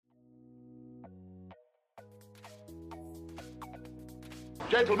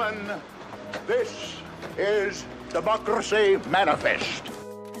Gentlemen, this is Democracy Manifest.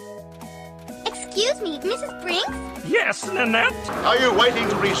 Excuse me, Mrs. Brinks? Yes, Nanette? Are you waiting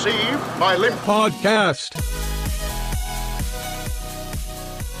to receive my limp Podcast.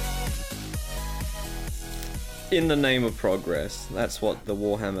 In the name of progress. That's what the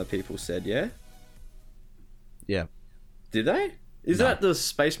Warhammer people said, yeah? Yeah. Did they? Is that the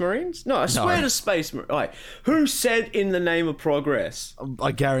Space Marines? No, I swear to Space Marines. Like, who said in the name of progress?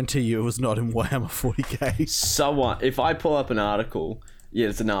 I guarantee you it was not in Warhammer 40k. Someone, if I pull up an article, yeah,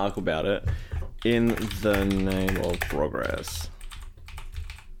 it's an article about it. In the name of progress.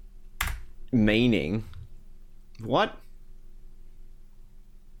 Meaning? What?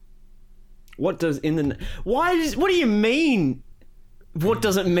 What does in the... what do you mean? What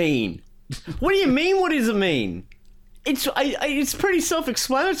does it mean? What do you mean, what does it mean? It's pretty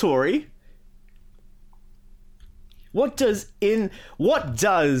self-explanatory. What does in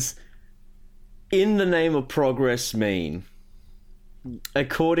the name of progress mean?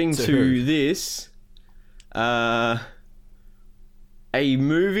 According to this, a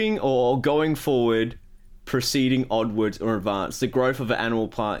moving or going forward, proceeding onwards or advance, the growth of an animal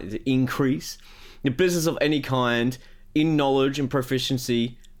plant is increase, the business of any kind, in knowledge and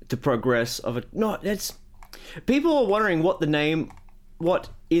proficiency, to progress of a... No, that's... People are wondering what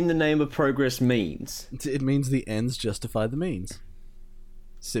in the name of progress means. It means the ends justify the means.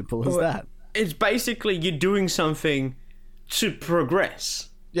 Simple as that. It's basically you're doing something to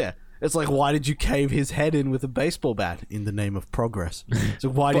progress. Yeah. It's like, why did you cave his head in with a baseball bat? In the name of progress. So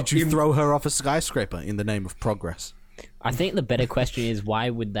why did you throw her off a skyscraper? In the name of progress. I think the better question is, why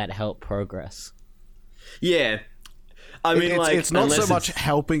would that help progress? Yeah. I mean, it's not so much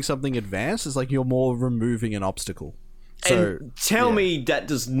helping something advance, it's like you're more removing an obstacle. So and tell me that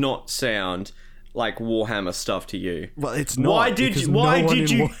does not sound like Warhammer stuff to you. Well, it's not. Why did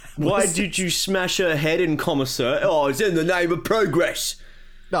you smash her head in Commissar? Oh, it's in the name of progress.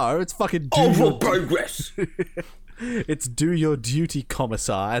 No, it's fucking progress. It's do your duty,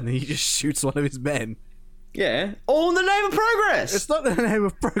 Commissar, and he just shoots one of his men. Yeah, all in the name of progress. It's not in the name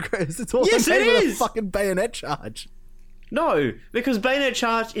of progress. It's all yes, in the name it of is. a fucking bayonet charge. No, because bayonet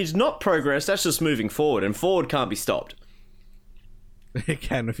charge is not progress. That's just moving forward, and forward can't be stopped. It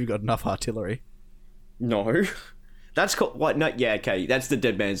can if you've got enough artillery. No, that's called what? No, yeah, okay, that's the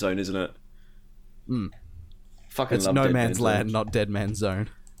Dead Man's Zone, isn't it? Fucking It's love no Dead man's land, Zone. not dead man's zone.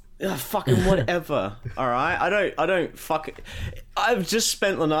 Ugh, fucking whatever. All right, I don't fuck it. I've just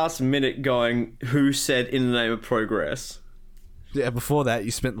spent the last minute going, who said in the name of progress? Yeah, before that,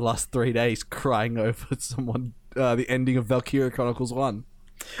 you spent the last 3 days crying over someone, the ending of Valkyria Chronicles 1.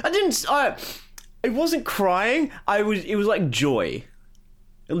 It wasn't crying. It was like joy.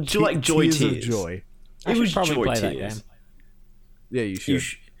 It was like joy tears. tears. Of joy. I It should was probably joy play that tears. game. Yeah, you should.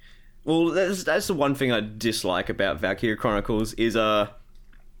 Well, that's the one thing I dislike about Valkyria Chronicles is the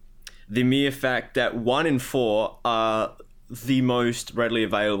mere fact that 1 and 4 are the most readily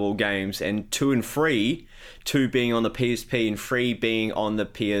available games, and 2 and 3, 2 being on the PSP and 3 being on the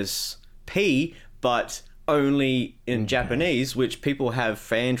PSP, but only in Japanese, which people have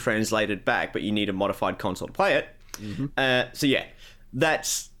fan translated back, but you need a modified console to play it. So yeah,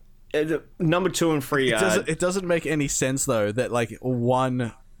 that's number 2 and 3. It doesn't make any sense though that like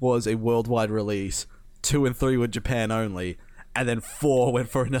 1 was a worldwide release, 2 and 3 were Japan only, and then 4 went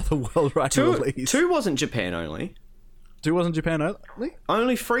for another worldwide release. 2 wasn't Japan only. 2 wasn't Japan only?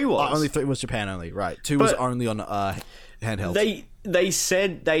 Only 3 was. Only 3 was Japan only, right. 2 was only on handheld. They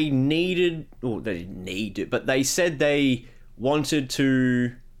said they needed... Well, they didn't need it, but they said they wanted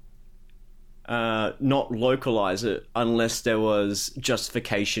to not localize it unless there was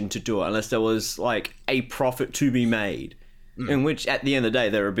justification to do it, unless there was, like, a profit to be made, in which, at the end of the day,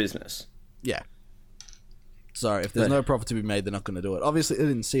 they're a business. Yeah. So if there's no profit to be made, they're not going to do it. Obviously, they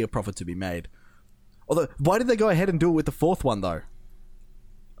didn't see a profit to be made. Although, why did they go ahead and do it with the 4th one, though?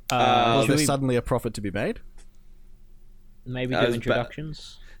 Was there suddenly a profit to be made? Maybe do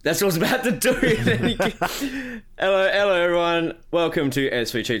introductions? That's what I was about to do. Hello, everyone. Welcome to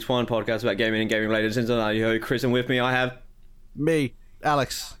SV Cheats 1 podcast about gaming and gaming related. Since I'm your host, Chris, and with me I have... Me,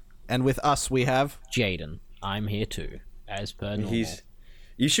 Alex. And with us, we have... Jaden. I'm here too, as per normal.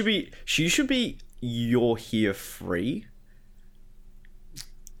 She should be you're here free.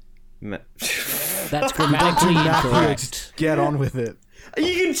 That's grammatically incorrect. Get on with it.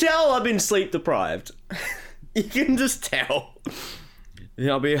 You can tell I've been sleep deprived. You can just tell.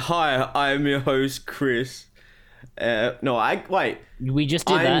 I'll be hi. I'm your host, Chris. Wait. We just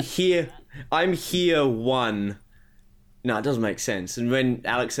did I'm that. here. I'm here 1. No, it doesn't make sense. And when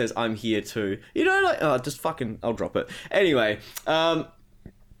Alex says I'm here too, just fucking, I'll drop it. Anyway,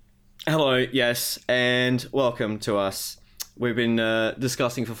 Hello, yes, and welcome to us. We've been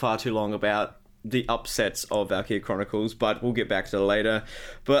discussing for far too long about the upsets of Valkyria Chronicles, but we'll get back to that later.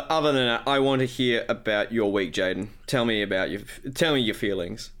 But other than that, I want to hear about your week, Jaden. Tell me your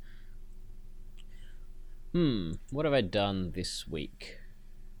feelings. What have I done this week?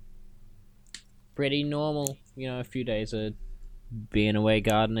 Pretty normal. You know, a few days of being away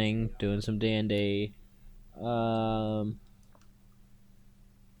gardening, doing some D&D.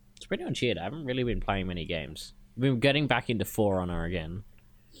 It's pretty much it. I haven't really been playing many games. I've been getting back into For Honor again.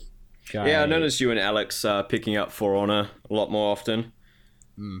 Yeah, I noticed you and Alex picking up For Honor a lot more often.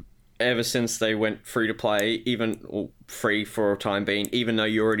 Ever since they went free to play, free for a time being, even though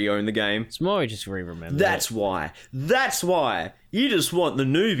you already own the game. It's more just re-remember. That's why. You just want the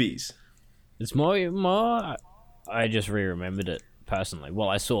newbies. It's more. I just re-remembered it personally. Well,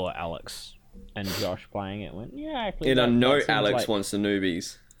 I saw Alex and Josh playing it. And went, yeah, actually. I know Alex wants the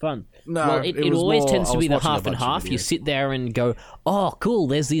newbies. Fun. No, well, it always more, tends to be the half and watching a bunch half. of You videos. sit there and go, oh, cool,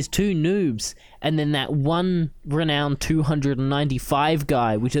 there's these two noobs. And then that one renowned 295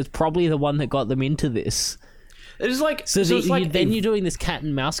 guy, which is probably the one that got them into this. It's like... Then you're doing this cat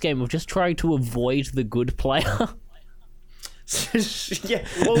and mouse game of just trying to avoid the good player. Yeah,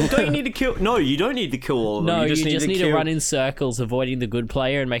 well, don't you need to kill... No, you don't need to kill all of them. No, you just need to kill... run in circles, avoiding the good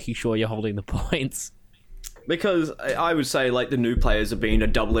player and making sure you're holding the points. Because I would say, like, the new players are being a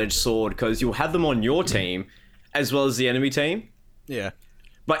double-edged sword, because you'll have them on your team, as well as the enemy team. Yeah.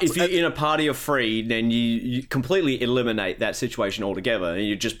 But if you're in a party of three, then you completely eliminate that situation altogether, and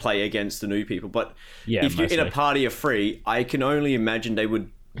you just play against the new people. But Yeah, if you're in a mostly. party of three, I can only imagine they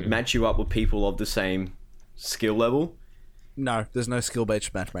would match you up with people of the same skill level. No, there's no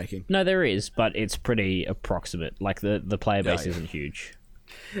skill-based matchmaking. No, there is, but it's pretty approximate. Like, the player base isn't huge.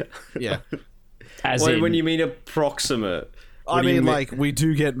 Yeah. As When you mean approximate... I mean, like, we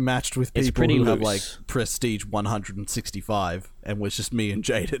do get matched with It's people pretty who have, loose. like, Prestige 165, and it's just me and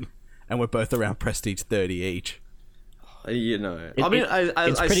Jaden, and we're both around Prestige 30 each. You know...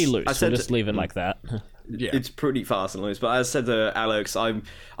 it's pretty loose. I said We'll just leave it like that. Yeah. It's pretty fast and loose. But as I said to Alex, I've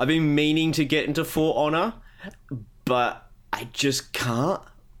been meaning to get into For Honor, but I just can't.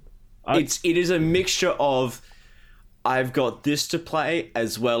 It is a mixture of I've got this to play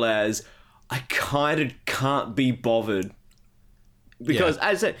as well as I kind of can't be bothered. Because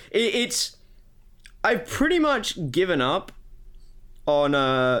as I said, I've pretty much given up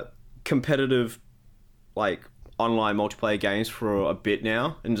on competitive, like, online multiplayer games for a bit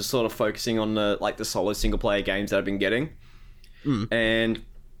now, and just sort of focusing on the solo single player games that I've been getting. And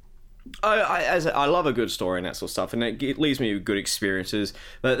I love a good story and that sort of stuff, and it leaves me with good experiences.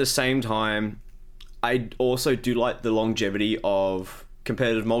 But at the same time, I also do like the longevity of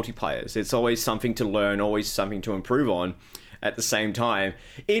competitive multiplayers. It's always something to learn, always something to improve on. At the same time,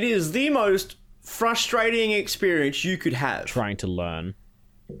 it is the most frustrating experience you could have. Trying to learn.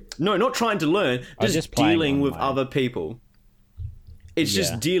 No, not trying to learn, just playing dealing with online. other people. It's Yeah.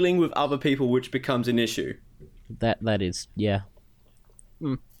 just dealing with other people which becomes an issue. That is, yeah.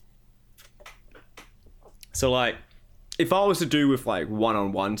 So, like, if I was to do with, like,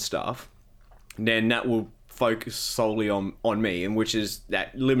 one-on-one stuff, then that will focus solely on me, and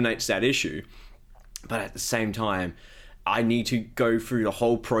that eliminates that issue. But at the same time, I need to go through the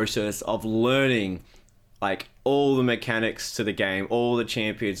whole process of learning, like, all the mechanics to the game, all the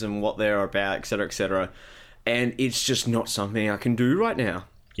champions and what they're about, etc., and it's just not something I can do right now.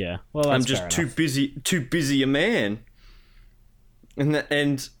 Yeah. Well, that's I'm just fair enough. too busy a man.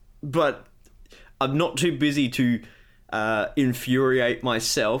 But I'm not too busy to infuriate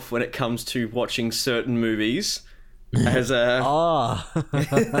myself when it comes to watching certain movies. As a oh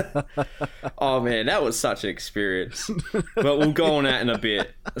man, that was such an experience. But we'll go on that in a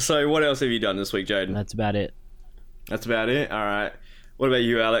bit. So, what else have you done this week, Jaden? That's about it. That's about it. All right. What about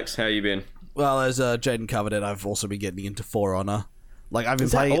you, Alex? How you been? Well, as Jaden covered it, I've also been getting into For Honor. Like, I've been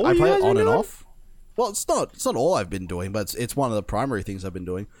Is that playing. all I you play guys it been on and doing? off. Well, it's not all I've been doing, but it's one of the primary things I've been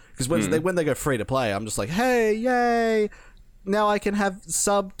doing. Because when they go free to play, I'm just like, hey, yay! Now I can have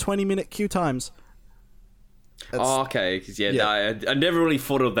sub 20-minute queue times. Oh, okay. 'Cause, Yeah. no, I never really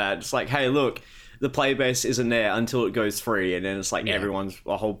thought of that. It's like, hey, look, the play base isn't there until it goes free, and then it's like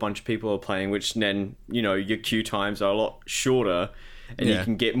a whole bunch of people are playing, which then, you know, your queue times are a lot shorter, and you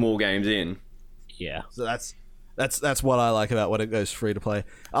can get more games in. Yeah. So that's what I like about when it goes free to play.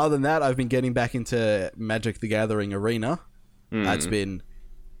 Other than that, I've been getting back into Magic the Gathering Arena. That's been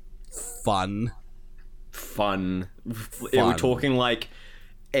fun. Fun. Are we talking like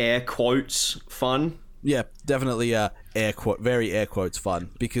air quotes fun? Yeah, definitely very air quotes fun,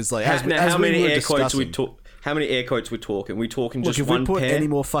 because like How as many we were air quotes are we discussing- talk? how many air quotes we're talking? We talking Look, just if one we put pair? any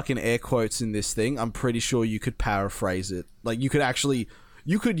more fucking air quotes in this thing, I'm pretty sure you could paraphrase it. Like, you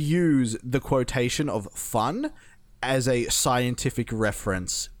could use the quotation of fun as a scientific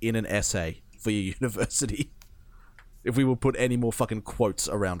reference in an essay for your university. If we would put any more fucking quotes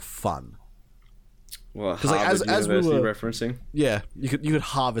around fun. Well, like, Harvard as we University were- referencing. Yeah, you could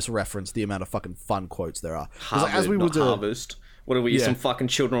harvest reference the amount of fucking fun quotes there are. 'Cause, Harvard, like, as we not were harvest. What are we, Yeah. some fucking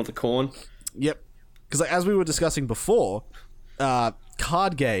children of the corn? Yep. Because like, as we were discussing before,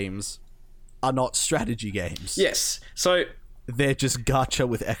 card games are not strategy games. Yes. So, They're just gacha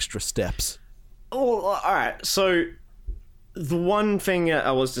with extra steps. alright. So, the one thing that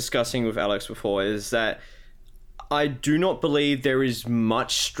I was discussing with Alex before is that I do not believe there is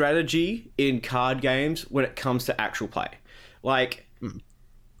much strategy in card games when it comes to actual play. Like,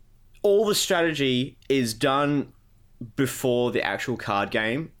 all the strategy is done before the actual card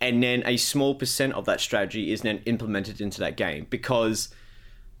game, and then a small percent of that strategy is then implemented into that game, because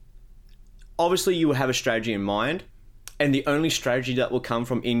obviously you will have a strategy in mind, and the only strategy that will come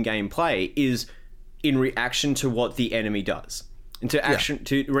from in-game play is in reaction to what the enemy does, and to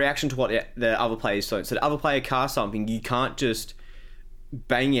reaction to what the other players don't. So the other player casts something, you can't just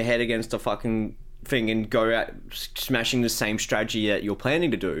bang your head against a fucking thing and go out smashing the same strategy that you're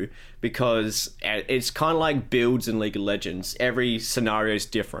planning to do, because it's kind of like builds in League of Legends. Every scenario is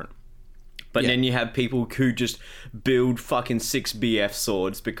different. But then you have people who just build fucking 6 BF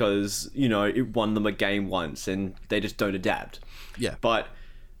swords because, you know, it won them a game once and they just don't adapt. Yeah. But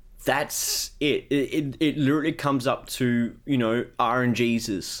that's it. It literally comes up to, you know,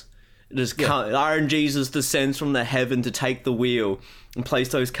 RNGesus. RNGesus descends from the heaven to take the wheel and place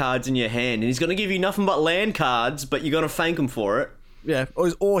those cards in your hand. And he's going to give you nothing but land cards, but you got to thank him for it. Yeah,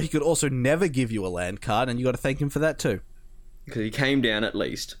 or he could also never give you a land card, and you got to thank him for that too. Because he came down at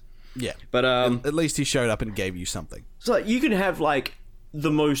least. Yeah, But at least he showed up and gave you something. so you can have like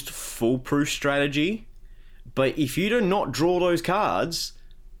the most foolproof strategy, but if you do not draw those cards,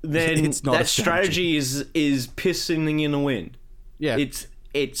 then It's not that a strategy. is pissing in the wind. Yeah,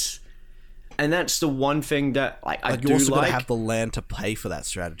 It's and that's the one thing that I like do you also got like. to have the land to pay for that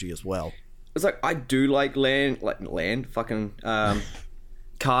strategy as well. It's like I do like land fucking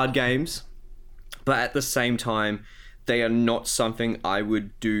card games, but at the same time, they are not something I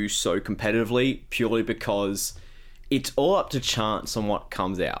would do so competitively, purely because it's all up to chance on what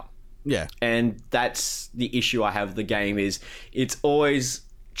comes out. Yeah, And that's the issue I have with the game, is it's always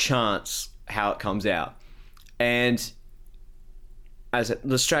chance how it comes out. And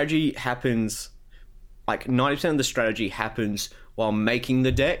the strategy happens, like 90% of the strategy happens while making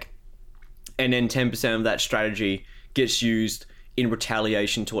the deck, and then 10% of that strategy gets used in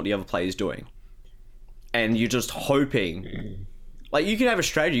retaliation to what the other player is doing. And you're just hoping, like, you can have a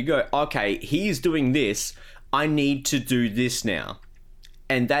strategy, you go, okay, he's doing this, I need to do this now.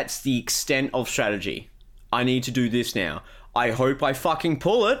 And that's the extent of strategy. I need to do this now. I hope I fucking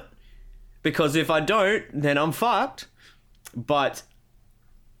pull it, because if I don't, then I'm fucked. But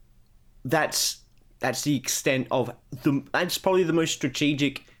that's the extent of that's probably the most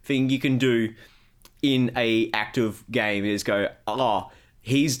strategic thing you can do in a active game, is go, oh,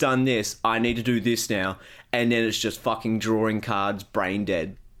 he's done this, I need to do this now. And then it's just fucking drawing cards, brain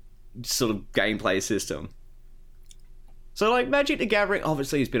dead sort of gameplay system. So, like, Magic the Gathering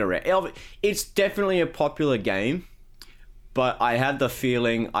obviously has been around. It's definitely a popular game, but I had the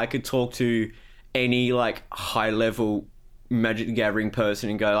feeling I could talk to any, like, high-level Magic the Gathering person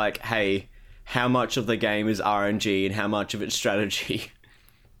and go, like, hey, how much of the game is RNG and how much of it's strategy?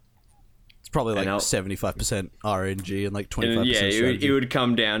 it's probably like And 75% RNG and like 25% And yeah, strategy. it would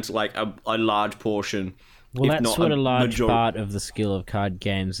come down to, like, a large portion. Well, if that's not what a large majority. part of the skill of card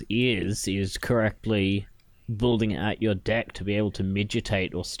games is correctly building out your deck to be able to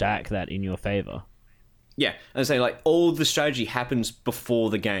midgetate or stack that in your favor. Yeah, and say, like, all the strategy happens before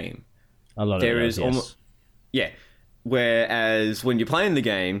the game. A lot There of is those, yes. almo- Yeah. Whereas when you're playing the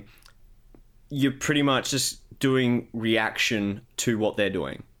game, you're pretty much just doing reaction to what they're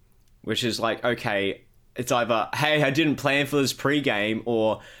doing. Which is like, okay, it's either, hey, I didn't plan for this pre-game,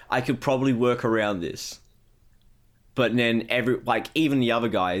 or I could probably work around this. But then even the other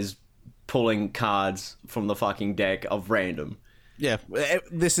guys pulling cards from the fucking deck of random. Yeah,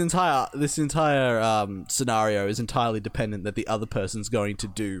 this entire scenario is entirely dependent that the other person's going to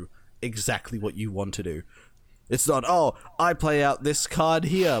do exactly what you want to do. It's not, oh, I play out this card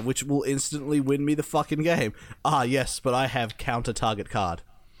here, which will instantly win me the fucking game. Ah, yes, but I have counter-target card.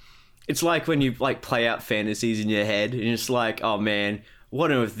 It's like when you, like, play out fantasies in your head, and it's like, oh man,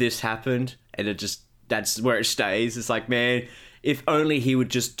 what if this happened? And that's where it stays. It's like, man, if only he would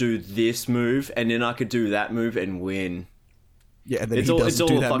just do this move, and then I could do that move and win. Yeah, and then he doesn't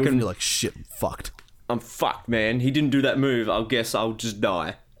do that move, and you're like, shit, I'm fucked. I'm fucked, man. He didn't do that move. I guess I'll just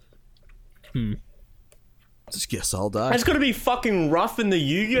die. Just guess I'll die. It's got to be fucking rough in the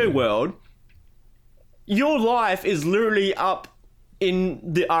Yu-Gi-Oh world. Your life is literally up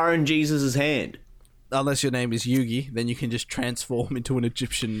in the RNGesus' hand. Unless your name is Yugi, then you can just transform into an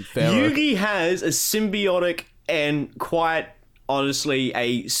Egyptian pharaoh. Yugi has a symbiotic and quite honestly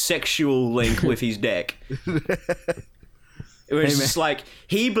a sexual link with his deck. It was just like,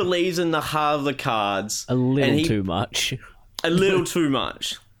 he believes in the heart of the cards. A little too much. A little too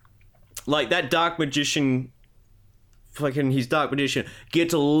much. Like, that Dark Magician, fucking his Dark Magician,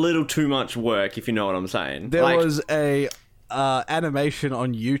 gets a little too much work, if you know what I'm saying. There was a animation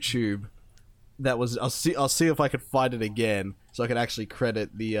on YouTube that was... I'll see if I can find it again, so I can actually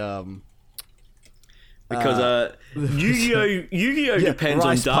credit the... Because Yu-Gi-Oh depends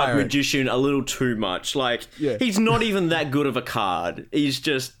on Dark Pirate. Magician a little too much. Like, he's not even that good of a card. He's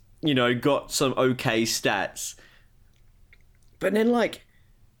just, got some okay stats. But then, like,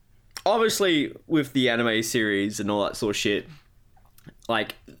 obviously with the anime series and all that sort of shit,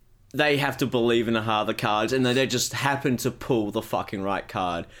 like, they have to believe in the heart of the cards, and they just happen to pull the fucking right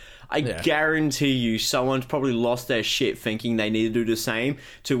card. I guarantee you someone's probably lost their shit thinking they need to do the same,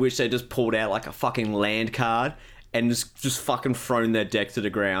 to which they just pulled out like a fucking land card and just fucking thrown their deck to the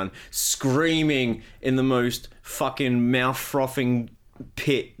ground, screaming in the most fucking mouth-frothing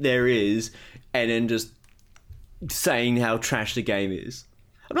pit there is, and then just saying how trash the game is.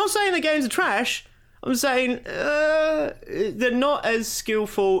 I'm not saying the games are trash. I'm saying they're not as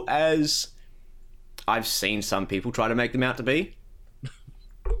skillful as I've seen some people try to make them out to be.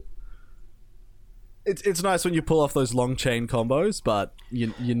 It's nice when you pull off those long chain combos, but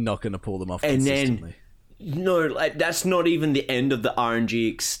you're not going to pull them off consistently. No, like, that's not even the end of the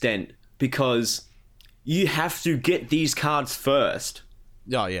RNG extent, because you have to get these cards first.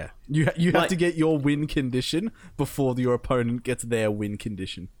 Oh, yeah. You have to get your win condition before your opponent gets their win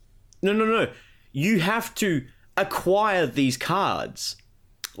condition. No. You have to acquire these cards.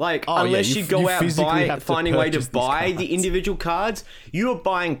 Like, unless you go out finding a way to buy the individual cards, you're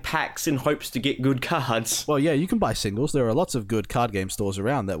buying packs in hopes to get good cards. Well, yeah, you can buy singles. There are lots of good card game stores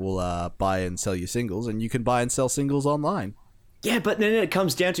around that will buy and sell you singles, and you can buy and sell singles online. Yeah, but then it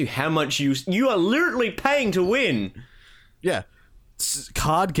comes down to how much you are literally paying to win. Yeah.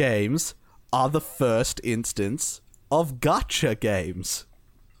 Card games are the first instance of gacha games.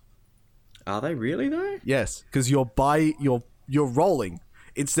 Are they really, though? Yes, because you're rolling.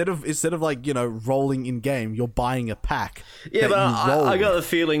 Instead of like, rolling in game, you're buying a pack. Yeah, but I got the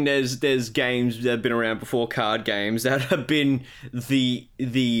feeling there's games that have been around before card games that have been the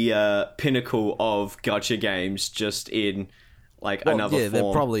pinnacle of gacha games, just in like another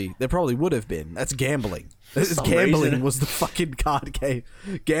form. There probably would have been. That's gambling. Gambling was the fucking card game.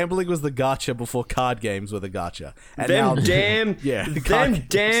 Gambling was the gacha before card games were the gacha. And them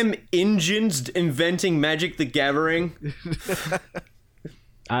damn engines inventing Magic the Gathering.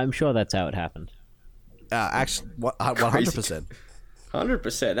 I'm sure that's how it happened. Actually, 100%.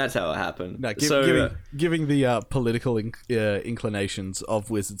 100%. That's how it happened. No, giving the political inclinations of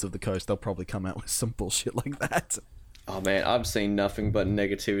Wizards of the Coast, they'll probably come out with some bullshit like that. Oh man, I've seen nothing but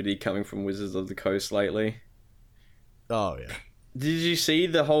negativity coming from Wizards of the Coast lately. Oh yeah. Did you see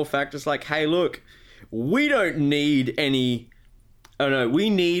the whole fact? It's like, hey, look, we don't need any. Oh no, we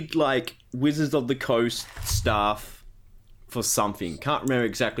need like Wizards of the Coast staff for something. Can't remember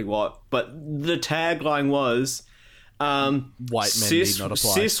exactly what, but the tagline was white men need not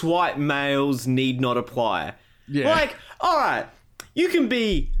apply. Cis white males need not apply. Yeah. Like, alright, you can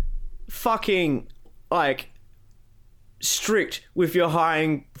be fucking like strict with your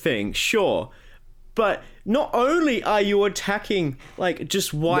hiring thing, sure. But not only are you attacking like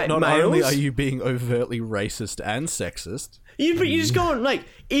just white males, not only are you being overtly racist and sexist, you just go on, like,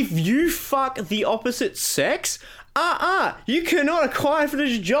 if you fuck the opposite sex, you cannot acquire for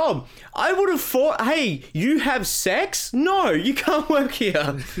this job. I would have thought, hey, you have sex? No, you can't work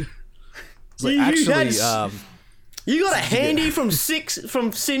here. Like, you got a handy from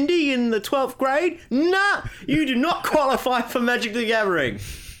Cindy in the 12th grade? Nah, you do not qualify for Magic the Gathering.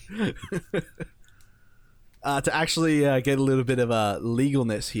 To actually get a little bit of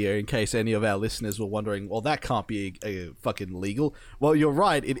legalness here, in case any of our listeners were wondering, well, that can't be a fucking legal. Well, you're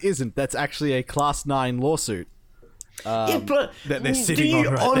right, it isn't. That's actually a Class 9 lawsuit. But that they're sitting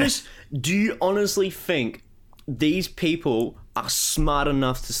on right now. Do you honestly think these people are smart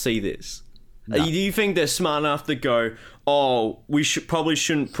enough to see this? No. Do you think they're smart enough to go, oh, we probably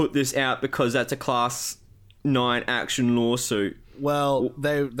shouldn't put this out because that's a Class action lawsuit. Well,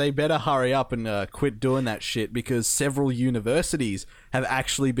 they better hurry up and quit doing that shit, because several universities have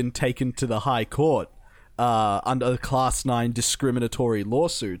actually been taken to the High Court under Class 9 discriminatory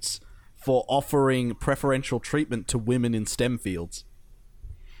lawsuits for offering preferential treatment to women in STEM fields.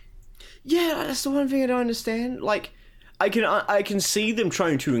 Yeah, that's the one thing I don't understand. Like, I can see them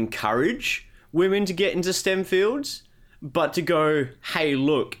trying to encourage women to get into STEM fields, but to go, hey,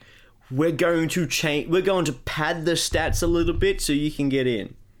 look, we're going to pad the stats a little bit so you can get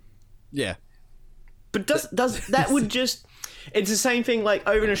in. Yeah. But does that would just... It's the same thing, like,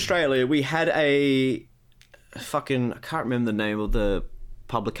 over in Australia, we had a fucking... I can't remember the name of the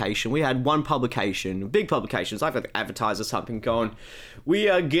publication. We had one publication, big publications, like Advertise or something, going, we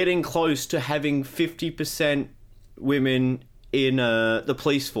are getting close to having 50% women in the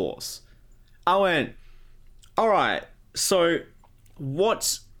police force. I went, all right, so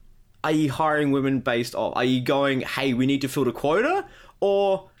what are you hiring women based off? Are you going, hey, we need to fill the quota?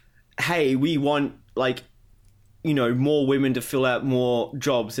 Or, hey, we want, like, you know, more women to fill out more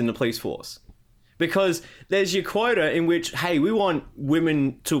jobs in the police force? Because there's your quota in which, hey, we want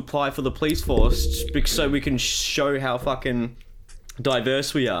women to apply for the police force so we can show how fucking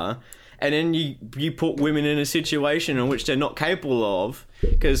diverse we are. And then you put women in a situation in which they're not capable of.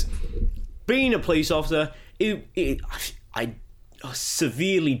 Because being a police officer, I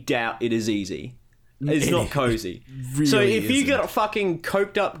severely doubt it is easy. It's not cozy. Really so if you isn't. got a fucking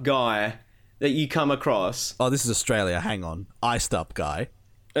coked up guy that you come across... Oh, this is Australia. Hang on. Iced up guy.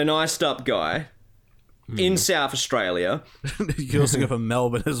 An iced up guy in South Australia. You can also go for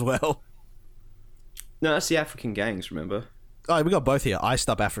Melbourne as well. No, that's the African gangs, remember? Oh, we got both here. Iced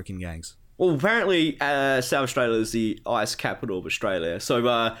up African gangs. Well, apparently South Australia is the ice capital of Australia.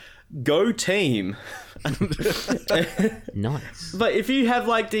 So go team. Nice. But if you have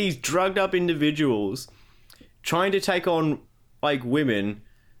like these drugged up individuals trying to take on like women,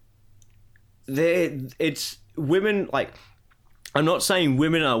 it's women, like, I'm not saying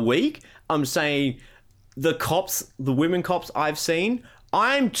women are weak. I'm saying the women cops I've seen,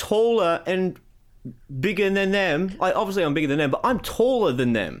 I'm taller and bigger than them. Like, obviously I'm bigger than them, but I'm taller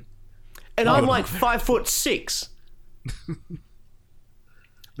than them. And I'm like 5'6".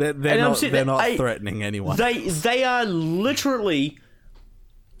 They're not threatening anyone. They are literally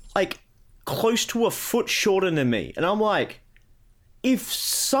like close to a foot shorter than me. And I'm like, if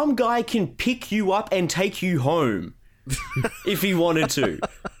some guy can pick you up and take you home if he wanted to.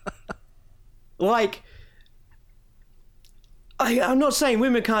 Like, I'm not saying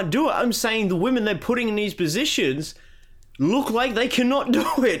women can't do it. I'm saying the women they're putting in these positions look like they cannot do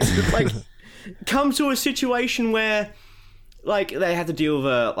it. Like, come to a situation where, like, they have to deal with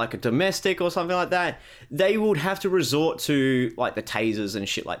a domestic or something like that, they would have to resort to, like, the tasers and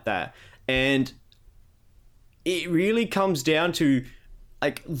shit like that. And it really comes down to,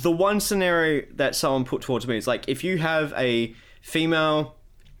 like, the one scenario that someone put towards me is, like, if you have a female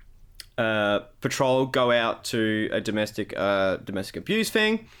patrol go out to a domestic abuse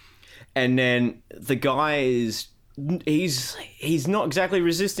thing, and then the guy is... He's not exactly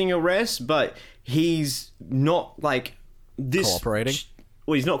resisting arrest, but he's not like this cooperating.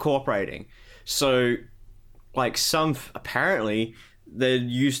 Well, he's not cooperating. So, like, apparently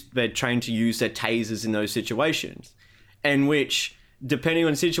they're trained to use their tasers in those situations, and which, depending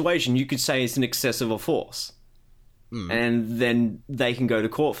on the situation, you could say it's an excessive of force, and then they can go to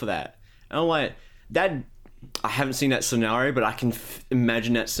court for that. And I'm like, that. I haven't seen that scenario, but I can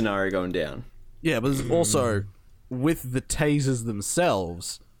imagine that scenario going down. Yeah, but there's also, with the tasers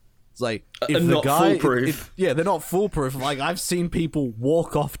themselves, it's like, if the not guy, foolproof. they're not foolproof. Like, I've seen people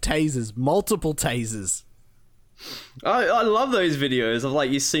walk off tasers, multiple tasers. I love those videos of,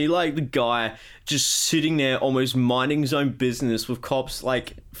 like, you see, like, the guy just sitting there almost minding his own business with cops,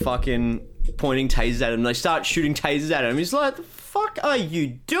 like, fucking pointing tasers at him. They start shooting tasers at him. He's like, the fuck are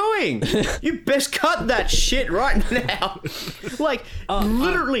you doing? You best cut that shit right now. Like,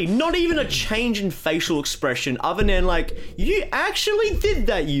 literally, not even a change in facial expression other than, like, you actually did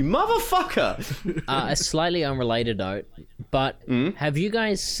that, you motherfucker. A slightly unrelated note, but have you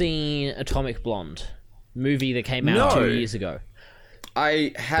guys seen Atomic Blonde? Movie that came out 2 years ago.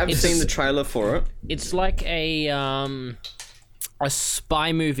 I have seen the trailer for it. It's like a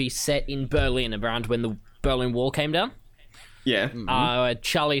spy movie set in Berlin around when the Berlin Wall came down. Yeah.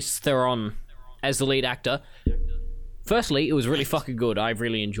 Charlize Theron as the lead actor. Firstly, it was really fucking good. I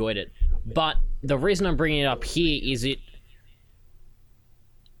really enjoyed it. But the reason I'm bringing it up here is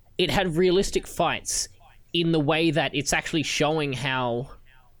it had realistic fights in the way that it's actually showing how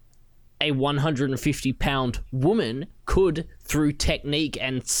a 150-pound woman could, through technique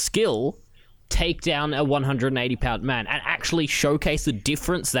and skill, take down a 180-pound man and actually showcase the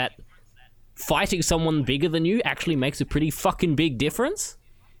difference that fighting someone bigger than you actually makes a pretty fucking big difference.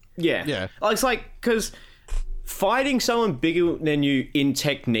 Yeah. Yeah. It's like, because fighting someone bigger than you in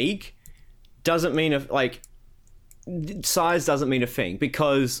technique doesn't mean, size doesn't mean a thing,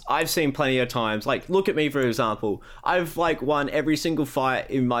 because I've seen plenty of times, like, look at me for example, I've like won every single fight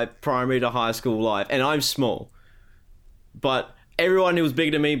in my primary to high school life, and I'm small, but everyone who was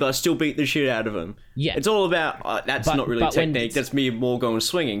bigger than me, but I still beat the shit out of them. Yeah, it's all about that's not really technique, that's me more going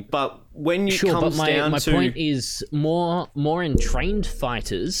swinging. But when you comes down to my point is more in trained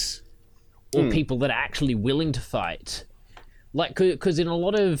fighters or people that are actually willing to fight, like, because in a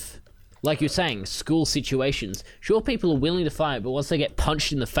lot of, like you're saying, school situations, sure, people are willing to fight, but once they get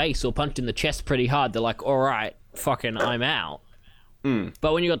punched in the face or punched in the chest pretty hard, they're like, all right, fucking, I'm out.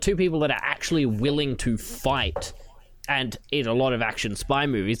 But when you got two people that are actually willing to fight, and in a lot of action spy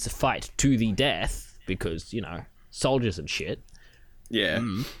movies, to fight to the death, because, you know, soldiers and shit. Yeah.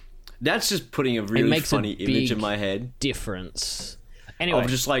 That's just putting a really funny image in my head. Difference. Anyway. Of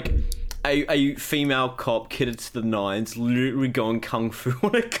just like a female cop kitted to the nines, literally going kung fu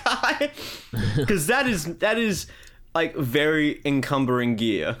on a guy. Because that is like very encumbering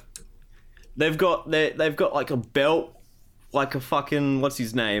gear. They've got like a belt, like a fucking, what's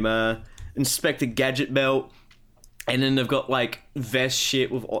his name? Inspector Gadget belt. And then they've got like vest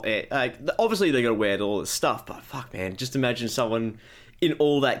shit with, like, obviously they gotta wear all this stuff, but fuck man, just imagine someone in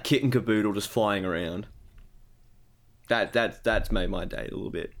all that kit and caboodle just flying around. That's made my day a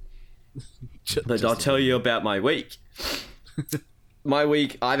little bit. But I'll tell you about my week. My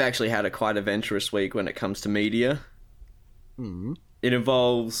week, I've actually had a quite adventurous week when it comes to media. It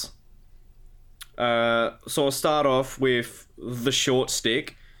involves, so I'll start off with the short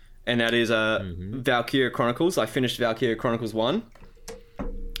stick, and that is Valkyria Chronicles. I finished Valkyria Chronicles 1.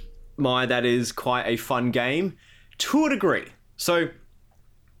 That is quite a fun game, to a degree. So,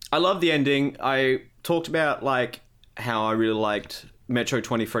 I love the ending. I talked about, like, how I really liked Metro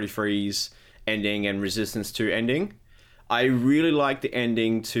 2033's ending and Resistance 2 ending. I really liked the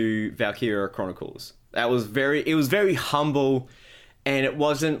ending to Valkyria Chronicles. It was very humble, and it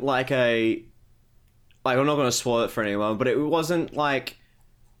wasn't like I'm not going to spoil it for anyone, but it wasn't like,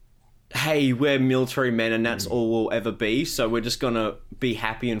 hey, we're military men and that's all we'll ever be, so we're just going to be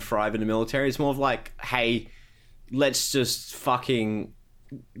happy and thrive in the military. It's more of like, hey, let's just fucking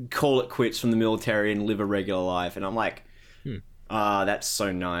call it quits from the military and live a regular life. And I'm like, that's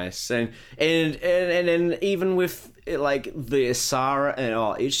so nice. And then even with like the Asara,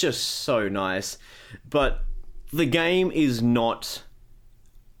 and it's just so nice. But the game is not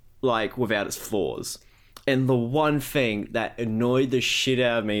like without its flaws. And the one thing that annoyed the shit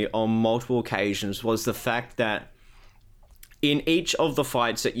out of me on multiple occasions was the fact that in each of the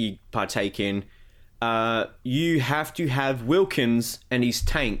fights that you partake in, you have to have Wilkins and his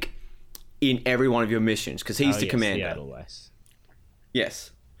tank in every one of your missions, because he's the commander. Yeah, always.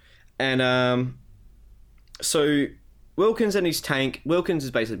 Yes. And so Wilkins and his tank, Wilkins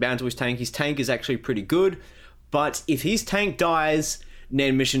is basically bound to his tank. His tank is actually pretty good, but if his tank dies,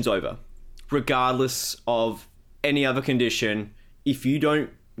 then mission's over. Regardless of any other condition, if you don't,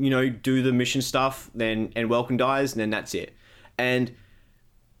 do the mission stuff, and Welcome dies, then that's it. And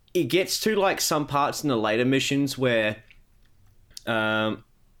it gets to like some parts in the later missions where,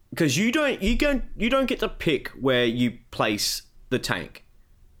 because you don't get to pick where you place the tank.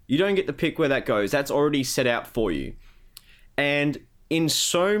 You don't get to pick where that goes. That's already set out for you. And in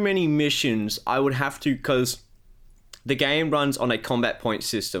so many missions, I would have to, because the game runs on a combat point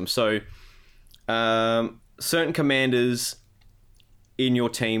system. So certain commanders in your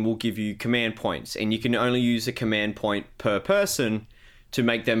team will give you command points, and you can only use a command point per person to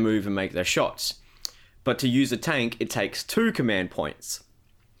make them move and make their shots. But to use a tank, it takes 2 command points.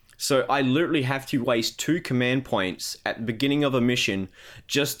 So I literally have to waste 2 command points at the beginning of a mission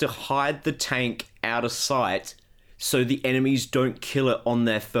just to hide the tank out of sight so the enemies don't kill it on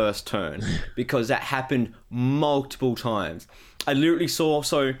their first turn. Because that happened multiple times. I literally saw,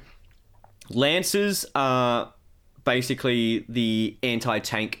 so Lancers are basically the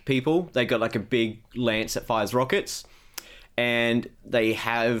anti-tank people. They got like a big lance that fires rockets, and they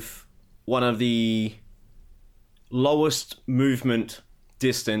have one of the lowest movement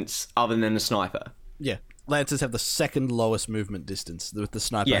distance other than the sniper. Yeah. Lancers have the second lowest movement distance, with the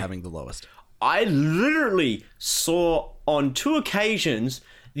sniper having the lowest. I literally saw on 2 occasions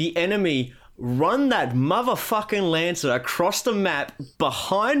the enemy run that motherfucking Lancer across the map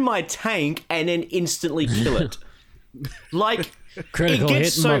behind my tank and then instantly kill it. Like, critical hit,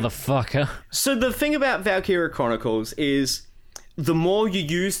 motherfucker. So the thing about Valkyria Chronicles is the more you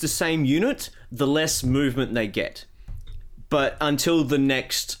use the same unit, the less movement they get. But until the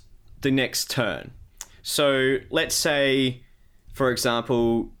next turn. So let's say, for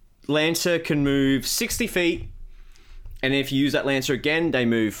example, Lancer can move 60 feet, and if you use that Lancer again, they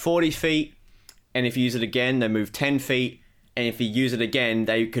move 40 feet, and if you use it again, they move 10 feet, and if you use it again,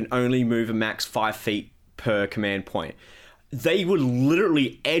 they can only move a max 5 feet per command point. They were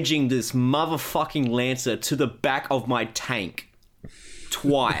literally edging this motherfucking Lancer to the back of my tank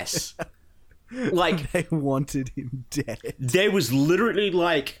twice. Like, they wanted him dead. There was literally,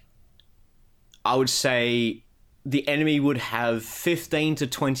 like, I would say the enemy would have 15 to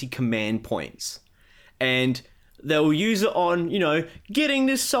 20 command points. And they'll use it on, getting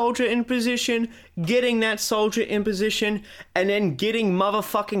this soldier in position, getting that soldier in position, and then getting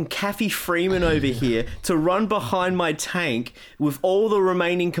motherfucking Kathy Freeman over here to run behind my tank with all the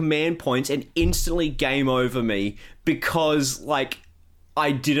remaining command points and instantly game over me because, like,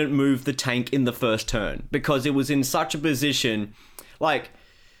 I didn't move the tank in the first turn because it was in such a position, like,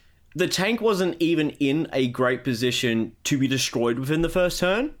 the tank wasn't even in a great position to be destroyed within the first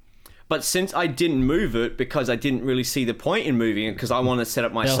turn. But since I didn't move it because I didn't really see the point in moving it because I want to set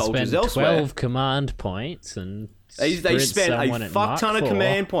up my soldiers elsewhere. 12 command points and they spent a fuck ton of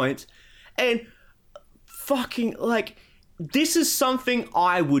command points. And fucking, like, this is something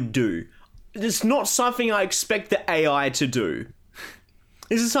I would do. It's not something I expect the AI to do.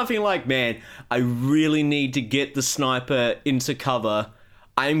 This is something like, man, I really need to get the sniper into cover.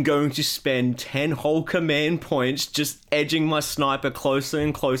 I'm going to spend 10 whole command points just edging my sniper closer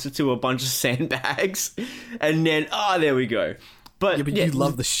and closer to a bunch of sandbags. And then, there we go. But you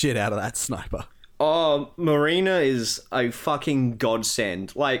love the shit out of that sniper. Oh, Marina is a fucking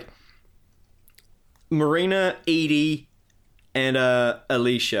godsend. Like, Marina, Edie, and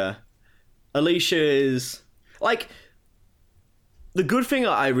Alicia. Alicia is, like, the good thing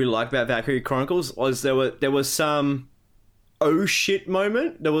I really like about Valkyrie Chronicles was there was some oh shit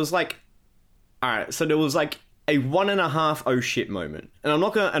moment. There was like, alright, so there was like a 1.5 oh shit moment. And I'm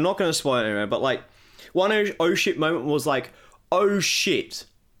not gonna spoil it anyway, but like one oh shit moment was like, oh shit.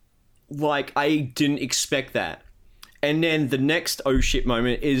 Like, I didn't expect that. And then the next oh shit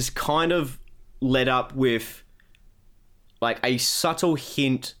moment is kind of led up with like a subtle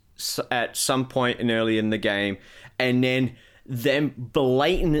hint at some point early in the game, and then them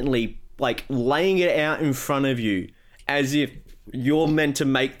blatantly like laying it out in front of you as if you're meant to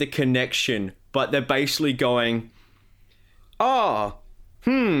make the connection, but they're basically going,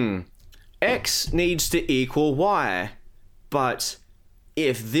 X needs to equal Y, but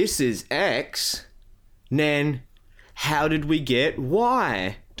if this is X, then how did we get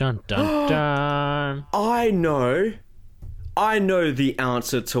Y? Dun dun dun. I know the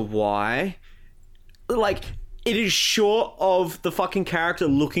answer to Y. Like, it is short of the fucking character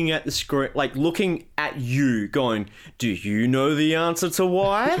looking at the screen, like looking at you going, do you know the answer to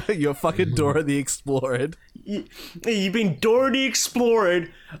why? You're fucking Dora the Explorer. You've been Dora the Explorer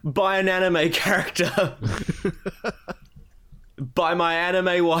by an anime character. By my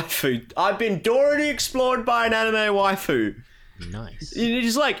anime waifu. I've been Dora the Explorer by an anime waifu. Nice. It's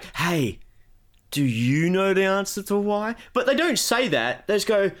just like, hey, do you know the answer to why? But they don't say that. They just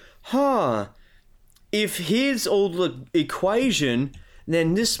go, if here's all the equation,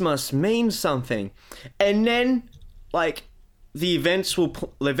 then this must mean something. And then, like, the events will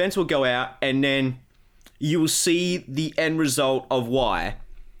go out, and then you will see the end result of Y.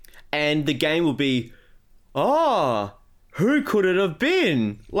 And the game will be, who could it have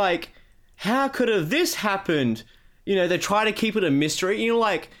been? Like, how could have this happened? They try to keep it a mystery.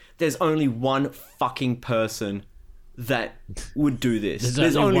 Like, there's only one fucking person that would do this.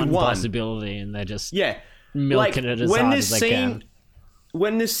 There's only one possibility, and they're just milking it as hard as they can.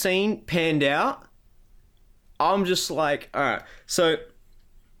 When this scene panned out, I'm just like, all right. So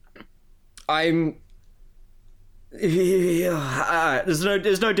I'm, there's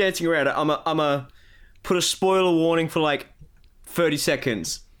no dancing around it. I'm a put a spoiler warning for like 30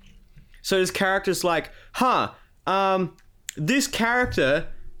 seconds. So this character's like, this character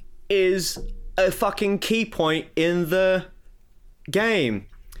is a fucking key point in the game.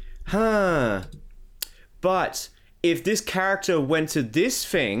 But if this character went to this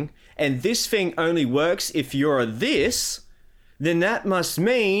thing, and this thing only works if you're this, then that must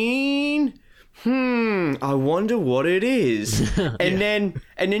mean, I wonder what it is. And then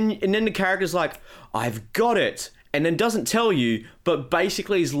the character's like, I've got it. And then doesn't tell you, but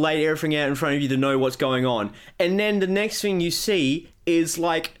basically has laid everything out in front of you to know what's going on. And then the next thing you see is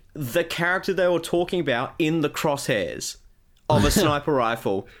like the character they were talking about in the crosshairs of a sniper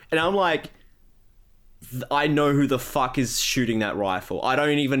rifle. And I'm like, I know who the fuck is shooting that rifle. I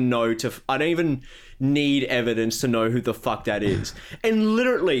don't even need evidence to know who the fuck that is. And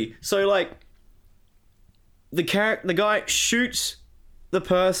literally, so like, the guy shoots the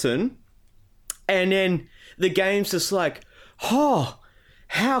person, and then the game's just like, oh,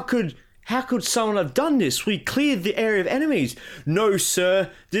 how could someone have done this? We cleared the area of enemies. No,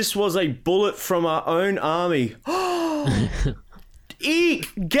 sir, this was a bullet from our own army.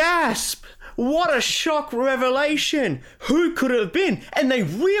 Eek, gasp! What a shock revelation! Who could it have been? And they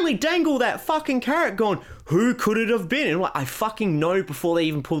really dangle that fucking carrot going, who could it have been? And I'm like, I fucking know before they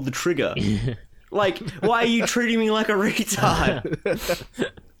even pulled the trigger. Like, why are you treating me like a retard?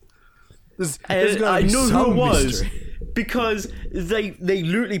 I knew who it was because they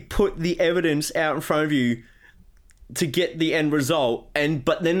literally put the evidence out in front of you to get the end result,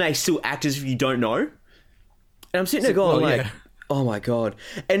 but then they still act as if you don't know. And I'm sitting there going oh my god.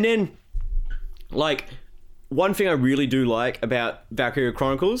 And then, like, one thing I really do like about Valkyria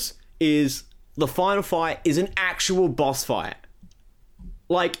Chronicles is the final fight is an actual boss fight.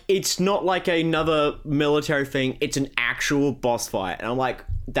 Like, it's not like another military thing, it's an actual boss fight. And I'm like,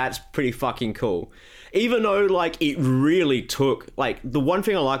 that's pretty fucking cool. Even though, like, it really took, like, the one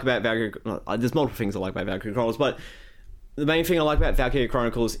thing I like about Valkyria, there's multiple things I like about Valkyria Chronicles, but the main thing I like about Valkyria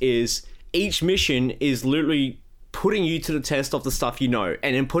Chronicles is each mission is literally putting you to the test of the stuff you know,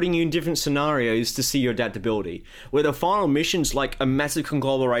 and then putting you in different scenarios to see your adaptability. Where the final mission's like a massive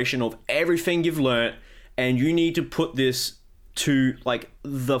conglomeration of everything you've learnt, and you need to put this to, like,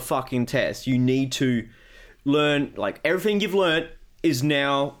 the fucking test. You need to learn, like, everything you've learnt is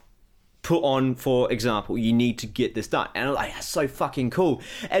now put on for example. You need to get this done. And I'm like, that's so fucking cool.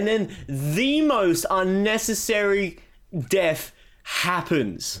 And then the most unnecessary death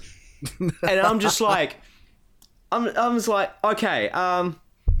happens. And I'm just like, I'm just like, okay,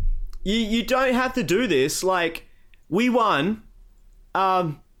 you don't have to do this. Like, we won.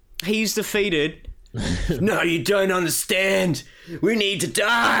 He's defeated. No, you don't understand. We need to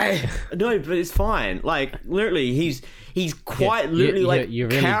die. No, but it's fine. Like, literally, he's quite literally like you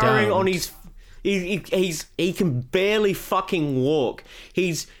really cowering don't. on his. He can barely fucking walk.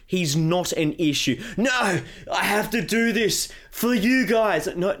 He's not an issue. No, I have to do this for you guys.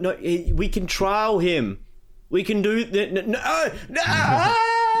 No, we can trial him. We can do no.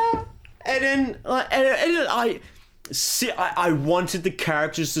 And then I wanted the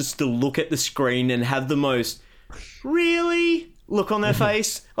characters just to look at the screen and have the most really look on their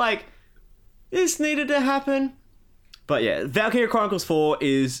face. Like, this needed to happen. But yeah, Valkyria Chronicles 4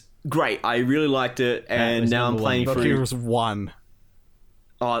 is great. I really liked it, and now I'm playing through. Valkyria's 1.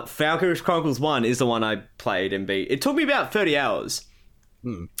 Valkyria Chronicles 1 is the one I played and beat. It took me about 30 hours.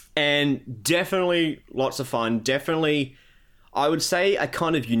 And definitely lots of fun. Definitely, I would say, a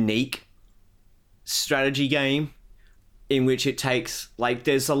kind of unique strategy game in which it takes, like,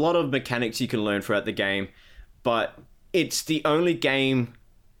 there's a lot of mechanics you can learn throughout the game, but it's the only game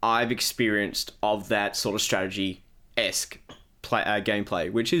I've experienced of that sort of strategy-esque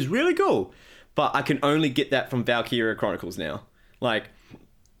gameplay, which is really cool. But I can only get that from Valkyria Chronicles now. Like,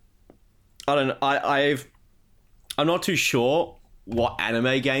 I don't know, I'm not too sure what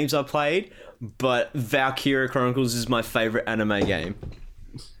anime games I played, but Valkyria Chronicles is my favorite anime game.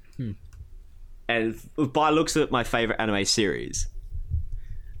 And by looks at my favorite anime series.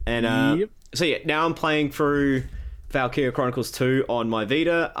 And so yeah, now I'm playing through Valkyria Chronicles 2 on my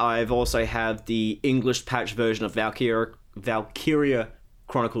Vita. I've also have the English patch version of Valkyria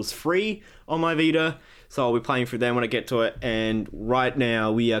Chronicles 3 on my Vita. So I'll be playing through them when I get to it. And right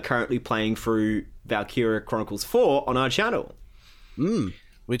now we are currently playing through Valkyria Chronicles 4 on our channel.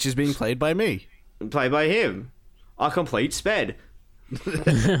 Which is being played by me. Played by him. I complete sped.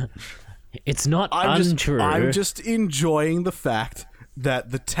 It's not untrue. I'm just enjoying the fact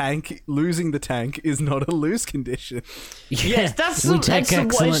that losing the tank is not a lose condition. Yes, we take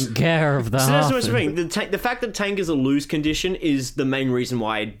excellent care of the So that's what I mean. The fact that tank is a lose condition is the main reason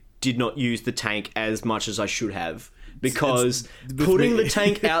why I did not use the tank as much as I should have. Because putting the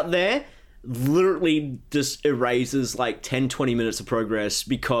tank out there literally just erases like 10-20 minutes of progress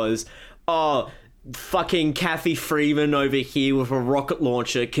because, fucking Kathy Freeman over here with a rocket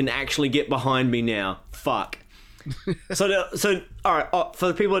launcher can actually get behind me now. Fuck. So alright, for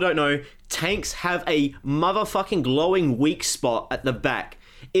the people who don't know, tanks have a motherfucking glowing weak spot at the back.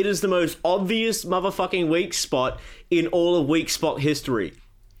 It is the most obvious motherfucking weak spot in all of weak spot history.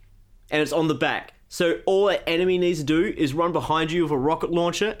 And it's on the back. So all an enemy needs to do is run behind you with a rocket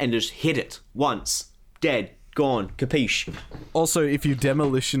launcher and just hit it once. Dead. Gone. Capiche. Also, if you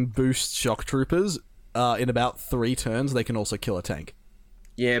demolition boost shock troopers, in about 3 turns, they can also kill a tank.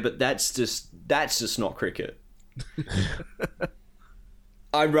 Yeah, but that's just not cricket.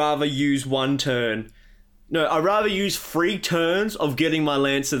 I'd rather use one turn. No, I'd rather use 3 turns of getting my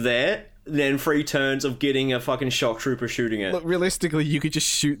Lancer there than 3 turns of getting a fucking shock trooper shooting it. Look, realistically, you could just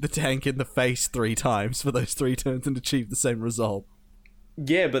shoot the tank in the face 3 times for those 3 turns and achieve the same result.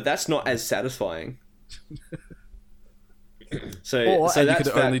 Yeah, but that's not as satisfying. So Or, so and you that's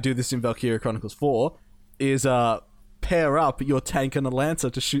could only do this in Valkyria Chronicles 4, is pair up your tank and a Lancer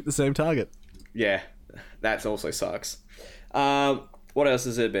to shoot the same target. Yeah, that also sucks. What else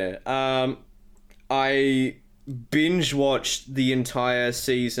is there? I binge watched the entire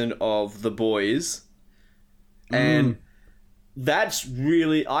season of The Boys, and that's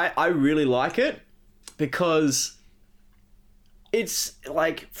really I really like it because it's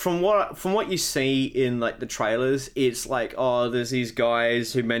like from what you see in like the trailers, it's like, oh, there's these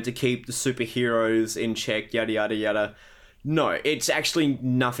guys who meant to keep the superheroes in check, yada yada yada. No, it's actually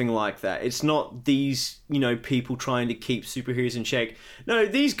nothing like that. It's not these, people trying to keep superheroes in check. No,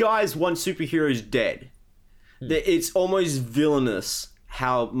 these guys want superheroes dead. It's almost villainous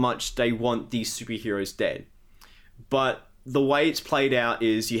how much they want these superheroes dead. But the way it's played out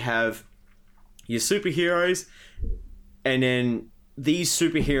is you have your superheroes, and then these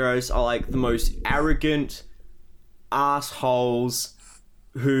superheroes are like the most arrogant assholes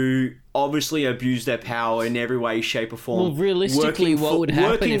who obviously abuse their power in every way, shape, or form. Well, realistically, what would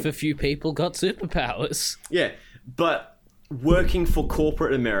happen if a few people got superpowers? Yeah, but working for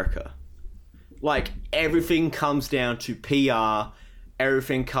corporate America. Like, everything comes down to PR.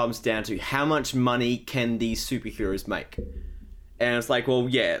 Everything comes down to how much money can these superheroes make. And it's like, well,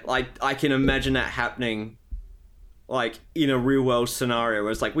 yeah, like, I can imagine that happening, like, in a real-world scenario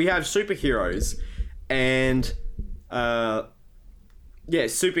where it's like, we have superheroes, and, yeah,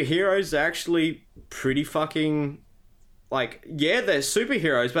 superheroes are actually pretty fucking, like, yeah, they're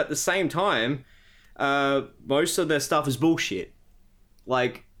superheroes, but at the same time, most of their stuff is bullshit.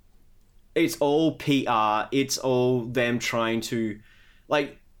 Like, it's all PR, it's all them trying to,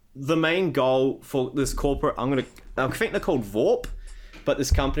 like, the main goal for this corporate, I think they're called Vorp, but this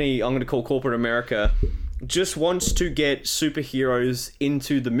company I'm going to call Corporate America just wants to get superheroes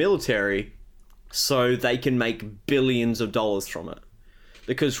into the military so they can make billions of dollars from it.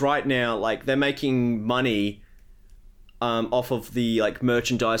 Because right now, like, they're making money off of the, like,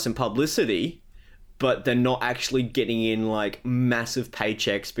 merchandise and publicity, but they're not actually getting in, like, massive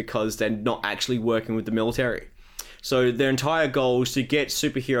paychecks because they're not actually working with the military. So their entire goal is to get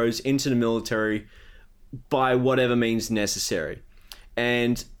superheroes into the military by whatever means necessary.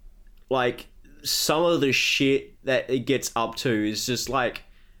 And, like, some of the shit that it gets up to is just, like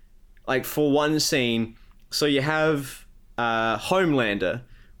for one scene, so you have Homelander,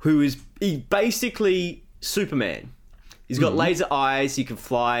 who is basically Superman. He's got laser eyes, he can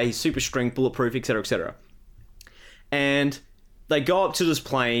fly, he's super strength, bulletproof, etc., etc. And they go up to this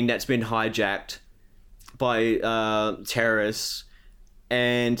plane that's been hijacked by terrorists.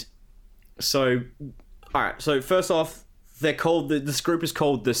 And so, alright, so first off, they're called, this group is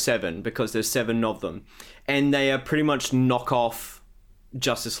called the Seven because there's 7 of them. And they are pretty much knockoff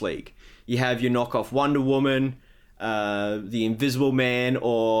Justice League. You have your knockoff Wonder Woman, the Invisible Man,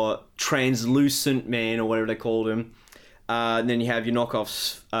 or Translucent Man, or whatever they called him. And then you have your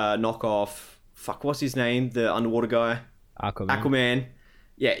knockoff, what's his name? The underwater guy? Aquaman.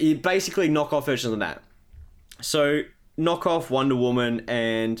 Yeah, you basically knockoff versions of that. So, knockoff Wonder Woman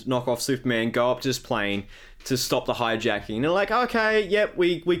and knockoff Superman go up to this plane to stop the hijacking. And they're like, okay, yep,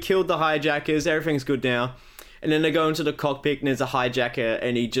 we killed the hijackers, everything's good now. And then they go into the cockpit and there's a hijacker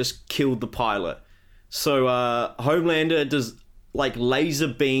and he just killed the pilot. So, Homelander does, like, laser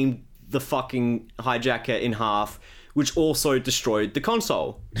beam the fucking hijacker in half, which also destroyed the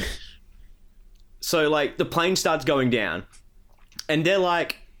console. So, like, the plane starts going down. And they're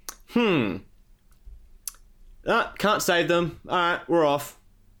like, can't save them. Alright, we're off.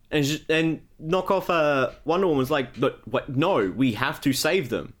 And knock off Wonder Woman's like, but what? No, we have to save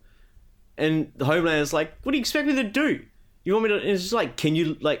them. And the Homelander's like, what do you expect me to do? You want me to... And it's just like, can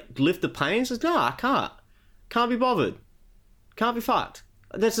you, like, lift the plane? It's like, no, I can't. Can't be bothered. Can't be fucked.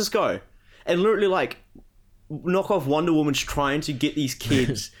 Let's just go. And literally, like, knock off Wonder Woman's trying to get these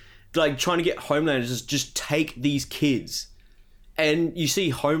kids... like, trying to get Homelander to just take these kids. And you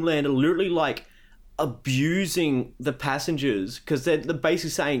see Homelander literally, like, abusing the passengers because they're basically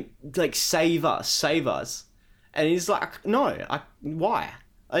saying, like, save us. And he's like, no, why?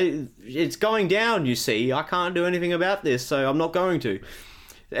 It's going down, you see. I can't do anything about this, so I'm not going to.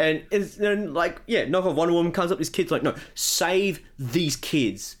 And then, like, yeah, knock off Wonder Woman, comes up, this kid's like, no, save these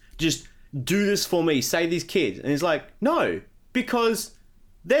kids. Just do this for me. Save these kids. And he's like, no, because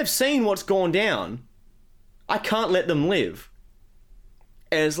they've seen what's gone down. I can't let them live.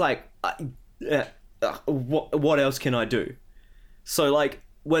 And it's like, what else can I do? So like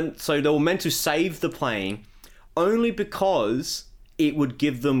so they were meant to save the plane only because it would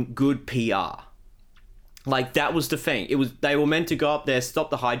give them good PR. Like that was the thing. They were meant to go up there,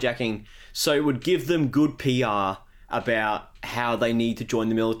 stop the hijacking, so it would give them good PR about how they need to join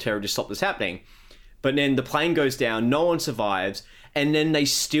the military to stop this happening. But then the plane goes down, no one survives, and then they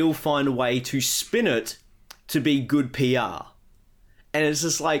still find a way to spin it to be good PR. And it's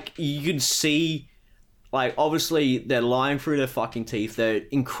just like, you can see, like, obviously they're lying through their fucking teeth. They're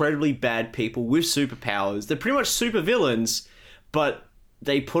incredibly bad people with superpowers. They're pretty much super villains, but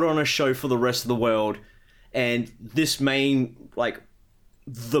they put on a show for the rest of the world. And this main, like,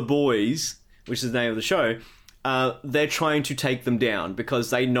 The Boys, which is the name of the show, they're trying to take them down because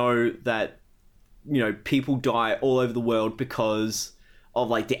they know that, you know, people die all over the world because of,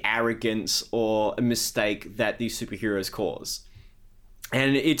 like, the arrogance or a mistake that these superheroes cause.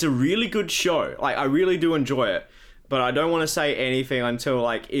 And it's a really good show. Like, I really do enjoy it. But I don't want to say anything until,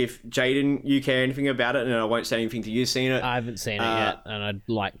 like, if Jaden, you care anything about it, and I won't say anything till you've seen it. I haven't seen it yet, and I'd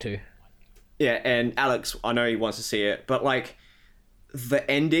like to. Yeah, and Alex, I know he wants to see it, but, like, the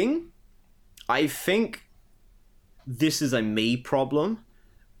ending, I think this is a me problem,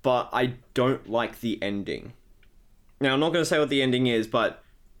 but I don't like the ending. Now, I'm not going to say what the ending is, but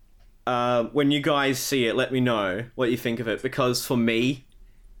when you guys see it, let me know what you think of it, because for me,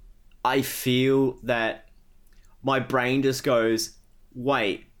 I feel that my brain just goes,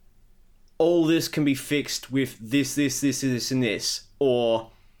 wait, all this can be fixed with this, and this,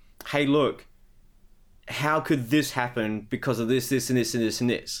 or, hey, look, how could this happen because of this, and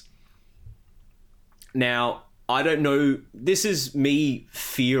this? Now, I don't know, this is me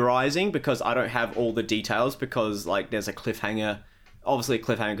theorizing because I don't have all the details because, like, there's a cliffhanger, obviously a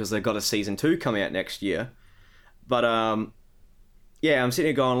cliffhanger because they've got a season 2 coming out next year. But, yeah, I'm sitting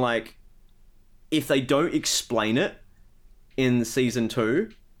here going, like, if they don't explain it in season 2,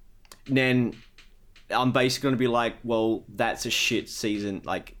 then I'm basically going to be like, well, that's a shit season,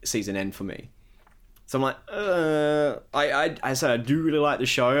 like, season end for me. So I'm like, I said I do really like the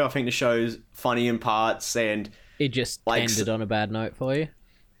show. I think the show's funny in parts, and it just like, ended on a bad note for you.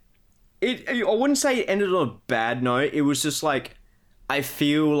 I wouldn't say it ended on a bad note. It was just like, I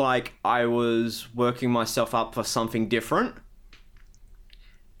feel like I was working myself up for something different,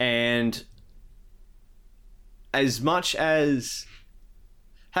 and as much as,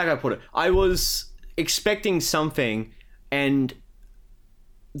 how can I put it? I was expecting something, and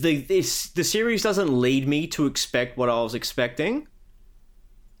the series doesn't lead me to expect what I was expecting,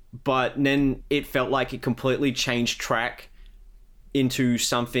 but then it felt like it completely changed track into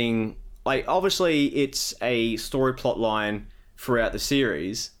something, like, obviously it's a story plot line throughout the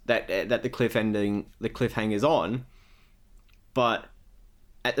series that the cliffhanger's on, but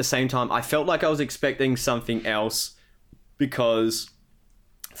at the same time I felt like I was expecting something else, because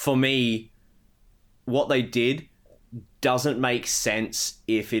for me what they did doesn't make sense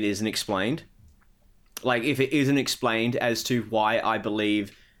if it isn't explained. Like, if it isn't explained as to why I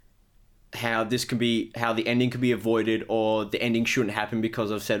believe how the ending can be avoided, or the ending shouldn't happen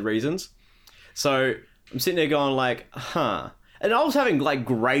because of said reasons. So I'm sitting there going, like, huh. And I was having, like,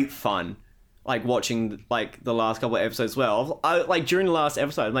 great fun, like, watching, like, the last couple of episodes as well. Like, during the last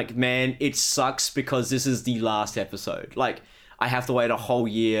episode, I'm like, man, it sucks because this is the last episode. Like, I have to wait a whole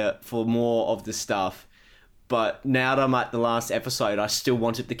year for more of this stuff. But now that I'm at the last episode, I still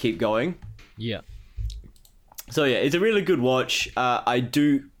want it to keep going. Yeah. So yeah, it's a really good watch. I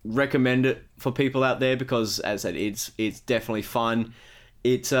do recommend it for people out there because, as I said, it's definitely fun.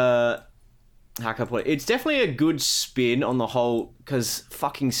 It's how can I put it? It's definitely a good spin on the whole, because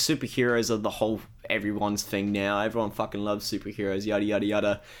fucking superheroes are everyone's thing now. Everyone fucking loves superheroes. Yada yada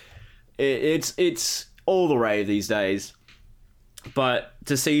yada. It's all the rave these days. But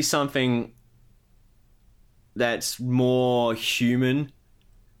to see something that's more human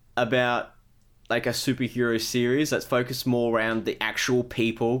about, like, a superhero series that's focused more around the actual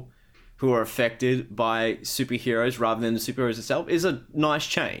people who are affected by superheroes rather than the superheroes itself is a nice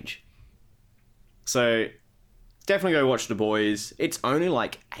change. So definitely go watch The Boys. It's only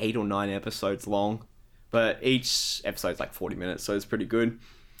like 8 or 9 episodes long, but each episode's like 40 minutes, so it's pretty good.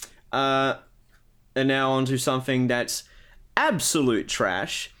 And now on to something that's absolute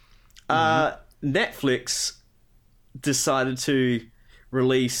trash. Netflix decided to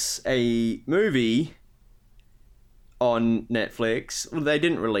release a movie on Netflix. Well, they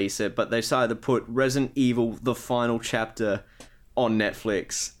didn't release it, but they decided to put Resident Evil: The Final Chapter on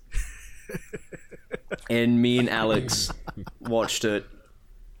Netflix. And me and Alex watched it.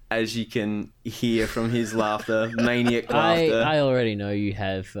 as you can hear from his laughter, maniac laughter. I already know you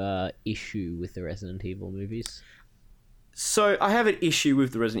have issue with the Resident Evil movies. So I have an issue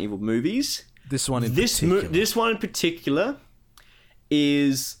with the Resident Evil movies. This one in particular. This one in particular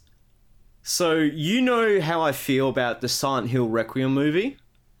is... So you know how I feel about the Silent Hill Requiem movie?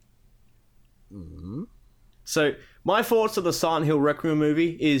 Mm-hmm. So my thoughts of the Silent Hill Requiem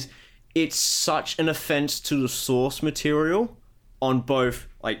movie is it's such an offense to the source material on both,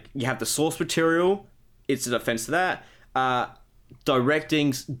 like, you have the source material, it's an offense to that.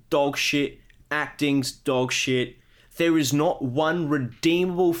 Directing's dog shit, acting's dog shit. There is not one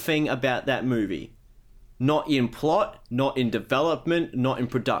redeemable thing about that movie. Not in plot, not in development, not in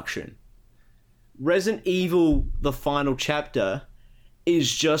production. Resident Evil, the final chapter,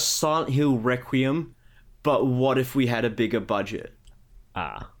 is just Silent Hill Requiem, but what if we had a bigger budget?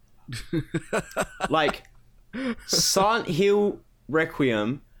 Like, Silent Hill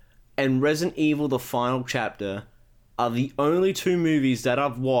Requiem and Resident Evil, the final chapter, are the only two movies that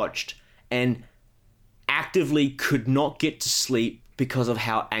I've watched and actively could not get to sleep because of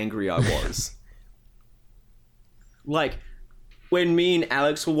how angry I was. Like, when me and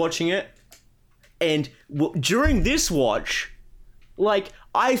Alex were watching it, and during this watch, like,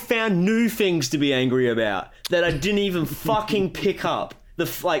 I found new things to be angry about that I didn't even fucking pick up the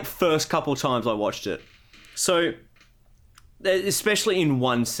first couple times I watched it. So, especially in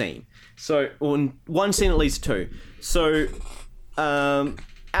one scene. So, or in one scene at least two. So,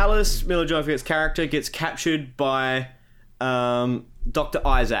 Alice, Mila Jovovich's character, gets captured by Dr.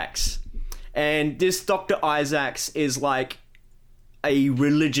 Isaacs. And this Dr. Isaacs is like a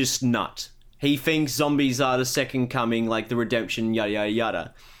religious nut. He thinks zombies are the second coming, like the redemption, yada, yada,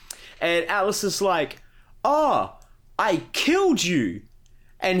 yada. And Alice is like, oh, I killed you.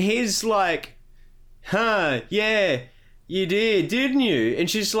 And he's like, huh, yeah, you did, didn't you? And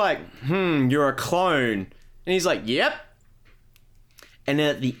she's like, you're a clone. And he's like, yep. And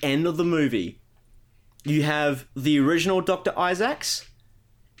then at the end of the movie, you have the original Dr. Isaacs,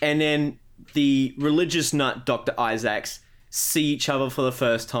 and then the religious nut Dr. Isaacs see each other for the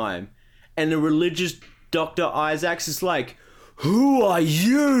first time. And the religious Dr. Isaacs is like, who are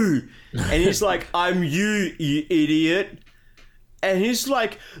you? And he's like, I'm you idiot. And he's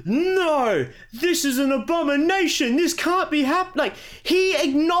like, no, this is an abomination. This can't be happening. Like, he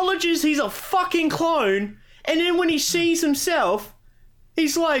acknowledges he's a fucking clone. And then when he sees himself,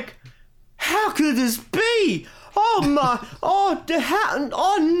 he's like, how could this be? Oh my, oh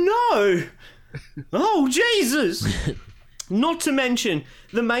no. Oh, Jesus. Not to mention,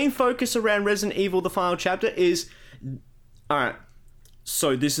 the main focus around Resident Evil, the final chapter, is... Alright,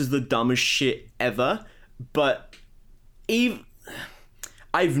 so this is the dumbest shit ever, but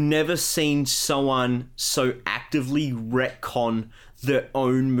I've never seen someone so actively retcon their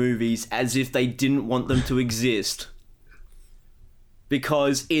own movies as if they didn't want them to exist.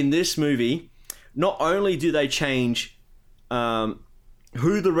 Because in this movie, not only do they change who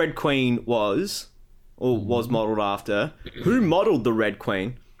the Red Queen was, or was modelled after, who modelled the Red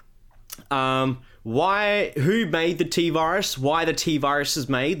Queen, who made the T-Virus, why the T-Virus is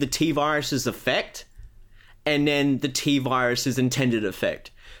made, the T-Virus's effect, and then the T-Virus's intended effect.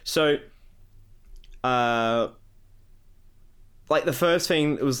 So, like, the first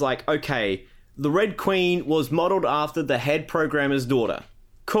thing was like, okay, the Red Queen was modelled after the head programmer's daughter.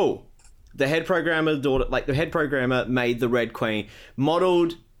 Cool. The head programmer's daughter, like, the head programmer made the Red Queen,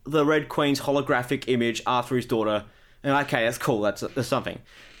 modelled the Red Queen's holographic image after his daughter, and okay, that's cool, that's something.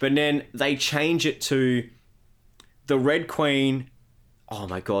 But then they change it to the Red Queen. Oh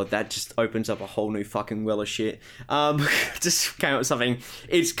my god, that just opens up a whole new fucking well of shit. Just came up with something.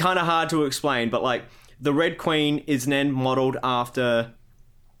 It's kind of hard to explain, but like, the Red Queen is then modelled after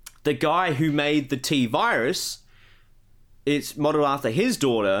the guy who made the T-Virus. It's modelled after his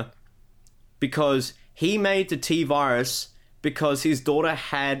daughter because he made the T-Virus because his daughter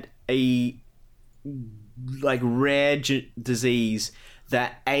had a rare disease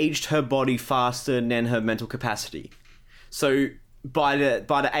that aged her body faster than her mental capacity. So by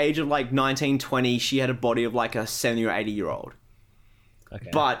the age of like 19, 20, she had a body of like a 70 or 80 year old. Okay.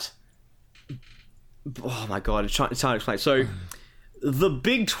 But oh my god, it's trying to explain. So the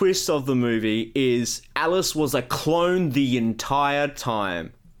big twist of the movie is Alice was a clone the entire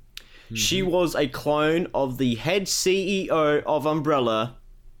time. She was a clone of the head CEO of Umbrella,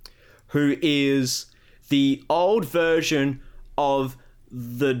 who is the old version of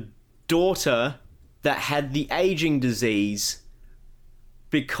the daughter that had the aging disease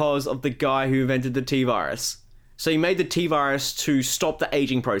because of the guy who invented the T-Virus. So he made the T-Virus to stop the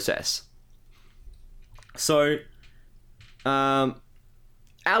aging process. So,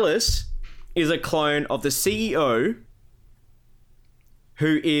 Alice is a clone of the CEO,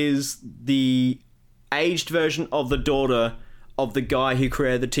 who is the aged version of the daughter of the guy who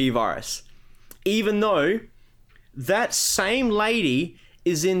created the T-virus. Even though that same lady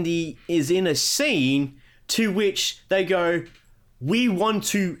is in a scene to which they go, we want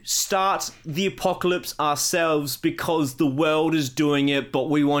to start the apocalypse ourselves because the world is doing it, but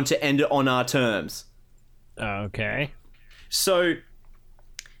we want to end it on our terms. Okay. So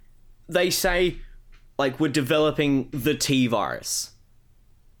they say, like, we're developing the T-virus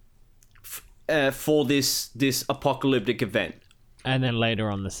for this apocalyptic event. And then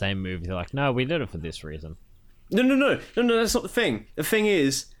later on the same movie, they're like, no, we did it for this reason. No, that's not the thing. The thing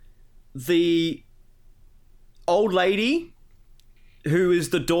is, the old lady, who is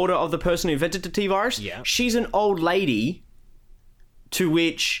the daughter of the person who invented the T-virus, she's an old lady to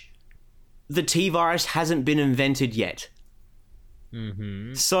which the T-virus hasn't been invented yet.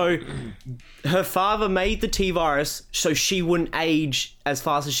 Mm-hmm. So her father made the T-virus so she wouldn't age as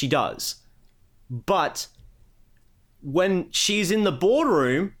fast as she does. But when she's in the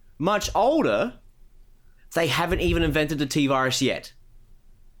boardroom, much older, they haven't even invented the T-virus yet.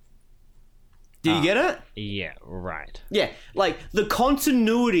 Do you get it? Yeah, right. Yeah, like, the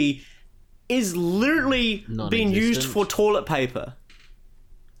continuity is literally being used for toilet paper.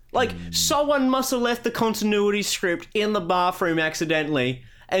 Like, someone must have left the continuity script in the bathroom accidentally,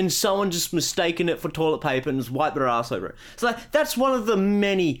 and someone just mistaken it for toilet paper and just wiped their ass over it. So that's one of the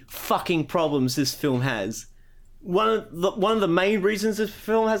many fucking problems this film has. One of the main reasons this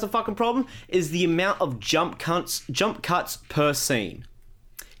film has a fucking problem is the amount of jump cuts per scene.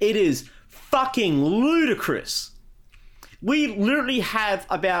 It is fucking ludicrous. We literally have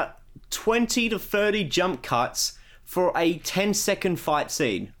about 20 to 30 jump cuts for a 10-second fight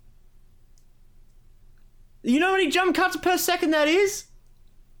scene. You know how many jump cuts per second that is?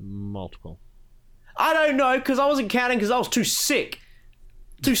 Multiple. I don't know, because I wasn't counting because I was too sick.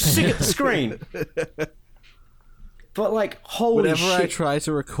 Too sick at the screen. But, like, holy Whenever shit. I try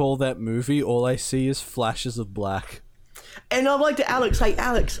to recall that movie, all I see is flashes of black. And I'd like to Alex, hey,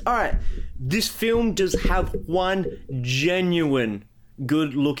 Alex, alright, this film does have one genuine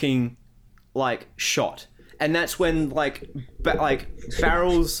good-looking, like, shot. And that's when, like,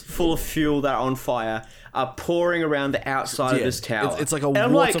 barrels full of fuel that are on fire are pouring around the outside of this tower. It's like a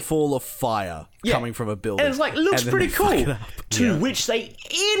waterfall of fire coming from a building. And it's like, looks pretty cool. To which they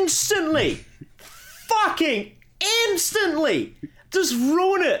fucking instantly just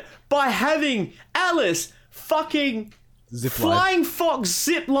ruin it by having Alice fucking flying fox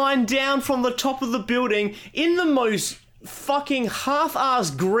zipline down from the top of the building in the most fucking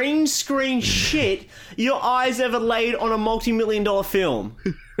half-assed green screen shit your eyes ever laid on a multi-million-dollar film.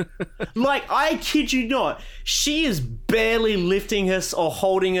 Like, I kid you not, she is barely lifting her or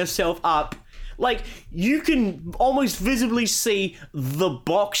holding herself up. Like, you can almost visibly see the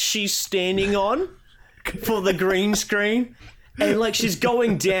box she's standing on for the green screen. And, like, she's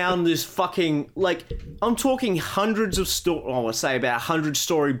going down this fucking, like, I'm talking hundreds of I would say about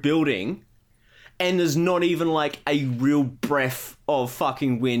 100-story building, and there's not even, like, a real breath of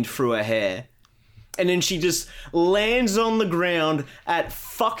fucking wind through her hair. And then she just lands on the ground at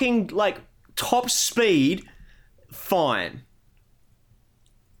fucking, like, top speed. Fine.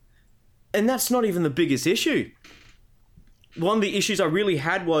 And that's not even the biggest issue. One of the issues I really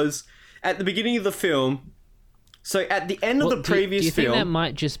had was, at the beginning of the film, so at the end of the previous film... Do you think that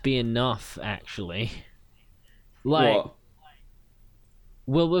might just be enough, actually? Like... What?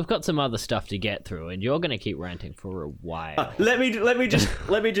 Well, we've got some other stuff to get through, and you're going to keep ranting for a while. Let me just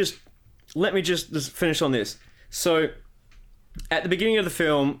finish on this. So, at the beginning of the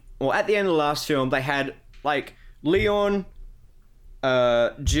film, or at the end of the last film, they had, like, Leon,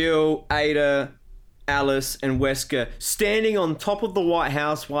 Jill, Ada, Alice, and Wesker standing on top of the White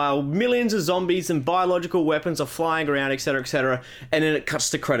House while millions of zombies and biological weapons are flying around, etc., and then it cuts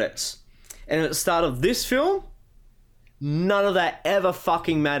to credits. And at the start of this film, none of that ever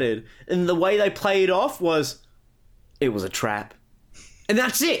fucking mattered. And the way they played it off was, it was a trap. And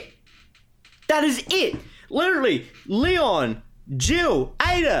that's it. That is it. Literally, Leon, Jill,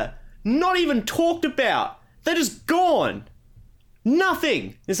 Ada, not even talked about. They're just gone.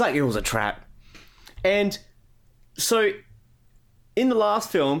 Nothing. It's like, it was a trap. And so, in the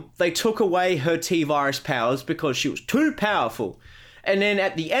last film, they took away her T-virus powers because she was too powerful. And then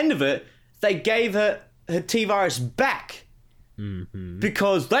at the end of it, they gave her T-virus back. Mm-hmm.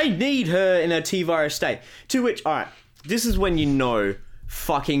 Because they need her in her T-virus state. To which, alright, this is when you know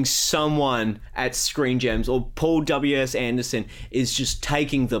fucking someone at Screen Gems or Paul W.S. Anderson is just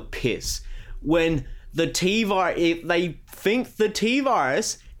taking the piss. When the T virus. If they think the T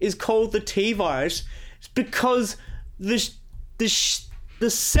virus is called the T virus, it's because the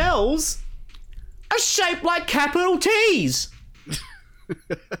cells are shaped like capital T's.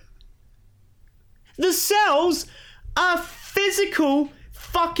 The cells are physical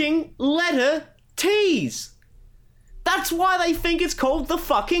fucking letter T's. That's why they think it's called the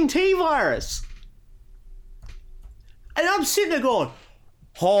fucking T virus. And I'm sitting there going,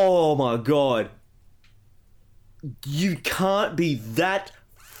 oh my god. You can't be that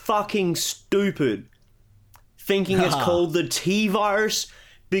fucking stupid thinking it's called the T virus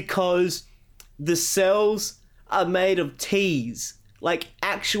because the cells are made of T's. Like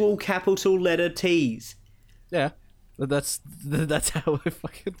actual capital letter T's. Yeah. That's how it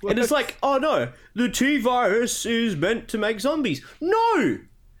fucking works. And it's like, oh no, the T virus is meant to make zombies. No!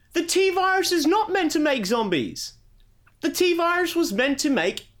 The T virus is not meant to make zombies. The T virus was meant to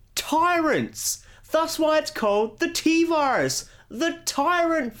make tyrants. That's why it's called the T virus. The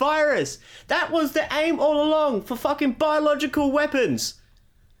tyrant virus. That was the aim all along for fucking biological weapons.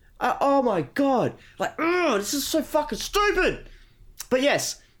 Oh my god. Like, this is so fucking stupid. But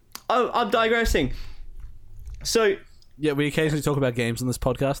yes, I'm digressing. So... Yeah, we occasionally talk about games on this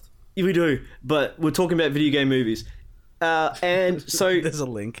podcast. We do, but we're talking about video game movies. And so... There's a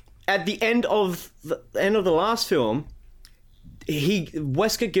link. At the end of the last film,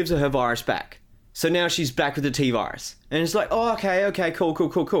 Wesker gives her virus back. So now she's back with the T virus. And it's like, oh, okay,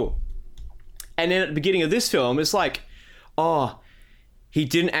 cool. And then at the beginning of this film, it's like, oh, he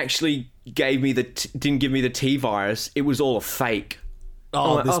didn't actually give me the T virus. It was all a fake.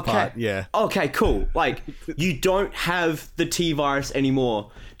 Oh, like, this part, yeah. Okay, cool. Like, you don't have the T virus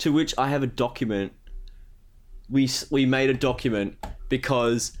anymore. To which I have a document. We made a document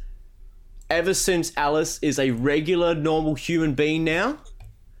because ever since Alice is a regular, normal human being now,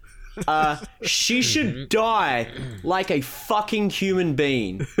 she should die like a fucking human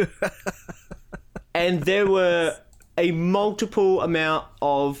being. And there were a multiple amount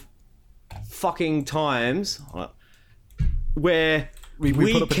of fucking times where we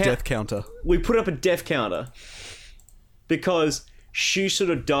put up a death counter. We put up a death counter because she should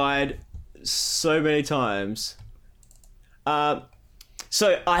have died so many times.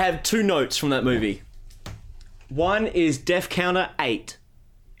 So I have 2 notes from that movie. One is death counter 8.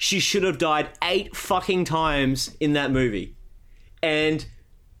 She should have died 8 fucking times in that movie. And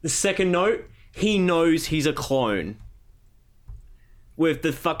the second note, he knows he's a clone. With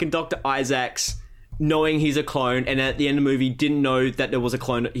the fucking Dr. Isaacs knowing he's a clone, and at the end of the movie didn't know that there was a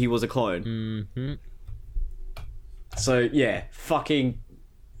clone. He was a clone. Mm-hmm. So yeah, fucking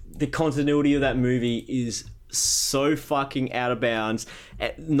the continuity of that movie is so fucking out of bounds.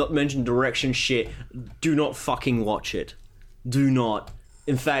 Not mention direction shit. Do not fucking watch it. Do not.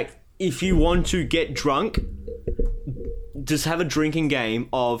 In fact, if you want to get drunk, just have a drinking game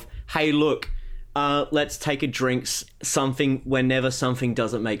of, hey, look, let's take a drink whenever something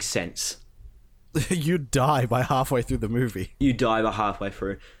doesn't make sense. You die by halfway through the movie. You die by halfway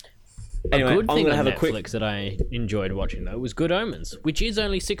through. Anyway, a good thing I'm gonna on have Netflix a quick... that I enjoyed watching though was Good Omens, which is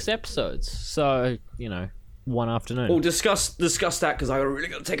only 6 episodes. So, one afternoon. We'll discuss that because I really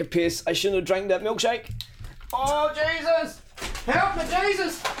got to take a piss. I shouldn't have drank that milkshake. Oh, Jesus! Help me,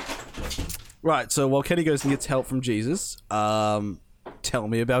 Jesus! Right, so while Kenny goes and gets help from Jesus, tell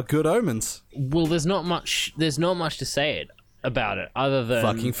me about Good Omens. Well, there's not much to say about it other than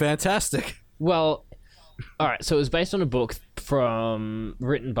fucking fantastic. Well, all right. So it was based on a book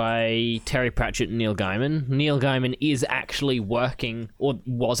written by Terry Pratchett and Neil Gaiman. Neil Gaiman is actually working, or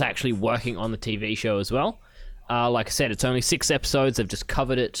was actually working on the TV show as well. Like I said, it's only 6 episodes. They've just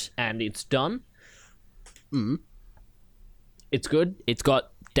covered it, and it's done. It's good. It's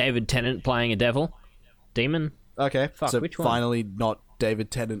got David Tennant playing a demon. Okay, Fuck, so which one? finally not David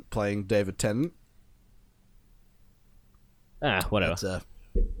Tennant playing David Tennant. Whatever.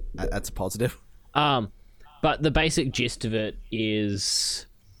 That's a positive. But the basic gist of it is,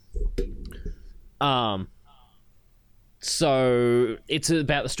 so it's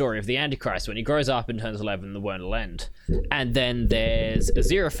about the story of the Antichrist when he grows up and turns 11, the world will end. And then there's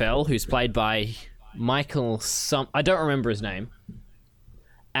Aziraphale, who's played by Michael I don't remember his name.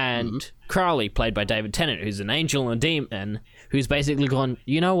 And Crowley, played by David Tennant, who's an angel and a demon, who's basically gone,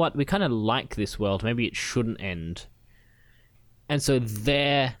 you know what, we kind of like this world, maybe it shouldn't end. And so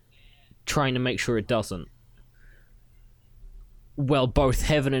they're trying to make sure it doesn't. Well, both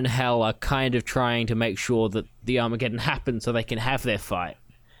heaven and hell are kind of trying to make sure that the Armageddon happens so they can have their fight.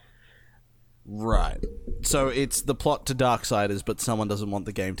 Right. So it's the plot to Darksiders, but someone doesn't want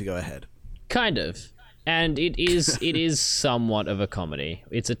the game to go ahead. Kind of. And it is somewhat of a comedy.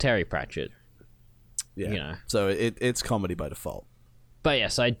 It's a Terry Pratchett. Yeah. You know. So it's comedy by default. But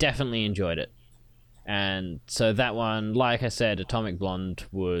yes, I definitely enjoyed it. And so that one, like I said, Atomic Blonde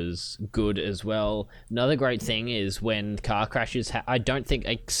was good as well. Another great thing is when car crashes, I don't think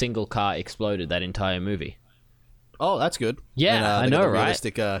a single car exploded that entire movie. Oh, that's good. Yeah, and, I they got know, the right?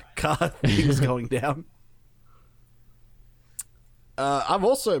 realistic car things going down. I've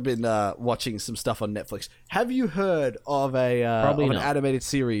also been watching some stuff on Netflix. Have you heard of an animated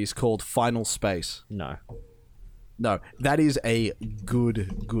series called Final Space? No. No, that is a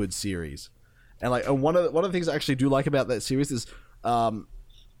good series, and like one of the things I actually do like about that series is, I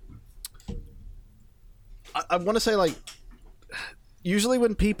want to say like, usually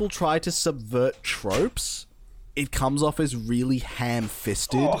when people try to subvert tropes, it comes off as really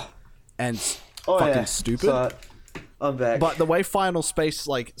ham-fisted and fucking stupid. So, I'm back. But the way Final Space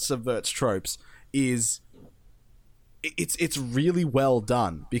like subverts tropes is, it's really well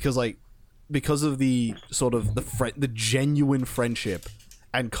done because of the sort of the genuine friendship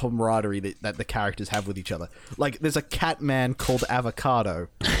and camaraderie that the characters have with each other. Like, there's a cat man called Avocado,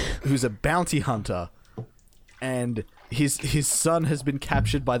 who's a bounty hunter, and his son has been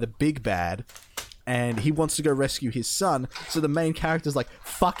captured by the big bad, and he wants to go rescue his son. So the main character's like,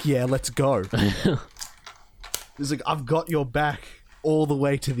 "Fuck yeah, let's go." He's like, "I've got your back all the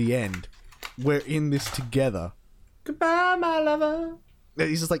way to the end. We're in this together." Goodbye, my lover.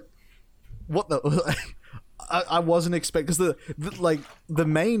 He's just like, what the? I wasn't expecting, because the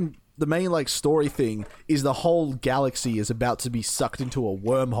main like story thing is the whole galaxy is about to be sucked into a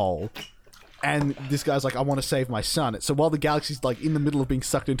wormhole, and this guy's like, "I want to save my son." So while the galaxy's like in the middle of being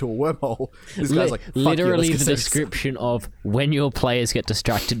sucked into a wormhole, this guy's like, "Fuck literally yeah, the description of when your players get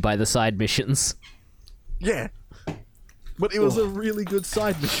distracted by the side missions. Yeah, but it was a really good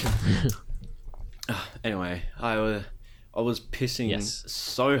side mission. Anyway, I was pissing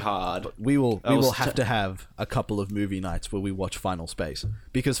so hard. We will have to have a couple of movie nights where we watch Final Space,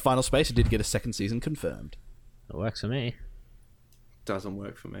 because Final Space did get a second season confirmed. It works for me. Doesn't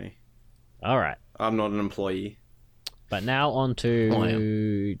work for me. All right. I'm not an employee. But now on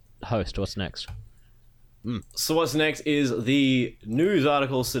to host. What's next? So what's next is the news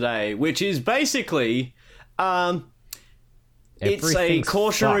articles today, which is basically, it's a Everything's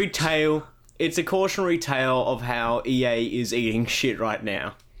cautionary fucked. tale. It's a cautionary tale of how EA is eating shit right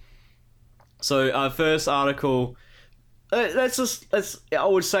now. So our first article, I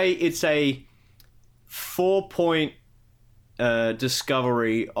would say it's a 4-point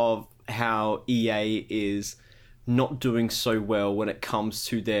discovery of how EA is not doing so well when it comes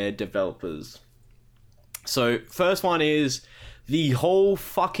to their developers. So first one is the whole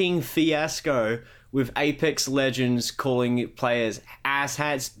fucking fiasco with Apex Legends calling players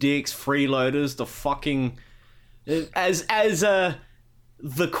asshats, dicks, freeloaders, the fucking the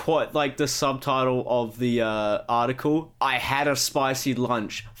quote, like the subtitle of the article, "I had a spicy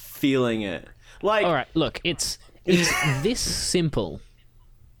lunch, feeling it." Like, All right, look, it's this simple.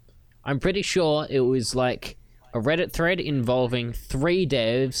 I'm pretty sure it was like a Reddit thread involving 3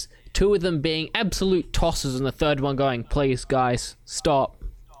 devs, 2 of them being absolute tossers, and the third one going, "Please, guys, stop.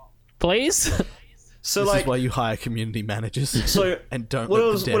 Please?" so This like, is why you hire community managers. so and don't. what let I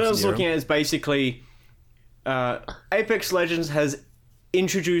the was devs near looking them. at is basically Apex Legends has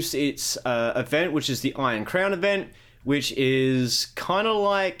introduced its event, which is the Iron Crown event, which is kind of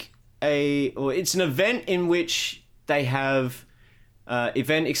like it's an event in which they have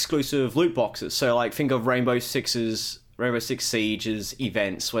event exclusive loot boxes. So like, think of Rainbow Six Siege's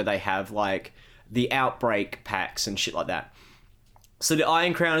events where they have like the Outbreak packs and shit like that. So the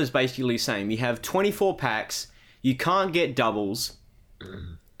Iron Crown is basically the same. You have 24 packs, you can't get doubles,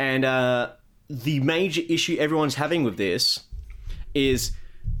 and the major issue everyone's having with this is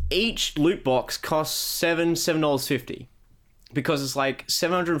each loot box costs $7.50, because it's like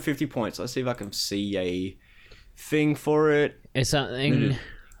 750 points. Let's see if I can see a thing for it. It's something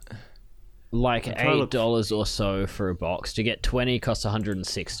like $8 or so for a box. To get 20 costs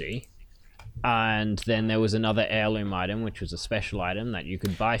 160. And then there was another heirloom item, which was a special item that you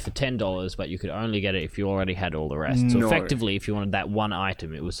could buy for $10, but you could only get it if you already had all the rest. So No. effectively, if you wanted that one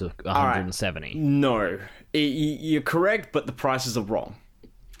item, it was 170. No, you're correct, but the prices are wrong.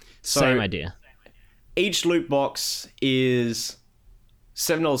 So Same idea. each loot box is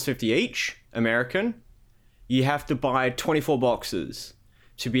 $7.50 each, American. You have to buy 24 boxes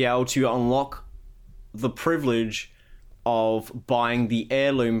to be able to unlock the privilege of buying the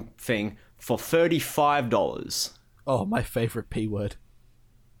heirloom thing for $35. Oh, my favorite P word.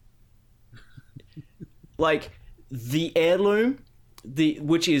 Like, the heirloom,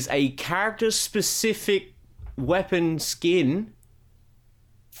 which is a character-specific weapon skin,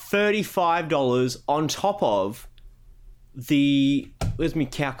 $35 on top of the... Where's my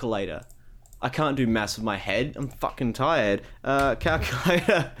calculator? I can't do maths with my head. I'm fucking tired.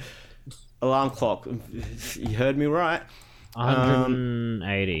 Calculator. Alarm clock. You heard me right.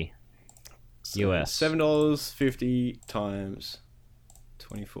 180 US. $7.50 times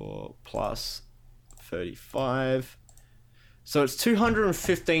 24 plus 35. So it's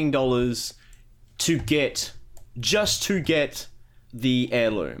 $215 to get the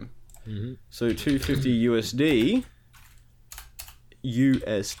heirloom. Mm-hmm. So $250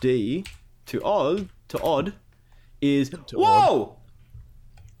 USD to odd is whoa!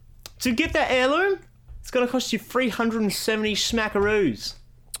 To get that heirloom, it's gonna cost you 370 smackaroos.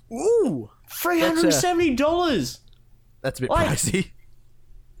 Ooh, $370. that's a bit Like- pricey.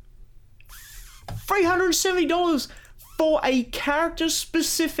 $370 for a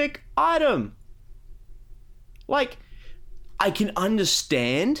character-specific item. Like, I can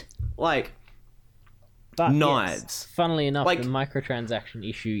understand, like, But knives. yes, funnily enough, Like- the microtransaction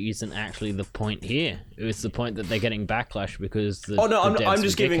issue isn't actually the point here. It's the point that they're getting backlash because the. Oh no, the devs I'm were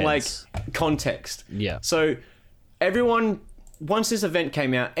just giving like dickheads. context. Yeah. So everyone, once this event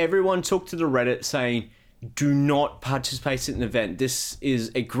came out, everyone took to the Reddit saying, "Do not participate in the event. This is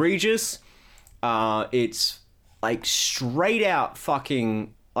egregious. It's like straight out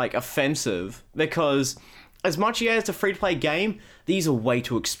fucking like offensive because as much as it's a free to play game, these are way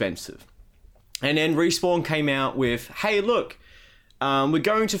too expensive." And then Respawn came out with, "Hey, look, we're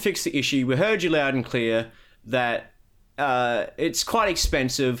going to fix the issue. We heard you loud and clear that it's quite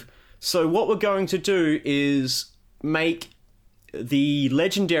expensive. So what we're going to do is make the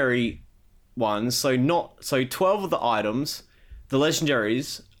legendary ones, so 12 of the items, the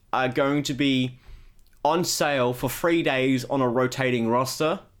legendaries, are going to be on sale for 3 days on a rotating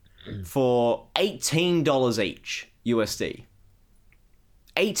roster for $18 each USD.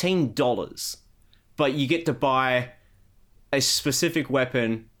 $18. But you get to buy a specific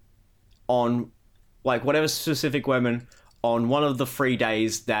weapon on, like, whatever specific weapon on one of the 3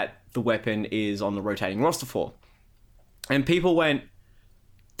 days that the weapon is on the rotating roster for." And people went,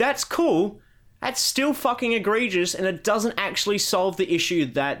 "That's cool. That's still fucking egregious, and it doesn't actually solve the issue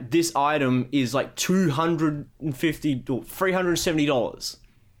that this item is like $250 or $370.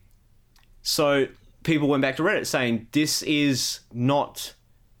 So people went back to Reddit saying, "This is not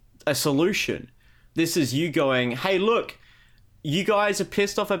a solution. This is you going, hey, look, you guys are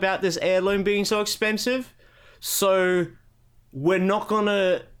pissed off about this heirloom being so expensive, so we're not going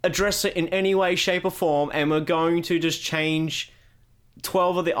to address it in any way, shape, or form, and we're going to just change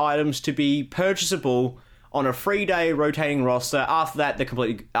 12 of the items to be purchasable on a 3-day rotating roster. After that,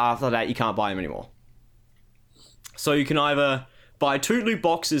 you can't buy them anymore. So you can either buy 2 loot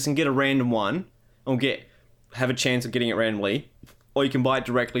boxes and get a random one, or have a chance of getting it randomly, or you can buy it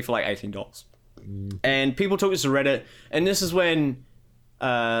directly for like $18. And people took this to Reddit, and this is when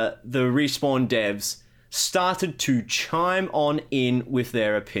the Respawn devs started to chime on in with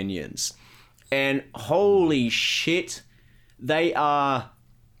their opinions. And holy shit, they are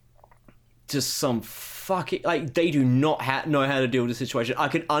just some fucking... Like, they do not know how to deal with the situation. I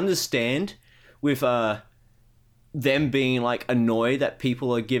can understand with them being, like, annoyed that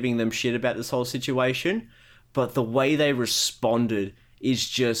people are giving them shit about this whole situation, but the way they responded is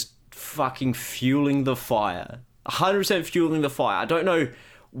just fucking fueling the fire. 100% fueling the fire. I don't know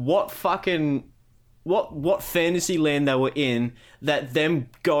what fucking... What fantasy land they were in that them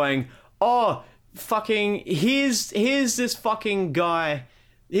going, "Oh, fucking, here's this fucking guy,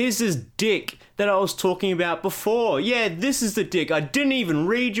 here's this dick that I was talking about before. Yeah, this is the dick. I didn't even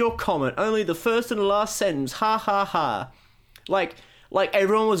read your comment, only the first and the last sentence. Ha ha ha." Like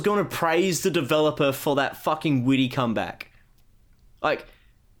everyone was going to praise the developer for that fucking witty comeback. Like,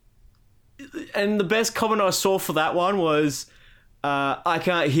 and the best comment I saw for that one was, "I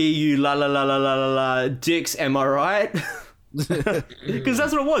can't hear you, la la la la la la la, dicks, am I right?" Because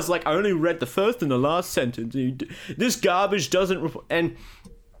that's what it was. Like, I only read the first and the last sentence. This garbage doesn't... And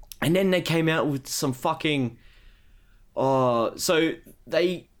then they came out with some fucking... so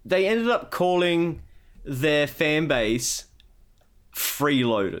they ended up calling their fan base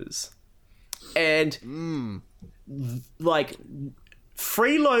freeloaders. And, like,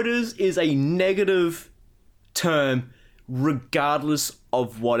 freeloaders is a negative term regardless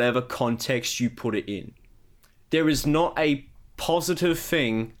of whatever context you put it in. There is not a positive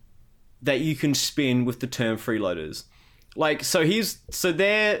thing that you can spin with the term freeloaders. Like, so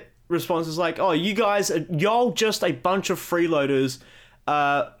their response is like, "Oh, y'all just a bunch of freeloaders,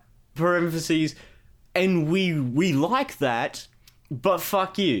 parentheses, and we like that, but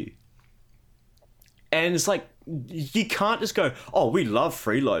fuck you." And it's like, you can't just go, oh, we love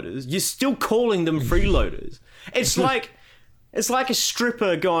freeloaders. You're still calling them freeloaders. It's like a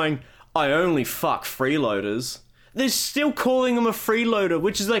stripper going, I only fuck freeloaders. They're still calling them a freeloader,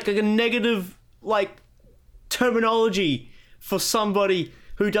 which is like a negative like terminology for somebody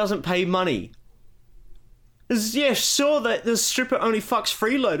who doesn't pay money. Yeah, sure that the stripper only fucks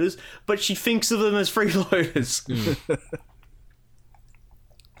freeloaders, but she thinks of them as freeloaders.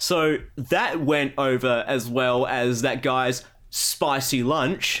 So that went over as well as that guy's spicy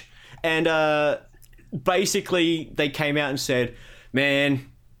lunch. And basically they came out and said, man,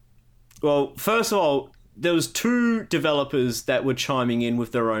 well, first of all, there was 2 developers that were chiming in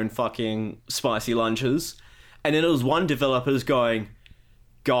with their own fucking spicy lunches. And then there was one developer's going,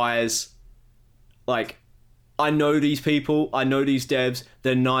 guys, like, I know these people, I know these devs,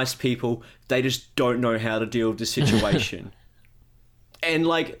 they're nice people, they just don't know how to deal with the situation. And,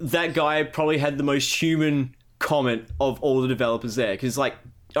 like, that guy probably had the most human comment of all the developers there. Because, like,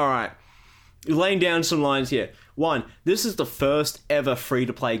 alright, laying down some lines here. 1, this is the first ever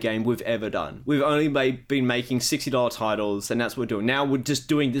free-to-play game we've ever done. We've only been making $60 titles, and that's what we're doing. Now we're just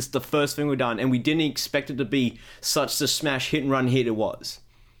doing this, the first thing we've done, and we didn't expect it to be such the smash hit-and-run hit it was.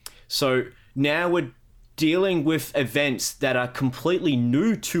 So, now we're dealing with events that are completely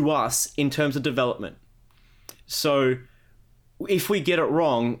new to us in terms of development. So, if we get it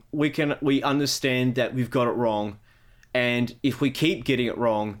wrong, we understand that we've got it wrong, and if we keep getting it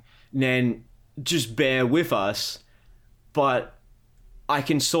wrong, then just bear with us. But I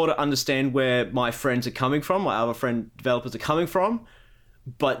can sort of understand where my friends are coming from, my other friend developers are coming from,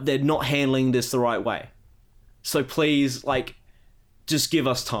 but they're not handling this the right way. So please, like, just give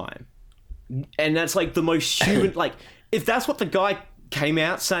us time. And that's like the most human, like, if that's what the guy came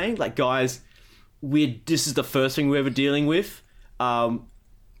out saying, like, guys, this is the first thing we're ever dealing with,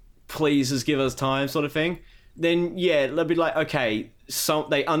 please just give us time, sort of thing, then yeah, they'll be like, okay, so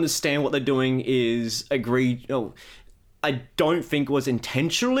they understand what they're doing is I don't think it was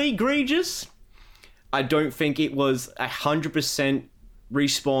intentionally egregious. I don't think it was 100%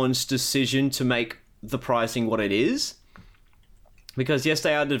 Respawn's decision to make the pricing what it is. Because yes,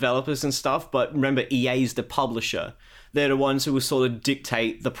 they are developers and stuff, but remember, EA is the publisher. They're the ones who will sort of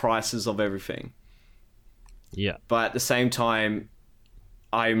dictate the prices of everything. Yeah. But at the same time,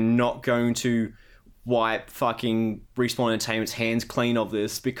 I'm not going to wipe fucking Respawn Entertainment's hands clean of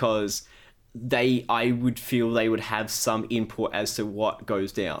this, because I would feel they would have some input as to what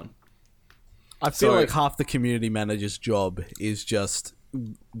goes down. I feel like half the community manager's job is just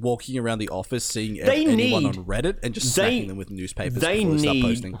walking around the office, seeing anyone on Reddit and just smacking them with newspapers before they start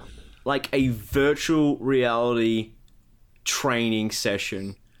posting. Like a virtual reality training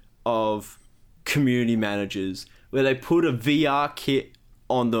session of community managers where they put a VR kit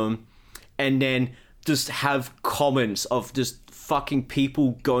on them and then just have comments of just fucking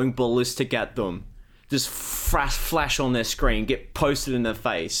people going ballistic at them. Just flash on their screen, get posted in their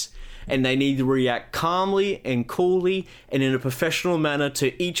face. And they need to react calmly and coolly and in a professional manner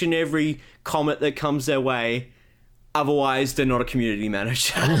to each and every comment that comes their way. Otherwise, they're not a community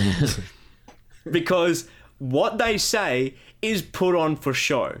manager. Because what they say is put on for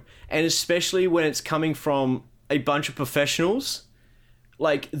show. And especially when it's coming from a bunch of professionals,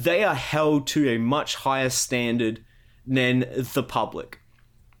 like, they are held to a much higher standard than the public.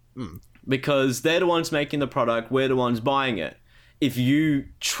 Because they're the ones making the product, we're the ones buying it. If you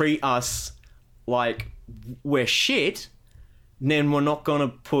treat us like we're shit, then we're not going to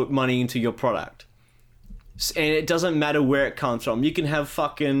put money into your product. And it doesn't matter where it comes from. You can have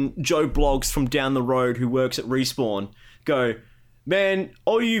fucking Joe Blogs from down the road who works at Respawn go, man,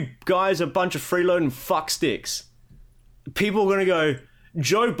 all you guys are a bunch of freeloading fucksticks. People are going to go,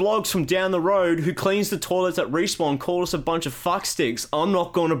 Joe Blogs from down the road who cleans the toilets at Respawn called us a bunch of fucksticks. I'm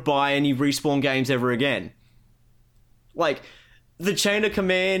not going to buy any Respawn games ever again. Like, the chain of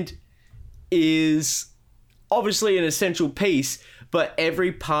command is obviously an essential piece, but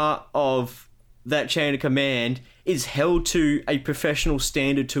every part of that chain of command is held to a professional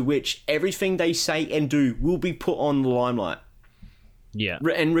standard to which everything they say and do will be put on the limelight. Yeah.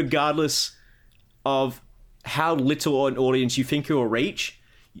 And regardless of how little an audience you think you'll reach,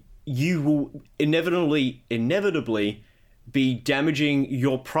 you will inevitably be damaging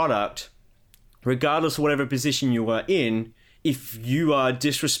your product, regardless of whatever position you are in, if you are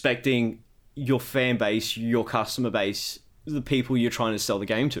disrespecting your fan base, your customer base, the people you're trying to sell the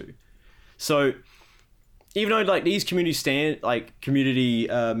game to. So, even though like these community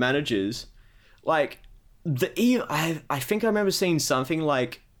managers, like I think I remember seeing something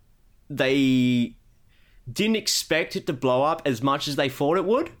like they didn't expect it to blow up as much as they thought it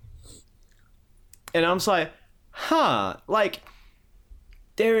would, and I'm just like, like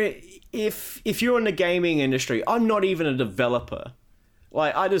if you're in the gaming industry, I'm not even a developer.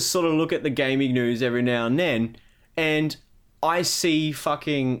 Like, I just sort of look at the gaming news every now and then, and I see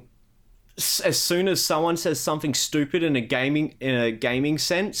fucking, as soon as someone says something stupid in a gaming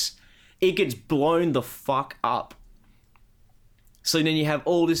sense, it gets blown the fuck up. So then you have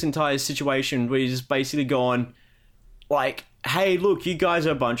all this entire situation where you're just basically going, like, hey, look, you guys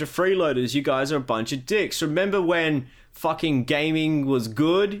are a bunch of freeloaders. You guys are a bunch of dicks. Remember when fucking gaming was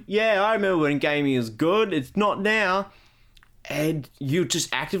good? Yeah, I remember when gaming was good. It's not now. And you're just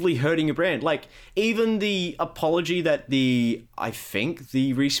actively hurting your brand. Like, even the apology that I think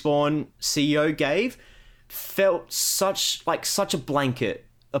the Respawn CEO gave felt such a blanket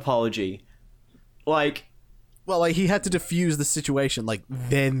apology. Like, well, like, he had to diffuse the situation, like,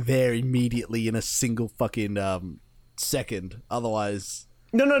 then there immediately in a single fucking second. Otherwise,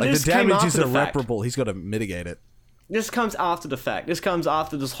 no, like, this the damage came is after the fact. irreparable. He's got to mitigate it. This comes after the fact. This comes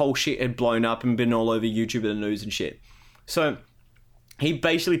after this whole shit had blown up and been all over YouTube and the news and shit. So he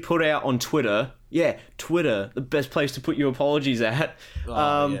basically put out on Twitter, Twitter, the best place to put your apologies at.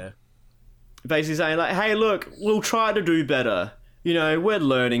 Basically saying, like, hey, look, we'll try to do better. You know, we're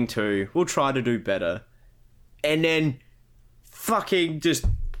learning too. We'll try to do better. And then fucking just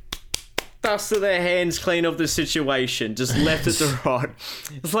dusted their hands clean of the situation. Just left it to rot.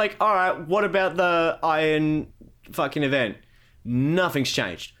 It's like, alright, what about the Iron fucking event? Nothing's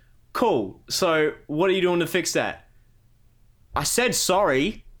changed. Cool. So, what are you doing to fix that? I said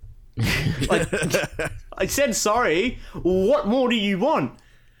sorry. I said sorry. What more do you want?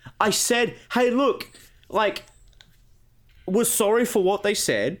 I said, hey, look, like, we're sorry for what they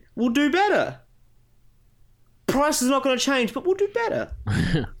said. We'll do better. Price is not going to change, but we'll do better.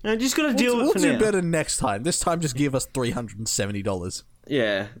 And just got to deal with it for now. We'll do better next time. This time, just give us $370.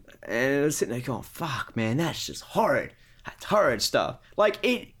 Yeah. And I was sitting there going, fuck, man, that's just horrid. That's horrid stuff. Like,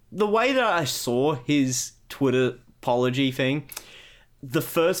 the way that I saw his Twitter apology thing, the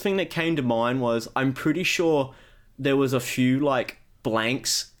first thing that came to mind was, I'm pretty sure there was a few, like,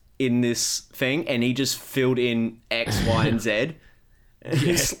 blanks in this thing, and he just filled in X, Y, and Z.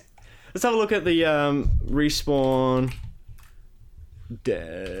 Yes. Let's have a look at the Respawn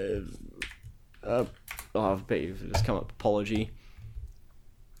dev. I bet you've just come up apology.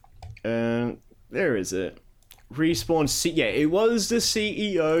 There is it. Respawn. It was the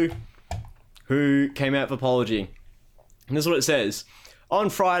CEO who came out with apology. And this is what it says. On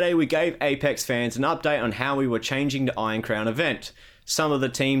Friday, we gave Apex fans an update on how we were changing the Iron Crown event. Some of the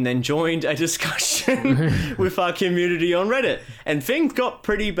team then joined a discussion with our community on Reddit, and things got to a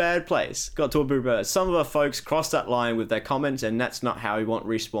pretty bad place. Some of our folks crossed that line with their comments, and that's not how we want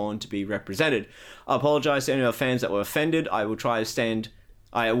Respawn to be represented. I apologize to any of our fans that were offended. I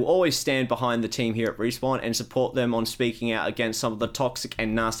will always stand behind the team here at Respawn and support them on speaking out against some of the toxic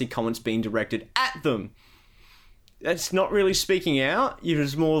and nasty comments being directed at them. That's not really speaking out. You're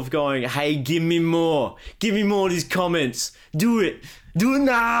just more of going, hey, give me more. Give me more of these comments. Do it. Do it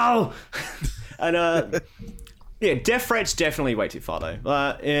now. And, death threats definitely way too far,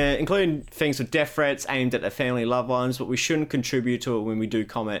 though. Including things with death threats aimed at their family loved ones, but we shouldn't contribute to it when we do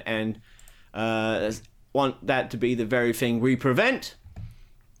comment and want that to be the very thing we prevent.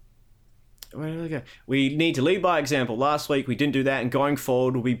 Where did I go? We need to lead by example. Last week we didn't do that, and going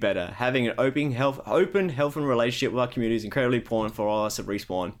forward will be better. Having an open, healthy relationship with our community is incredibly important for all of us at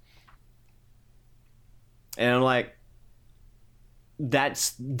Respawn. And I'm like,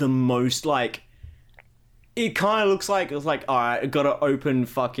 that's the most, like, it kind of looks like, it's like, alright, I gotta open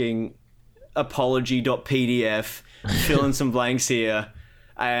fucking apology.pdf, fill in some blanks here,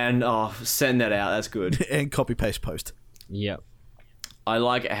 and send that out. That's good. And copy paste post. Yep. I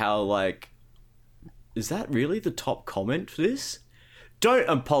like how, like, is that really the top comment for this? Don't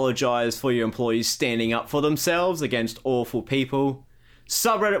apologize for your employees standing up for themselves against awful people.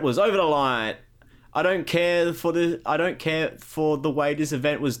 Subreddit was over the line. I don't care for the way this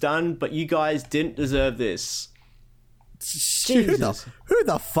event was done, but you guys didn't deserve this. Who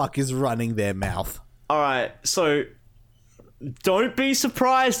the fuck is running their mouth? Alright, so don't be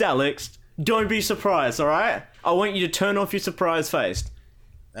surprised, Alex. Don't be surprised, alright? I want you to turn off your surprise face.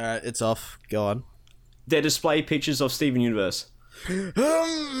 Alright, it's off. Go on. They display pictures of Steven Universe.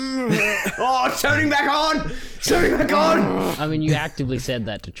 Oh, turning back on! Turning back on! I mean, you actively said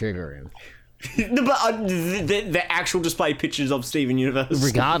that to trigger him. But the actual display pictures of Steven Universe.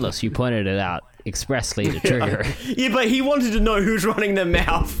 Regardless, you pointed it out expressly to trigger. Yeah, but he wanted to know who's running their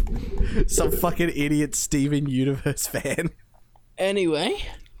mouth. Some fucking idiot Steven Universe fan. Anyway.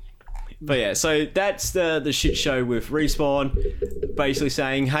 But yeah, so that's the shit show with Respawn. Basically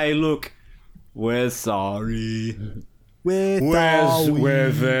saying, hey, look, We're sorry. We're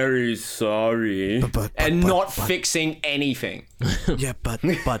very sorry. But Not fixing anything. Yeah, but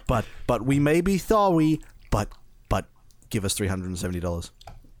we may be sorry, but give us $370.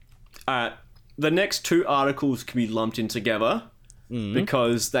 The next two articles can be lumped in together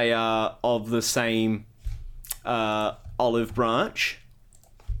because they are of the same olive branch.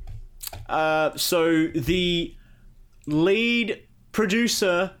 So the lead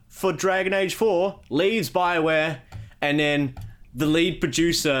producer for Dragon Age 4 leaves BioWare, and then the lead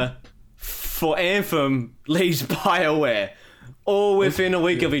producer for Anthem leaves BioWare, all within a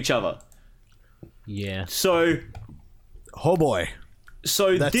week of each other. Yeah. So, Oh boy.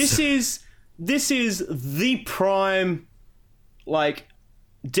 so this is the prime, like,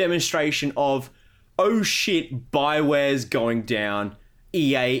 demonstration of, oh shit, BioWare's going down.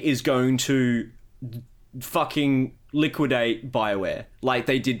 EA is going to fucking liquidate BioWare, like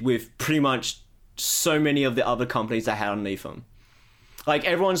they did with pretty much so many of the other companies they had underneath them. Like,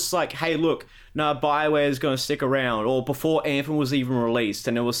 everyone's like, hey, look, no, BioWare is going to stick around. Or before Anthem was even released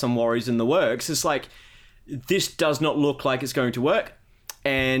and there was some worries in the works, it's like, this does not look like it's going to work.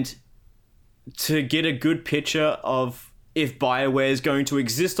 And to get a good picture of if BioWare is going to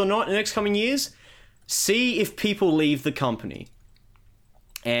exist or not in the next coming years, see if people leave the company.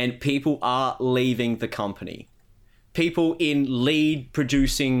 And people are leaving the company. People in lead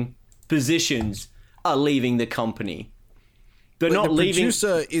producing positions are leaving the company. They're not leaving. The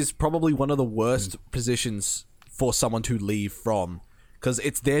producer is probably one of the worst positions for someone to leave from, because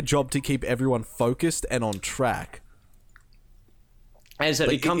it's their job to keep everyone focused and on track. And so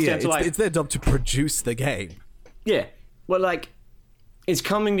it comes down to, like, it's their job to produce the game. Yeah. Well, like, it's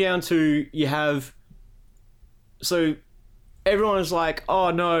coming down to, you have, so everyone's like, oh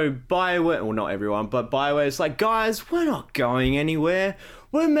no, BioWare, well, not everyone, but BioWare's like, guys, we're not going anywhere.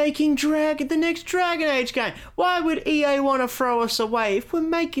 We're making the next Dragon Age game. Why would EA want to throw us away if we're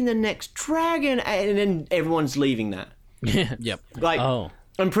making the next Dragon Age? And then everyone's leaving that. Yep. Like,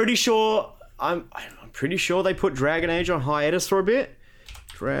 I'm pretty sure they put Dragon Age on hiatus for a bit.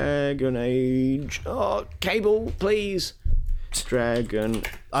 Dragon Age. Oh, cable, please. Dragon.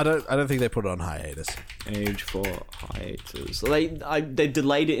 I don't think they put it on hiatus. Age for hiatus. They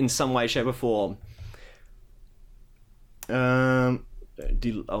delayed it in some way, shape, or form.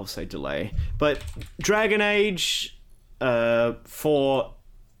 I'll say delay, but Dragon Age 4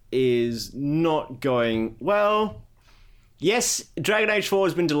 is not going well. Yes, Dragon Age 4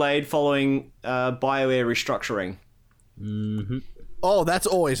 has been delayed following BioWare restructuring. Mm-hmm. Oh, that's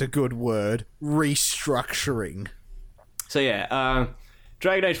always a good word. Restructuring. So yeah,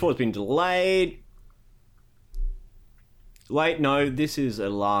 Dragon Age 4 has been delayed. Wait, no, this is a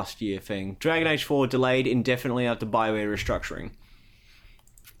last year thing. Dragon Age 4 delayed indefinitely after BioWare restructuring.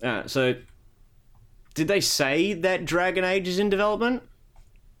 So, did they say that Dragon Age is in development?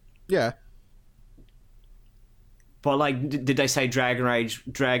 Yeah. But, like, did they say Dragon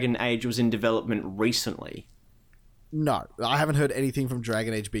Age was in development recently? No, I haven't heard anything from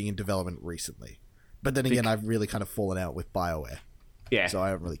Dragon Age being in development recently. But then again, I've really kind of fallen out with BioWare. Yeah. So I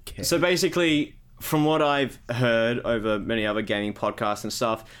don't really care. So basically, from what I've heard over many other gaming podcasts and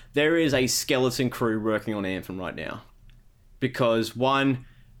stuff, there is a skeleton crew working on Anthem right now. Because, one,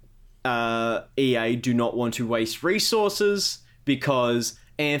 EA do not want to waste resources because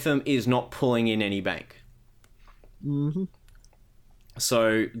Anthem is not pulling in any bank. Mm-hmm.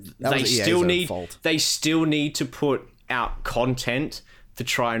 So they still need to put out content to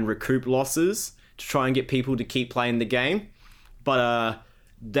try and recoup losses, to try and get people to keep playing the game. But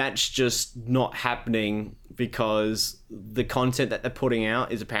that's just not happening because the content that they're putting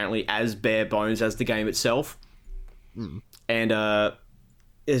out is apparently as bare bones as the game itself. Mm. And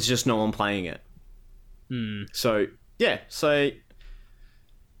there's just no one playing it. Mm. So, yeah. So,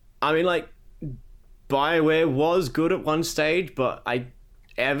 I mean, like, BioWare was good at one stage, but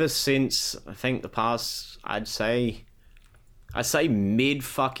ever since, I think the past, I'd say mid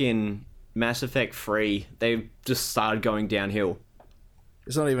fucking Mass Effect 3, they've just started going downhill.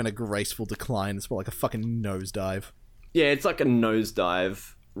 It's not even a graceful decline. It's more like a fucking nosedive. Yeah, it's like a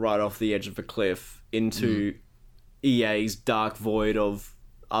nosedive right off the edge of a cliff into EA's dark void of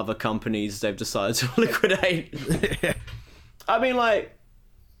other companies they've decided to liquidate. I mean, like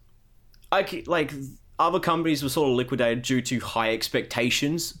other companies were sort of liquidated due to high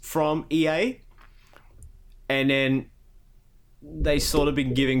expectations from EA. And then they sort of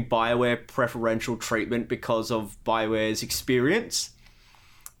been giving BioWare preferential treatment because of BioWare's experience.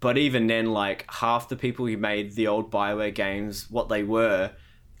 But even then, like, half the people who made the old BioWare games, what they were,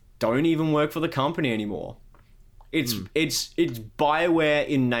 don't even work for the company anymore. It's BioWare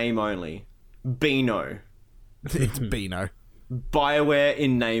in name only. Beano. It's Beano. BioWare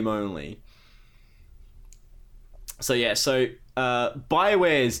in name only. So yeah,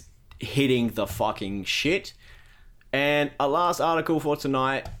 BioWare is hitting the fucking shit. And our last article for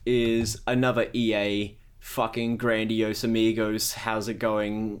tonight is another EA fucking grandiose amigos. How's it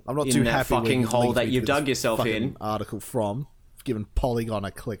going? I'm not in too that happy fucking with hole that linked you me to dug this yourself fucking in. Article from given Polygon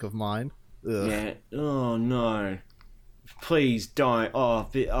a click of mine. Ugh. Yeah. Oh no. Please don't. Oh,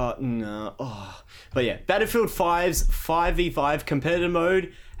 no. Oh. But yeah, Battlefield 5's 5v5 competitive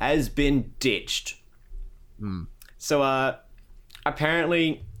mode has been ditched. So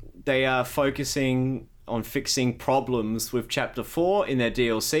apparently they are focusing on fixing problems with Chapter 4 in their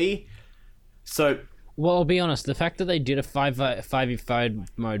DLC. So, Well, I'll be honest, the fact that they did a 5v5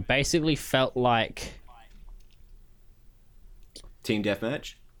 mode basically felt like... Team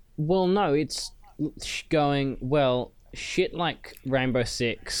Deathmatch? Well, no, it's going, well, shit like Rainbow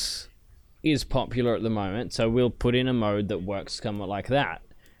Six is popular at the moment, so we'll put in a mode that works somewhat like that.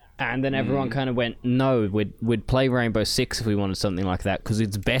 And then everyone kind of went, no, we'd play Rainbow Six if we wanted something like that, because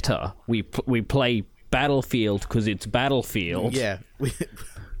it's better. We play Battlefield because it's Battlefield. Yeah. We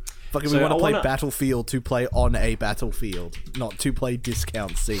want So to play wanna- Battlefield to play on a battlefield, not to play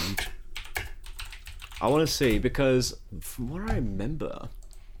Discount Siege. I want to see, because from what I remember,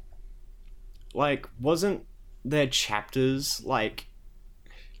 like, wasn't there chapters, like,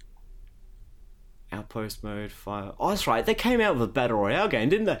 Outpost mode, fire... Oh, that's right, they came out with a Battle Royale game,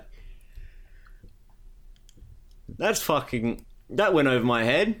 didn't they? That went over my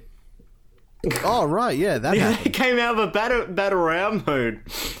head. Oh, right, yeah, that They happened. came out with a Battle Royale mode.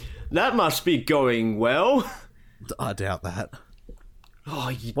 That must be going well. I doubt that. Oh,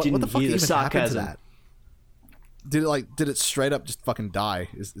 you What didn't the fuck hear the even happened to sarcasm. that? Did it straight up just fucking die?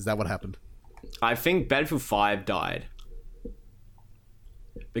 Is that what happened? I think Battlefield 5 died.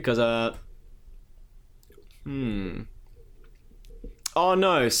 Because, Oh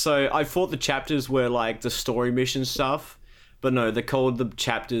no, so I thought the chapters were like the story mission stuff, but no, they're called the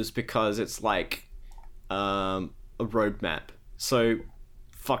chapters because it's like a roadmap. So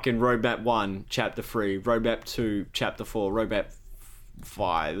fucking roadmap 1, chapter 3, roadmap 2, chapter 4, roadmap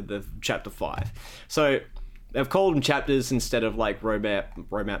 5, the chapter 5. So they've called them chapters instead of like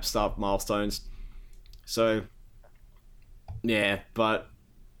roadmap stuff, milestones. So yeah, but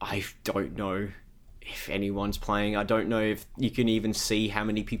I don't know if anyone's playing. I don't know if you can even see how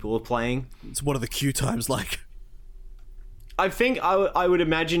many people are playing. It's what are the queue times like? I think I would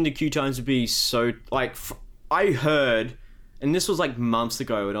imagine the queue times would be so... Like, I heard, and this was like months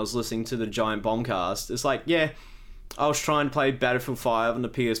ago when I was listening to the Giant Bombcast, it's like, yeah, I was trying to play Battlefield 5 on the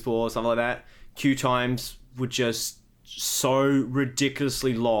PS4, something like that. Queue times were just so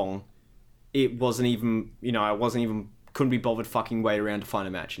ridiculously long. It wasn't even, couldn't be bothered fucking wait around to find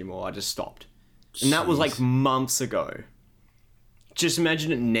a match anymore. I just stopped. And that was like months ago. Just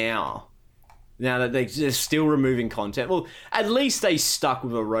imagine it now. Now that they're still removing content. Well, at least they stuck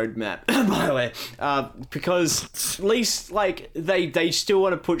with a roadmap, by the way. Because at least, like, they still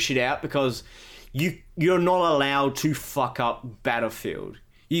want to put shit out because you're not allowed to fuck up Battlefield.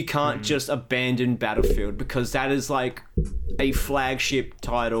 You can't just abandon Battlefield because that is, like, a flagship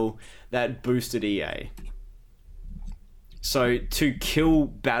title that boosted EA. So to kill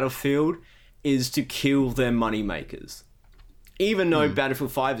Battlefield is to kill their money makers. Even though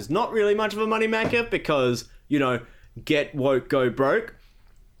Battlefield 5 is not really much of a money maker because, get woke, go broke.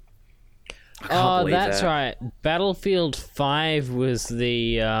 I can't believe that's that. right. Battlefield 5 was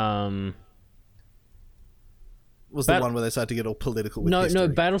the Was the one where they started to get all political with No, history.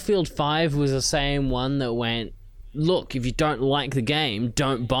 Battlefield 5 was the same one that went, look, if you don't like the game,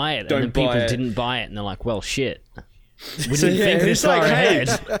 don't buy it. Don't and then buy people it. didn't buy it, and they're like, well, shit. We So, didn't yeah, think this it's like, far hey,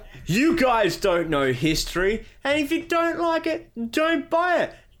 ahead. you guys don't know history, and if you don't like it, don't buy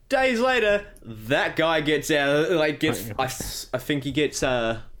it. Days later, that guy gets out, I think he gets,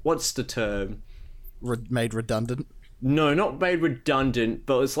 what's the term? Made redundant. No, not made redundant,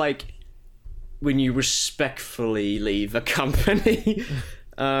 but it's like when you respectfully leave a company.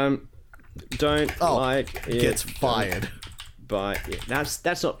 Don't like it. Gets fired. Buy it.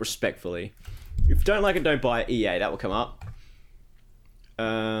 That's not respectfully. If you don't like it, don't buy it. EA, that will come up.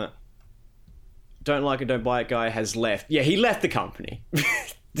 Don't like it, don't buy it guy has left. Yeah, he left the company.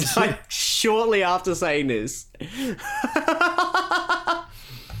 Like, shortly after saying this.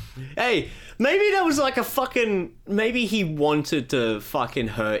 Hey, maybe that was like a fucking... Maybe he wanted to fucking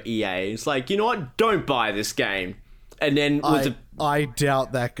hurt EA. It's like, you know what? Don't buy this game. And then I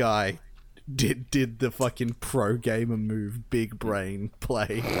doubt that guy did the fucking pro gamer move, big brain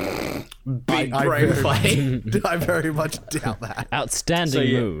play. big brain play. I very much doubt that. Outstanding So,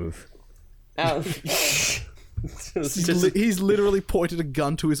 yeah. move. He's literally pointed a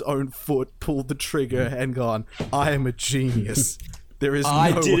gun to his own foot, pulled the trigger, and gone, I am a genius. There is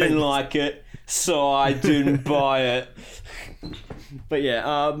I no didn't way. like it, so I didn't buy it. But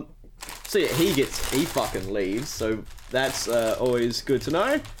yeah, so yeah, he fucking leaves, so that's always good to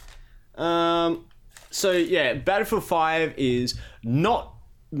know. So yeah, Battlefield 5 is not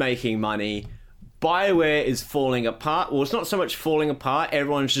making money. BioWare is falling apart. Well, it's not so much falling apart,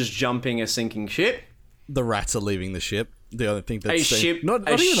 everyone's just jumping a sinking ship. The rats are leaving the ship. The only thing that's not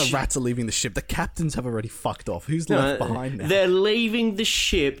even the rats are leaving the ship. The captains have already fucked off. Who's left behind now? They're leaving the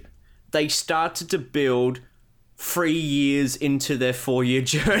ship. They started to build 3 years into their 4-year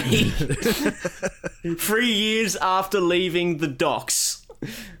journey. 3 years after leaving the docks.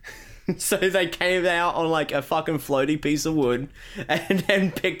 So they came out on like a fucking floaty piece of wood and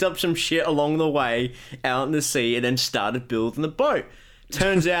then picked up some shit along the way out in the sea and then started building the boat.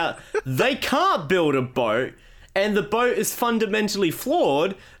 Turns out they can't build a boat and the boat is fundamentally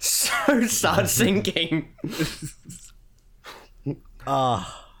flawed, so it starts sinking.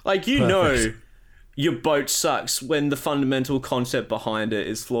 Like, you know your boat sucks when the fundamental concept behind it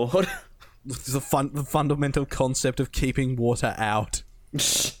is flawed. The fundamental concept of keeping water out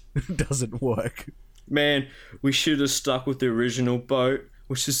doesn't work. Man, we should have stuck with the original boat,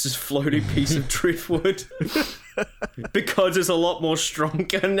 which is this floating piece of driftwood. Because it's a lot more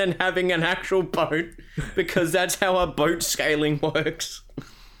stronger than having an actual boat. Because that's how our boat scaling works.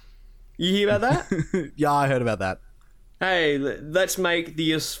 You hear about that? Yeah, I heard about that. Hey, let's make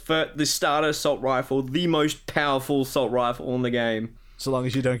the starter assault rifle the most powerful assault rifle in the game. So long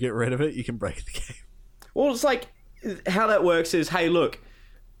as you don't get rid of it, you can break the game. Well, it's like, how that works is, hey, look,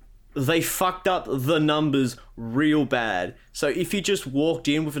 they fucked up the numbers real bad. So if you just walked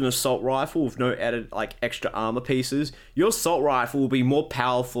in with an assault rifle with no added, like, extra armor pieces, your assault rifle will be more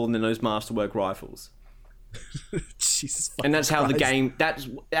powerful than those Masterwork rifles. Jesus And that's how Christ. the game,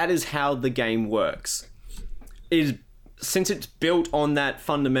 that is how the game works. Since it's built on that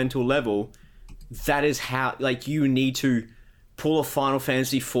fundamental level, that is how, like, you need to pull a Final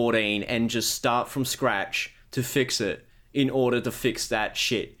Fantasy 14 and just start from scratch to fix it in order to fix that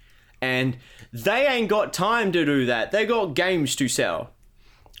shit. And they ain't got time to do that. They got games to sell.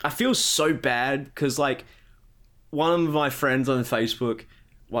 I feel so bad because, like, one of my friends on Facebook,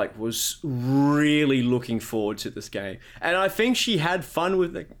 like, was really looking forward to this game. And I think she had fun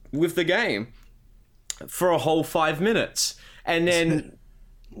with the game for a whole 5 minutes. And then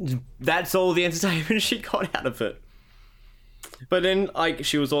that's all the entertainment she got out of it. But then, like,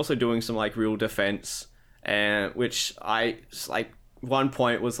 she was also doing some, like, real defense, and which I, like, one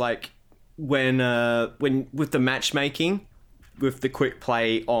point was, like, when with the matchmaking, with the quick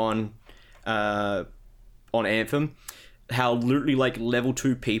play on Anthem, how literally, like, level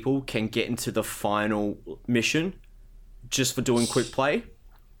 2 people can get into the final mission just for doing quick play.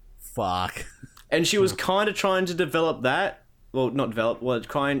 Fuck. And she was kind of trying to develop that. Well, not develop. Well,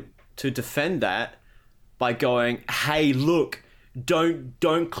 trying to defend that by going, "Hey, look,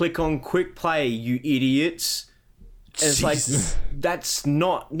 don't click on quick play, you idiots." And it's like, that's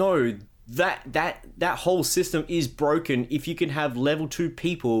not, no. That whole system is broken if you can have level 2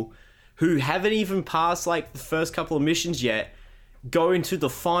 people who haven't even passed, like, the first couple of missions yet go into the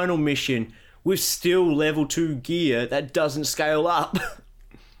final mission with still level 2 gear that doesn't scale up.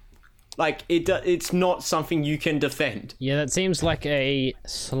 Like, it's not something you can defend. Yeah, that seems like a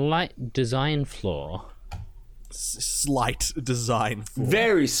slight design flaw. Slight design flaw.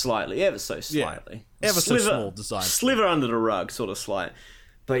 Very slightly, ever so slightly. Yeah. Ever so small design. Sliver under the rug, sort of slight.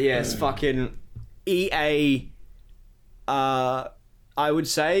 But yeah, it's fucking EA, I would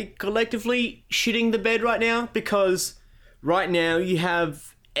say, collectively shitting the bed right now, because right now you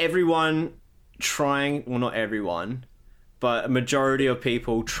have everyone trying, well, not everyone, but a majority of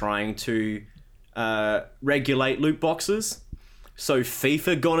people trying to regulate loot boxes. So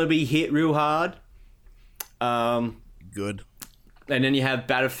FIFA gonna be hit real hard. Good. And then you have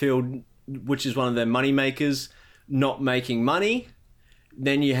Battlefield, which is one of their money makers, not making money.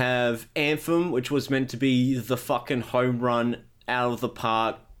 Then you have Anthem, which was meant to be the fucking home run out of the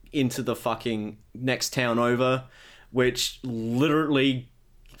park into the fucking next town over, which literally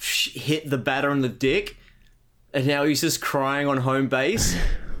hit the batter in the dick. And now he's just crying on home base.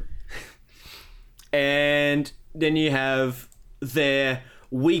 And then you have their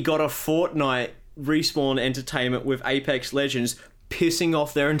We Got a Fortnite Respawn Entertainment with Apex Legends pissing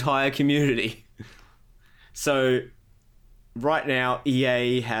off their entire community. So right now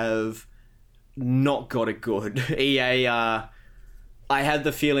EA have not got it good. EA, I had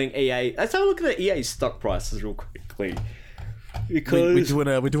the feeling EA... Let's have a look at the EA stock prices real quickly. because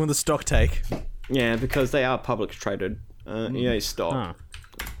we're doing the stock take. yeah, because they are publicly traded. EA stock. Huh.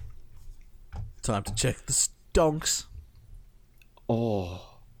 Time to check the stonks.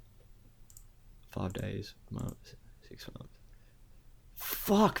 Oh, 5 days, months, 6 months.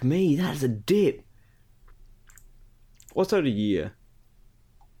 Fuck me, that's a dip. What's over a year?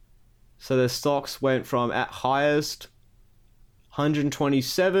 So their stocks went from at highest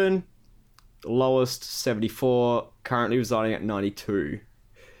 127, lowest 74, currently residing at 92.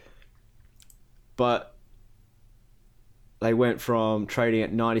 But they went from trading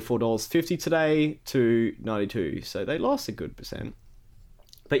at $94.50 today to 92, so they lost a good percent.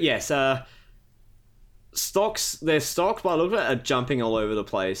 But yes, their stocks by the look of it are jumping all over the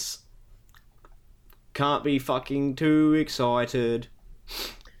place. Can't be fucking too excited.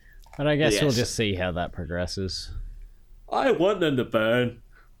 But I guess Yes. we'll just see how that progresses. I want them to burn.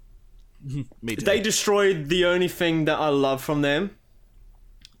 Me too. They destroyed the only thing that I love from them.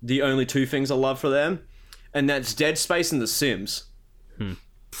 The only two things I love for them. And that's Dead Space and The Sims.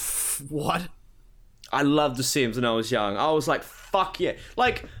 What? I loved The Sims when I was young. I was like, fuck yeah.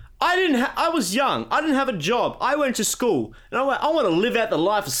 Like, I was young. I didn't have a job. I went to school. And I went, I want to live out the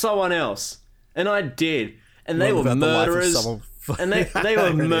life of someone else. And I did. And they were murderers. And they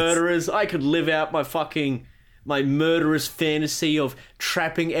were murderers. I could live out my murderous fantasy of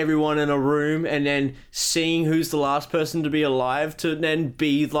trapping everyone in a room and then seeing who's the last person to be alive to then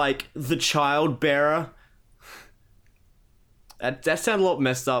be like the child bearer. That sounded a lot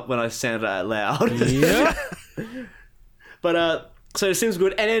messed up when I sounded it out loud. Yeah. But so it seems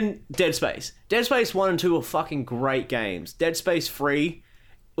good. And then Dead Space. Dead Space 1 and 2 are fucking great games. Dead Space 3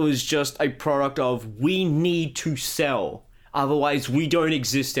 was just a product of we need to sell. Otherwise, we don't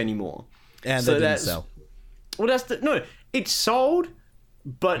exist anymore. And So they didn't that's- sell. Well, no, it sold,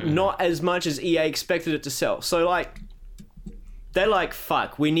 but not as much as EA expected it to sell. So like, they're like,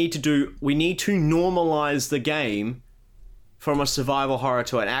 fuck, we need to normalize the game from a survival horror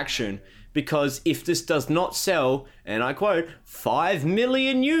to an action, because if this does not sell, and I quote, 5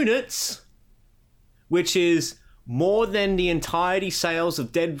 million units, which is more than the entirety sales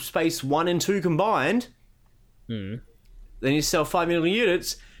of Dead Space 1 and 2 combined, then you sell 5 million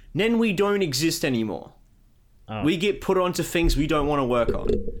units, then we don't exist anymore. We get put onto things we don't want to work on.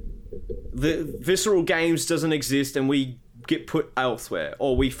 The Visceral Games doesn't exist and we get put elsewhere,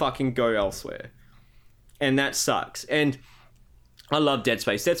 or we fucking go elsewhere. And that sucks. And I love Dead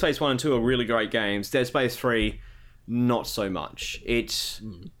Space. Dead Space 1 and 2 are really great games. Dead Space 3, not so much. It's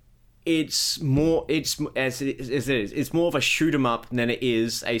more as it is. It's more of a shoot 'em up than it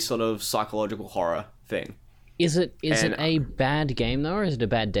is a sort of psychological horror thing. Is it And- a bad game though, or is it a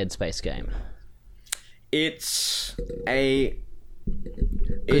bad Dead Space game? It's a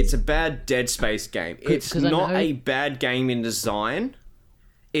bad Dead Space game. It's 'cause I not know- a bad game in design.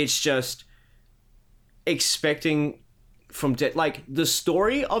 It's just expecting from like the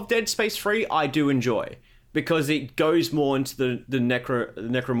story of Dead Space 3 I do enjoy, because it goes more into the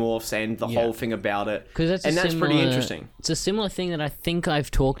necromorphs and the whole thing about it. Because that's pretty interesting. It's a similar thing that I think I've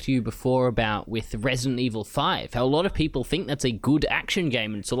talked to you before about with Resident Evil 5. How a lot of people think that's a good action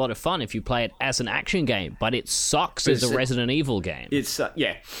game and it's a lot of fun if you play it as an action game, but it sucks as a Resident Evil game. It's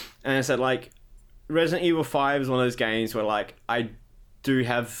yeah, and I said like Resident Evil 5 is one of those games where like I do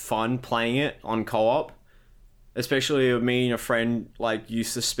have fun playing it on co-op. Especially me and a friend like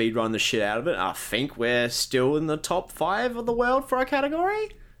used to speedrun the shit out of it. I think we're still in the top 5 of the world for our category.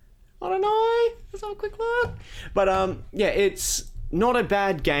 I don't know. Let's have a quick look. But yeah, it's not a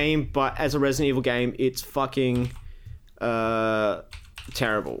bad game, but as a Resident Evil game, it's fucking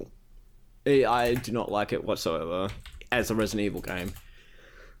terrible. I do not like it whatsoever as a Resident Evil game.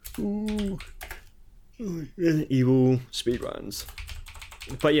 Ooh. Resident Evil speedruns.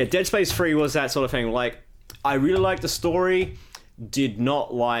 But yeah, Dead Space 3 was that sort of thing. Like, I really liked the story, did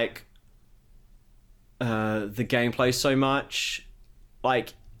not like the gameplay so much.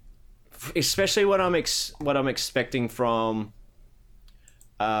 Like, especially what I'm expecting from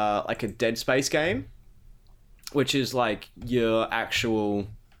like a Dead Space game, which is like your actual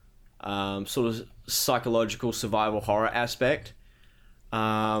sort of psychological survival horror aspect.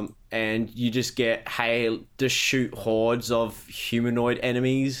 And you just get, just shoot hordes of humanoid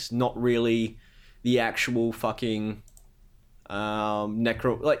enemies, not really the actual fucking the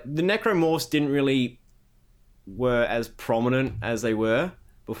necromorphs didn't really were as prominent as they were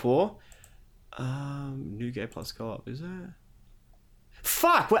before. New Game Plus co-op, is there?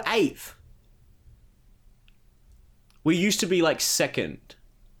 Fuck, we're 8th. We used to be like 2nd.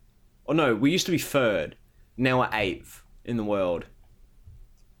 Oh no, we used to be 3rd. Now we're 8th in the world.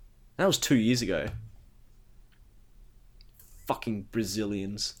 That was 2 years ago. fucking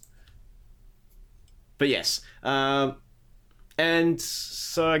Brazilians. But yes, and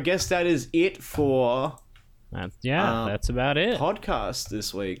so I guess that is it for that's about it. podcast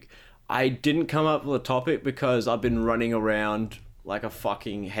this week. I didn't come up with a topic because I've been running around like a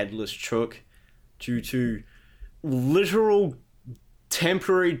fucking headless chook due to literal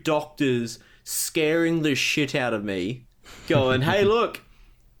temporary doctors scaring the shit out of me, going, hey, look,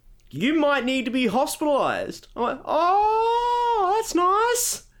 you might need to be hospitalized. I'm like, oh, that's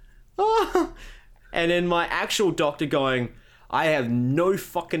nice. Oh. And then my actual doctor going, I have no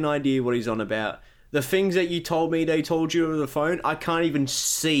fucking idea what he's on about. The things that you told me they told you over the phone, I can't even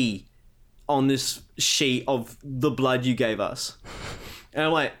see on this sheet of the blood you gave us. And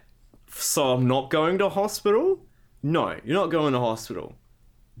I'm like, so I'm not going to hospital? No, you're not going to hospital.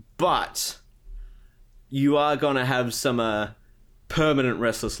 But you are going to have some permanent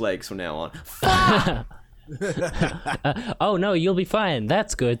restless legs from now on. Fuck! Oh no, you'll be fine.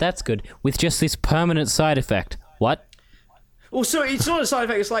 That's good. With just this permanent side effect. What? Well, so it's not a side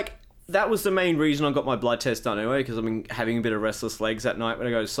effect. It's like, that was the main reason I got my blood test done anyway, because I've been having a bit of restless legs at night when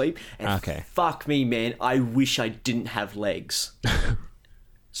I go to sleep. And fuck me, man, I wish I didn't have legs.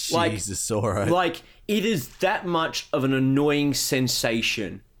 Jesus, alright. Like, it is that much of an annoying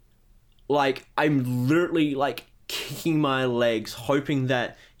sensation. Like, I'm literally, like, kicking my legs, hoping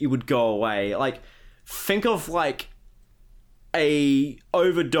that it would go away. Like, think of, like, a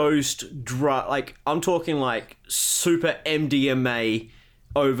overdosed drug. Like, I'm talking, like, super MDMA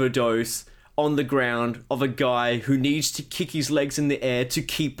overdose on the ground of a guy who needs to kick his legs in the air to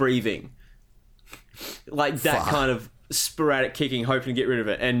keep breathing. Like, that kind of sporadic kicking, hoping to get rid of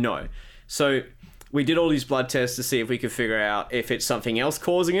it. And no. So, we did all these blood tests to see if we could figure out if it's something else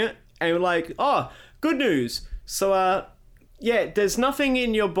causing it. And we're like, oh, good news. So, yeah, there's nothing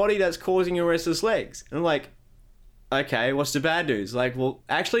in your body that's causing your restless legs. And I'm like, okay, what's the bad news? Like, well,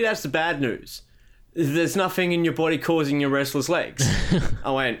 actually, that's the bad news. There's nothing in your body causing your restless legs.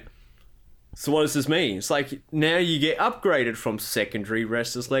 I went, so what does this mean? It's like, now you get upgraded from secondary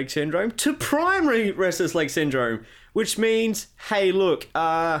restless leg syndrome to primary restless leg syndrome, which means, hey, look,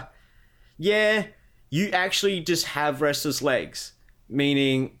 yeah, you actually just have restless legs,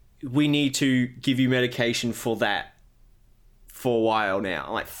 meaning we need to give you medication for that for a while now.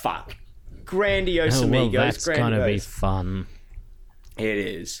 I'm like, fuck. Grandiose amigos. That's gonna be fun. It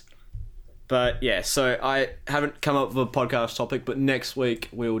is. But yeah, so I haven't come up with a podcast topic, but next week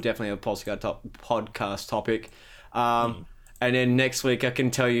we will definitely have a podcast topic. And then next week I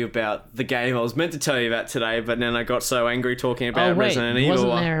can tell you about the game I was meant to tell you about today, but then I got so angry talking about Resident Evil.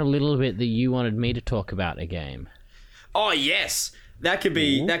 Wasn't there a little bit that you wanted me to talk about a game? Oh yes, that could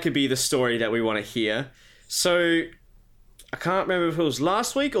be the story that we want to hear. So I can't remember if it was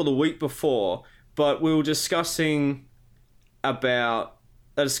last week or the week before, but we were discussing about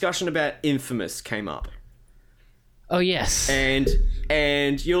a discussion about Infamous came up. Oh yes, and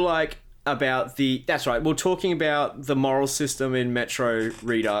you're like about the that's right. We're talking about the moral system in Metro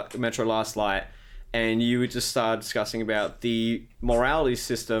Last Light, and you would just start discussing about the morality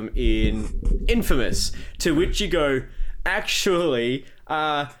system in Infamous. To which you go, actually,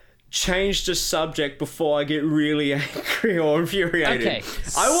 change the subject before I get really angry or infuriated. Okay,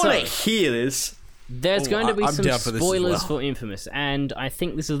 I want to hear this. There's going to be I'm some down for this as spoilers well. for Infamous, and I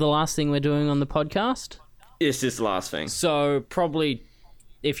think this is the last thing we're doing on the podcast. It's this last thing. So probably,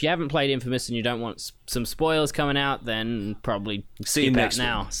 if you haven't played Infamous and you don't want some spoilers coming out, then probably See you skip next out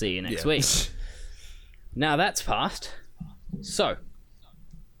now. week. See you next week. Now that's passed. So,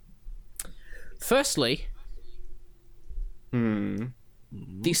 firstly, the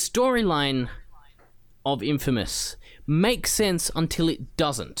storyline of Infamous makes sense until it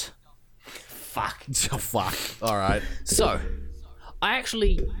doesn't. Fuck. Oh, fuck. Alright. So, I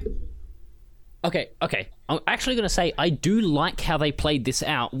actually... Okay. I'm actually going to say I do like how they played this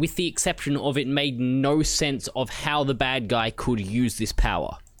out, with the exception of it made no sense of how the bad guy could use this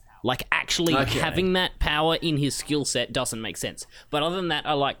power. Like, actually having that power in his skill set doesn't make sense. But other than that,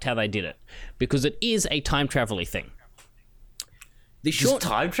 I liked how they did it. Because it is a time travel-y thing. Is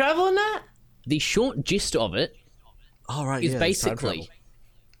time travel in that? The short gist of it Alright, is yeah, basically...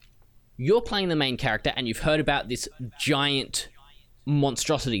 You're playing the main character and you've heard about this giant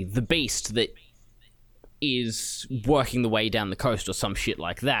monstrosity, the beast that is working the way down the coast or some shit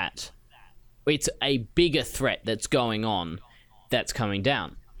like that. It's a bigger threat that's going on that's coming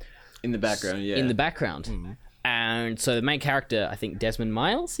down. In the background, yeah. In the background. And so the main character, I think Desmond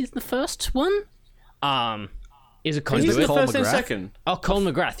Miles is the first one, is a He's the conduit. Cole first and McGrath? second. Oh, Cole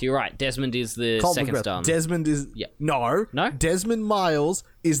McGrath, you're right. Desmond is the Cole second McGrath. star. Desmond is Yeah. no. Desmond Miles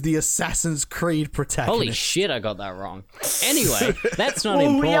is the Assassin's Creed protagonist. Holy shit, I got that wrong. Anyway, that's not Well,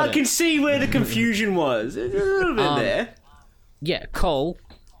 important. yeah, I can see where the confusion was. There's a little bit there. Yeah, Cole,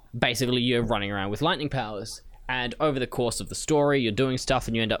 basically you're running around with lightning powers, and over the course of the story, you're doing stuff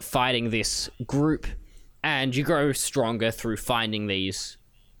and you end up fighting this group, and you grow stronger through finding these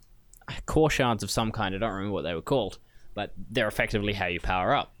core shards of some kind. I don't remember what they were called, but they're effectively how you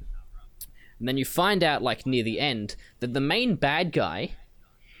power up. And then you find out, like, near the end, that the main bad guy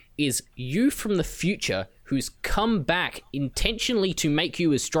is you from the future who's come back intentionally to make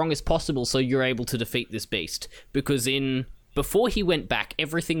you as strong as possible so you're able to defeat this beast. Because before he went back,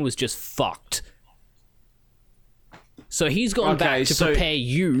 everything was just fucked. So he's gone back to prepare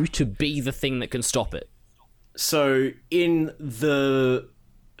you to be the thing that can stop it. So in the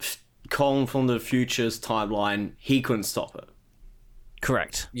Colin from the Future's timeline, he couldn't stop it.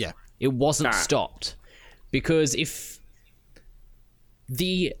 Correct. Yeah. It wasn't Nah. stopped. Because if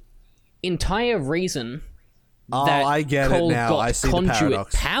the entire reason Oh, that I get Cole it now. got I see the conduit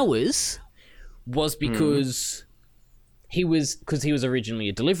paradox. powers was because he was originally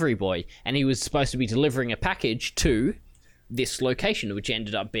a delivery boy, and he was supposed to be delivering a package to this location, which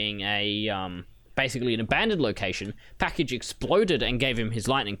ended up being a basically an abandoned location. Package exploded and gave him his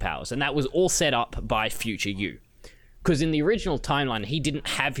lightning powers, and that was all set up by Future You. Because in the original timeline, he didn't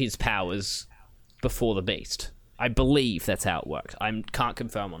have his powers before the Beast. I believe that's how it worked. I can't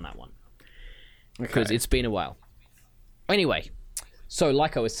confirm on that one because it's been a while. Anyway, so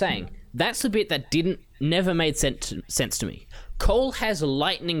like I was saying, that's the bit that never made sense to me. Cole has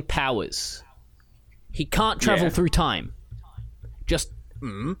lightning powers. He can't travel through time. Just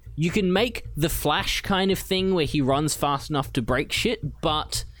you can make the Flash kind of thing where he runs fast enough to break shit,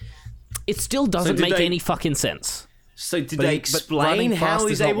 but it still doesn't did make they- any fucking sense. So did But they running explain how fast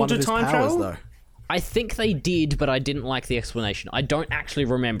he's is not able one to of his time powers, travel? though. I think they did, but I didn't like the explanation. I don't actually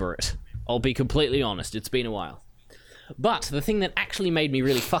remember it. I'll be completely honest. It's been a while. But the thing that actually made me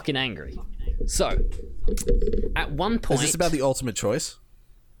really fucking angry. So, at one point... Is this about the ultimate choice?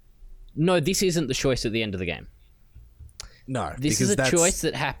 No, this isn't the choice at the end of the game. No. This because is a that's- choice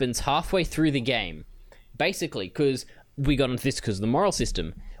that happens halfway through the game. Basically, because we got into this because of the moral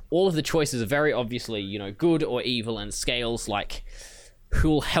system. All of the choices are very obviously, good or evil, and scales like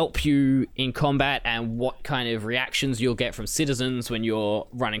who'll help you in combat and what kind of reactions you'll get from citizens when you're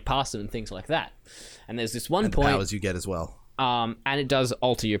running past them and things like that. And there's this one and point, powers you get as well. and it does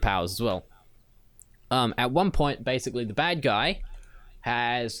alter your powers as well. At one point, basically, the bad guy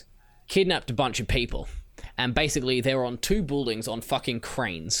has kidnapped a bunch of people, and basically they're on two buildings on fucking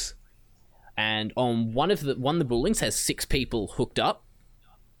cranes, and on one of the buildings has 6 people hooked up,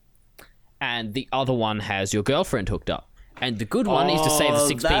 and the other one has your girlfriend hooked up. And the good one is to save the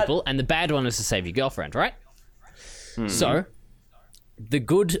 6 people, and the bad one is to save your girlfriend, right? So, the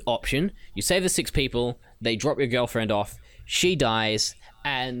good option, you save the 6 people, they drop your girlfriend off, she dies,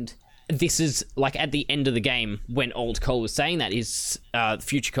 and this is, like, at the end of the game, when old Cole was saying that,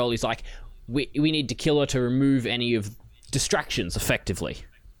 future Cole is like, we need to kill her to remove any of distractions, effectively.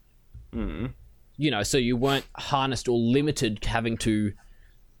 So you weren't harnessed or limited to having to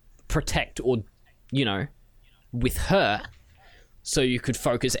protect or, with her, so you could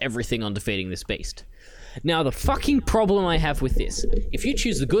focus everything on defeating this beast. Now, the fucking problem I have with this, if you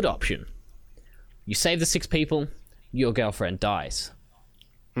choose the good option, you save the 6 people, your girlfriend dies.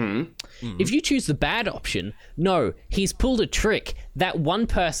 If you choose the bad option, no, he's pulled a trick. That one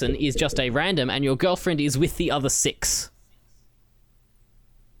person is just a random, and your girlfriend is with the other 6.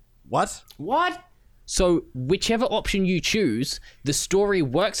 What? What? So, whichever option you choose, the story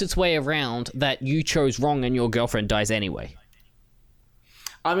works its way around that you chose wrong and your girlfriend dies anyway.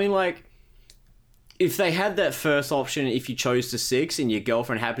 I mean, like, if they had that first option, if you chose the 6 and your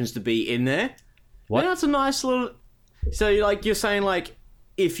girlfriend happens to be in there, What? then that's a nice little... So, like, you're saying, like,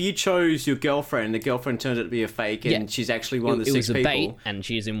 if you chose your girlfriend, the girlfriend turns out to be a fake and Yeah. she's actually one of the It 6 was a people... bait, and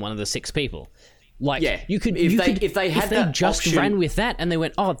she's in one of the 6 people. Like, Yeah, you could, if they had that just option- ran with that, and they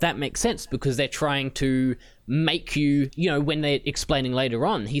went, "Oh, that makes sense," because they're trying to make you, when they're explaining later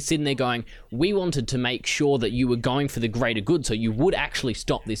on, he's sitting there going, "We wanted to make sure that you were going for the greater good, so you would actually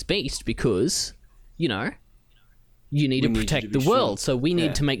stop this beast because, you need to need you protect to be the world, sure." so we need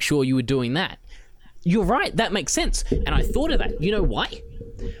Yeah. to make sure you were doing that." You're right, that makes sense, and I thought of that. You know why?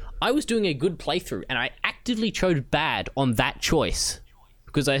 I was doing a good playthrough, and I actively chose bad on that choice.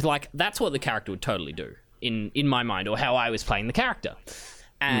 Because that's what the character would totally do in my mind, or how I was playing the character.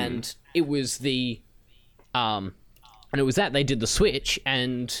 And it was and it was that they did the switch,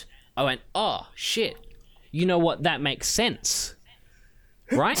 and I went, oh shit, you know what, that makes sense,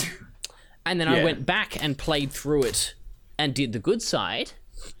 right? And then I went back and played through it and did the good side,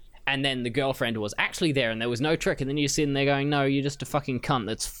 and then the girlfriend was actually there and there was no trick, and then you're sitting there going, no, you're just a fucking cunt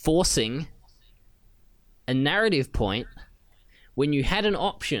that's forcing a narrative point when you had an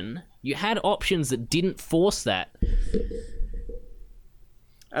option. You had options that didn't force that.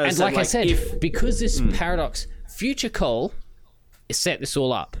 And like I said, because this paradox, Future Cole set this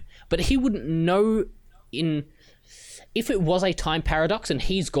all up, but he wouldn't know if it was a time paradox and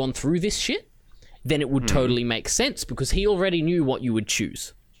he's gone through this shit, then it would totally make sense because he already knew what you would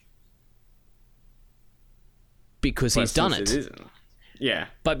choose. Because he's done it. Yeah.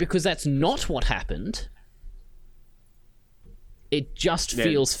 But because that's not what happened, it just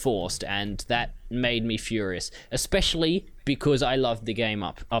feels forced, and that made me furious. Especially because I loved the game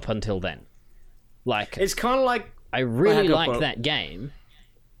up until then. Like, it's kind of like... I really liked that game.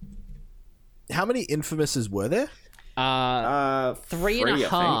 How many Infamouses were there?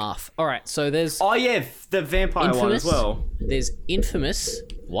 3.5. Alright, so there's... Oh yeah, the vampire Infamous, one as well. There's Infamous...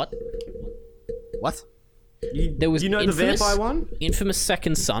 What? There was the vampire one? Infamous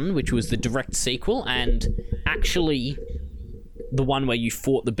Second Son, which was the direct sequel, and actually the one where you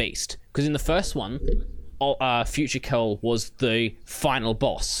fought the beast. Because in the first one, Future Cole was the final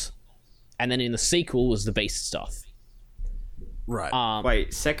boss, and then in the sequel was the beast stuff. Right.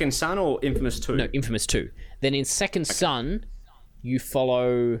 Wait, Second Son or Infamous 2? No, Infamous 2. Then in Second Son, you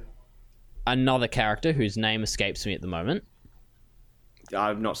follow another character whose name escapes me at the moment.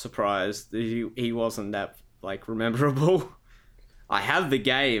 I'm not surprised. He wasn't that, memorable. I have the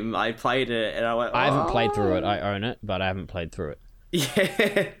game. I played it, and I went... I haven't played through it. I own it, but I haven't played through it.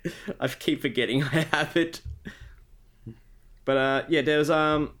 Yeah. I keep forgetting I have it. But, there's,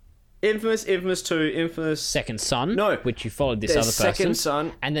 Infamous 2, Infamous... Second Son, no, which you followed this other person. Second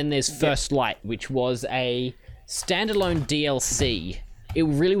Son. And then there's First Light, which was a standalone DLC. It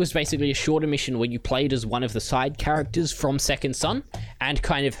really was basically a shorter mission where you played as one of the side characters from Second Son, and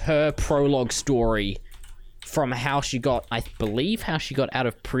kind of her prologue story from how she got, I believe, how she got out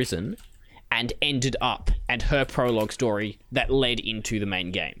of prison and ended up, and her prologue story that led into the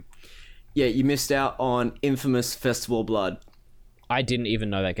main game. Yeah, you missed out on Infamous Festival of Blood. I didn't even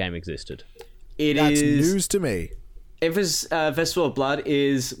know that game existed. That's news to me. Infamous Festival of Blood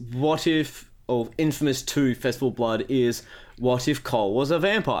is what if... Or Infamous 2 Festival of Blood is what if Cole was a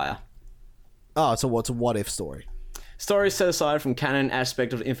vampire? Oh, so what's a what-if story? Story set aside from canon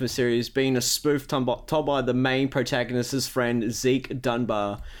aspect of the Infamous series, being a spoof told by the main protagonist's friend Zeke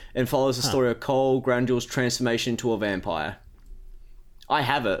Dunbar, and follows the story of Cole Grandule's transformation into a vampire. I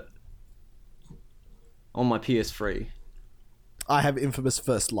have it on my PS3. I have Infamous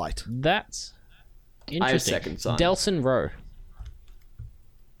First Light. That's interesting. I have Second Son. Delsin Rowe.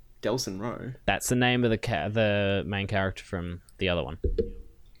 Delsin Rowe? That's the name of the main character from the other one.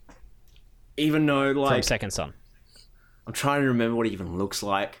 Even though, from Second Son. I'm trying to remember what he even looks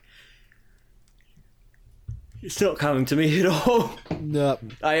like. It's not coming to me at all. No.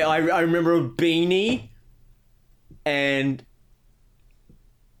 I remember a beanie, and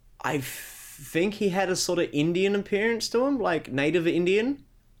I think he had a sort of Indian appearance to him, like native Indian.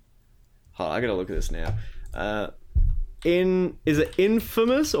 Hold on, I gotta look at this now. Is it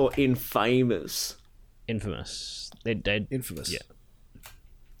Infamous or Infamous? Infamous. Infamous. Yeah.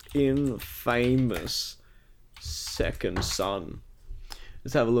 Infamous Second Son.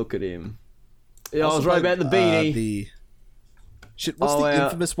 Let's have a look at him. Yeah, I was right about the beanie. What's the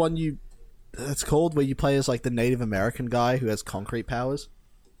infamous one it's called, where you play as the Native American guy who has concrete powers?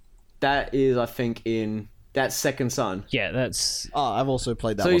 That is, I think, that's Second Son. Yeah, that's... Oh, I've also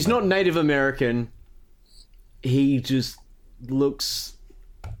played that So one. he's not Native American. He just looks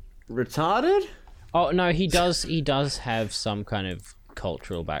retarded? Oh, no, he does have some kind of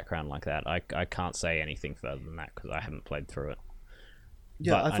cultural background like that. I can't say anything further than that because I haven't played through it.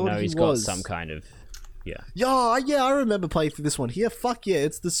 Yeah, but I know he's got some kind of... Yeah. Yeah, I remember playing through this one. Yeah, fuck yeah,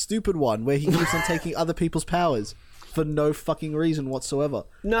 it's the stupid one where he keeps on taking other people's powers for no fucking reason whatsoever.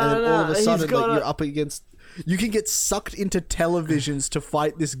 No, and then all of a sudden, you're up against... You can get sucked into televisions to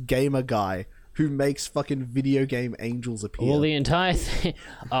fight this gamer guy who makes fucking video game angels appear. Well, the entire thing...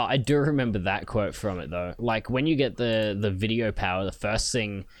 I do remember that quote from it, though. When you get the video power, the first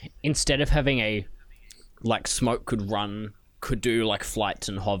thing, instead of having a... Smoke could do flights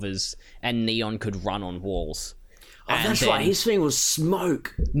and hovers, and Neon could run on walls. Oh, that's right. His thing was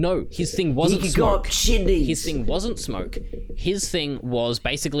smoke. No, his thing wasn't he smoke. Got chimneys. His thing wasn't smoke. His thing was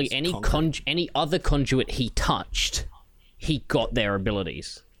basically any other conduit he touched, he got their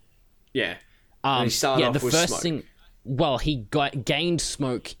abilities. Yeah. He started off the with first smoke. thing. Well, he gained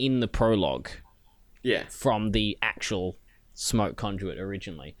smoke in the prologue. Yeah. from the actual smoke conduit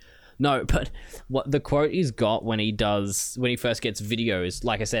originally. No, but what the quote he's got when he first gets videos,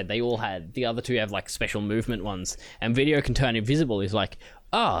 like I said, the other two have like special movement ones, and video can turn invisible. He's like,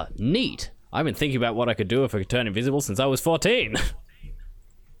 neat. I've been thinking about what I could do if I could turn invisible since I was 14.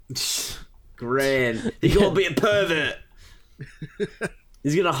 Grand. He's gonna be a pervert.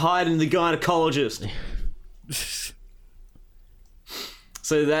 He's gonna hide in the gynecologist.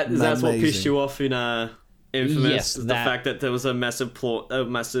 So that's what pissed you off in Infamous. Yes, the fact that there was a massive plot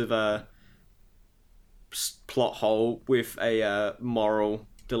hole with a moral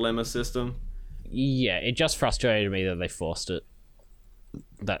dilemma system. Yeah, it just frustrated me that they forced it.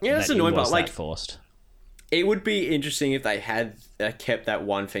 That's annoying, but like forced. It would be interesting if they had kept that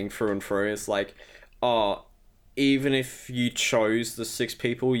one thing through and through. It's like, even if you chose the 6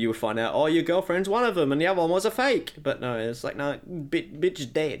 people, you would find out, your girlfriend's one of them, and the other one was a fake. But no, it's like, no, bitch is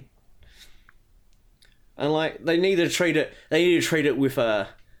dead. And like, they need to treat it with a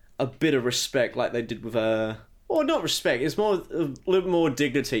bit of respect, like they did with not respect. It's more a little more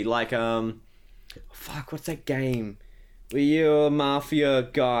dignity. Like what's that game where you're a mafia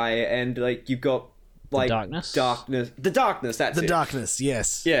guy and like you've got like Darkness. The Darkness. That's The it. Darkness,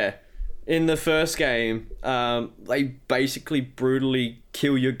 yes. Yeah. In the first game, they basically brutally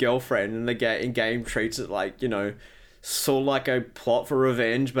kill your girlfriend, and the game treats it like, sort of like a plot for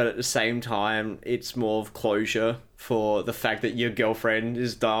revenge, but at the same time, it's more of closure for the fact that your girlfriend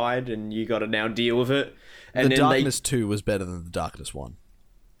has died, and you got to now deal with it. And the Darkness 2 was better than the Darkness 1.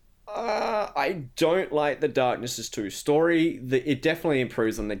 I don't like the Darkness 2 story. It definitely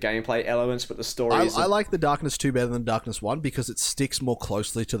improves on the gameplay elements, but the story I like the Darkness 2 better than Darkness 1 because it sticks more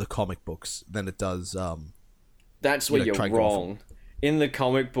closely to the comic books than it does. That's where you're wrong. In the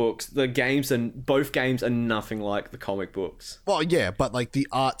comic books, both games are nothing like the comic books. Well, yeah, but like the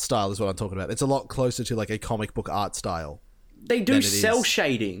art style is what I'm talking about. It's a lot closer to like a comic book art style. They do cell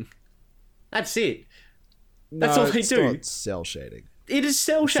shading. That's it. That's all they do. Not cell shading. It is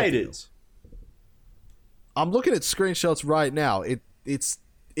cell shaded. I'm looking at screenshots right now. It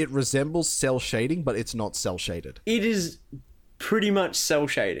resembles cell shading, but it's not cell shaded. It is pretty much cell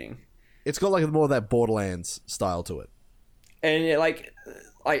shading. It's got like more of that Borderlands style to it. And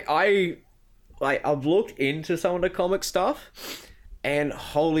I've looked into some of the comic stuff, and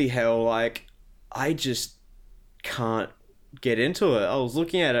holy hell, like I just can't get into it. I was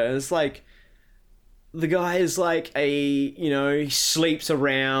looking at it, and it's like the guy is like he sleeps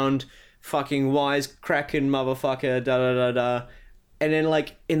around, fucking wisecracking motherfucker, da da da da. And then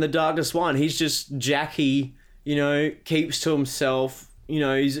like in the Darkest One, he's just Jackie, keeps to himself.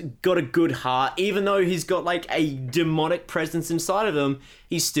 He's got a good heart. Even though he's got like a demonic presence inside of him,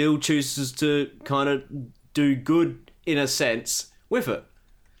 he still chooses to kind of do good in a sense with it.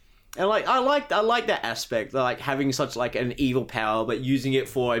 And like I like that aspect, like having such like an evil power, but using it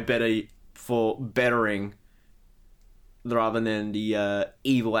for bettering rather than the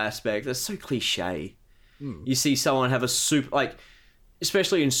evil aspect. That's so cliche. You see someone have a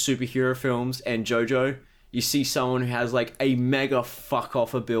especially in superhero films and JoJo, you see someone who has like a mega fuck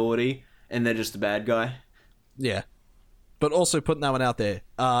off ability and they're just a bad guy. Yeah. But also putting that one out there,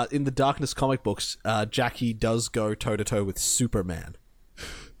 in the Darkness comic books, Jackie does go toe to toe with Superman.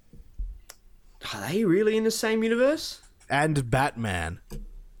 Are they really in the same universe? And Batman.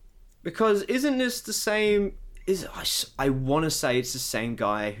 Because isn't this the same? I want to say it's the same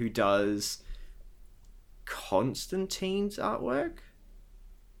guy who does Constantine's artwork.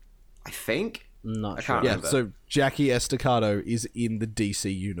 I think. Not sure. Yeah, so Jackie Estacado is in the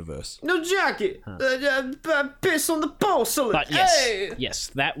DC universe. No, Jackie! Piss on the porcelain! But yes,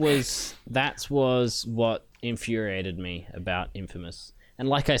 that was what infuriated me about Infamous. And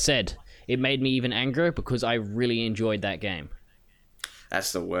like I said, it made me even angrier because I really enjoyed that game.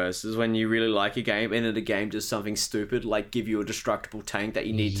 That's the worst, is when you really like a game and then the game does something stupid, like give you a destructible tank that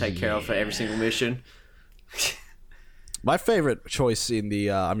you need to take care of for every single mission. My favorite choice in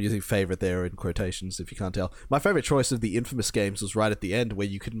the... I'm using favorite there in quotations, if you can't tell. My favorite choice of the Infamous games was right at the end, where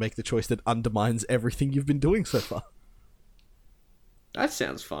you could make the choice that undermines everything you've been doing so far. That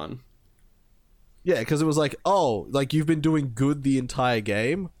sounds fun. Yeah, because it was like, you've been doing good the entire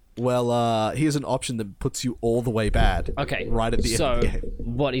game? Well, here's an option that puts you all the way bad. Okay. Right at the end of the game. So,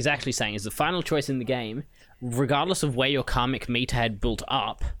 what he's actually saying is the final choice in the game, regardless of where your karmic meter had built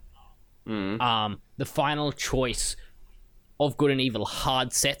up, the final choice of good and evil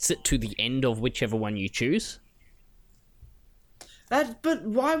hard sets it to the end of whichever one you choose. But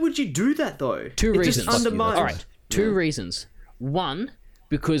why would you do that, though? Two reasons. Just undermines... All right, two reasons. One,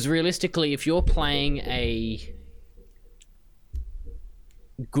 because realistically, if you're playing a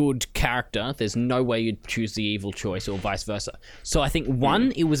good character, there's no way you'd choose the evil choice or vice versa. So I think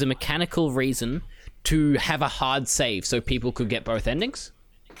one, it was a mechanical reason to have a hard save so people could get both endings.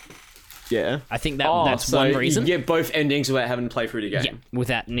 Yeah. I think that's one reason. You get both endings without having to play through the game. Yeah,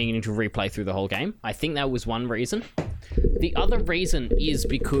 without needing to replay through the whole game. I think that was one reason. The other reason is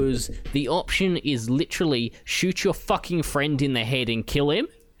because the option is literally shoot your fucking friend in the head and kill him.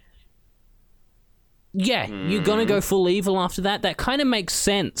 Yeah, you're gonna go full evil after that? That kind of makes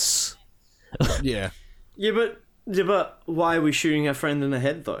sense. Yeah. Yeah, but why are we shooting our friend in the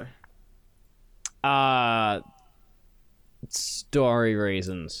head, though? Story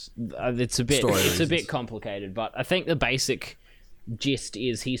reasons. It's a bit complicated, but I think the basic gist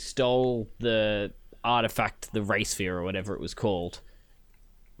is he stole the artifact, the Ray Sphere or whatever it was called.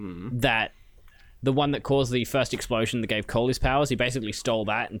 That the one that caused the first explosion that gave Cole his powers, he basically stole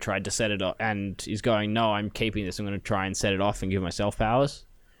that and tried to set it off, and he's going, no, I'm keeping this, I'm going to try and set it off and give myself powers.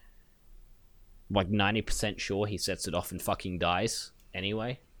 Like 90% sure he sets it off and fucking dies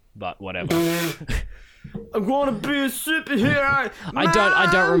anyway, but whatever. I'm gonna be a superhero. I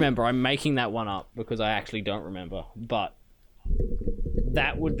don't remember. I'm making that one up because I actually don't remember. But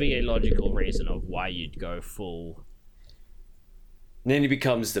that would be a logical reason of why you'd go full. And then he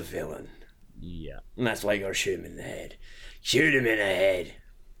becomes the villain. Yeah. And that's why you gotta shoot him in the head. Shoot him in the head.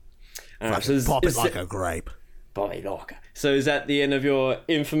 Pop it like a grape. Bobby Locker. So is that the end of your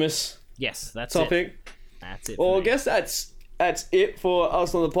infamous Yes, that's topic? it. That's it. Well, I guess that's it for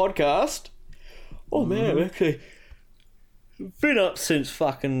us on the podcast. Oh man, I've actually been up since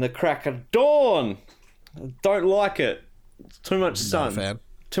fucking the crack of dawn. I don't like it. It's too much sun. Not a fan.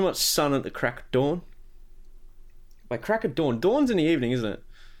 Too much sun at the crack of dawn. Like crack of dawn. Dawn's in the evening, isn't it?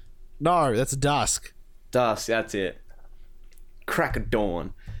 No, that's dusk. Dusk, that's it. Crack of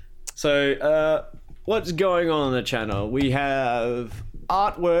dawn. So, what's going on the channel? We have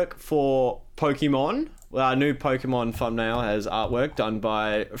artwork for Pokemon. Well, our new Pokemon thumbnail has artwork done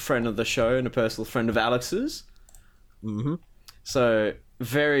by a friend of the show and a personal friend of Alex's. Mm-hmm. So,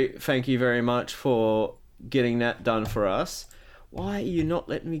 thank you very much for getting that done for us. Why are you not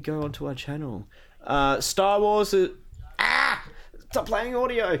letting me go onto our channel? Star Wars is... Stop playing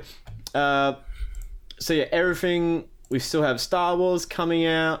audio! So yeah, everything... We still have Star Wars coming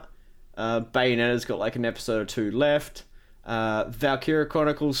out. Bayonetta's got like an episode or 2 left. Valkyria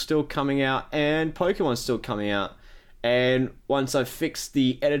Chronicles still coming out, and Pokemon's still coming out. And once I fix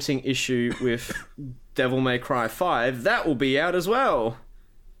the editing issue with Devil May Cry 5, that will be out as well.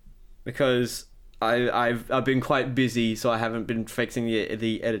 Because I've been quite busy, so I haven't been fixing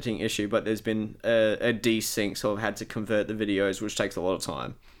the editing issue, but there's been a desync, so I've had to convert the videos, which takes a lot of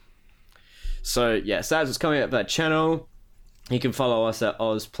time. So yes, that's what's coming out of that channel. You can follow us at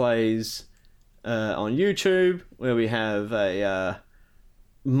OzPlays on YouTube, where we have a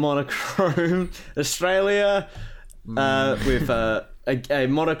Monochrome Australia with a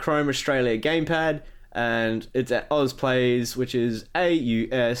Monochrome Australia gamepad, and it's at OzPlays, which is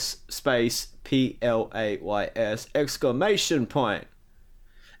AUS space PLAYS exclamation point.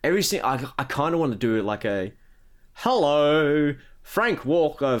 Everything I kind of want to do it like a hello Frank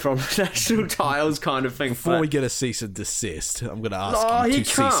Walker from National Tiles kind of thing. Before we get a cease and desist, I'm going to ask him to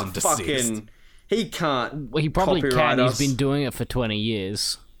cease and desist. He can't. Well, he probably copyright can. us. He's been doing it for 20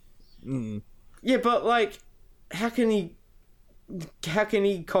 years. Yeah, but like, how can he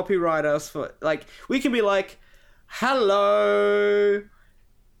copyright us for, like, we can be like, hello,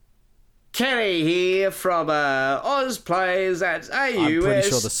 Kenny here from OzPlays, that's AUS. I'm pretty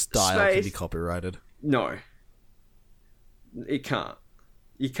sure the style can be copyrighted. No. It can't.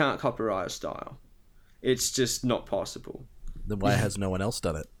 You can't copyright a style. It's just not possible. Then why has no one else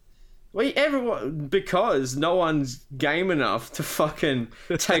done it? Well, everyone, because no one's game enough to fucking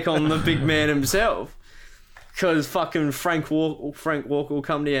take on the big man himself. Because fucking Frank Walker will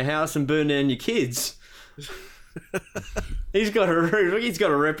come to your house and burn down your kids. He's got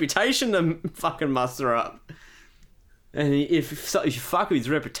a reputation to fucking muster up. And if you fuck with his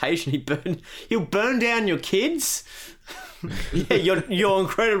reputation, he'll burn down your kids. Yeah, your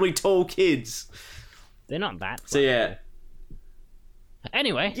incredibly tall kids. They're not that. So yeah.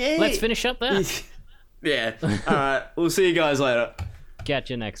 Anyway, Yeah. let's finish up there. Yeah. All right. We'll see you guys later. Catch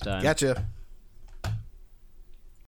you next time. Gotcha.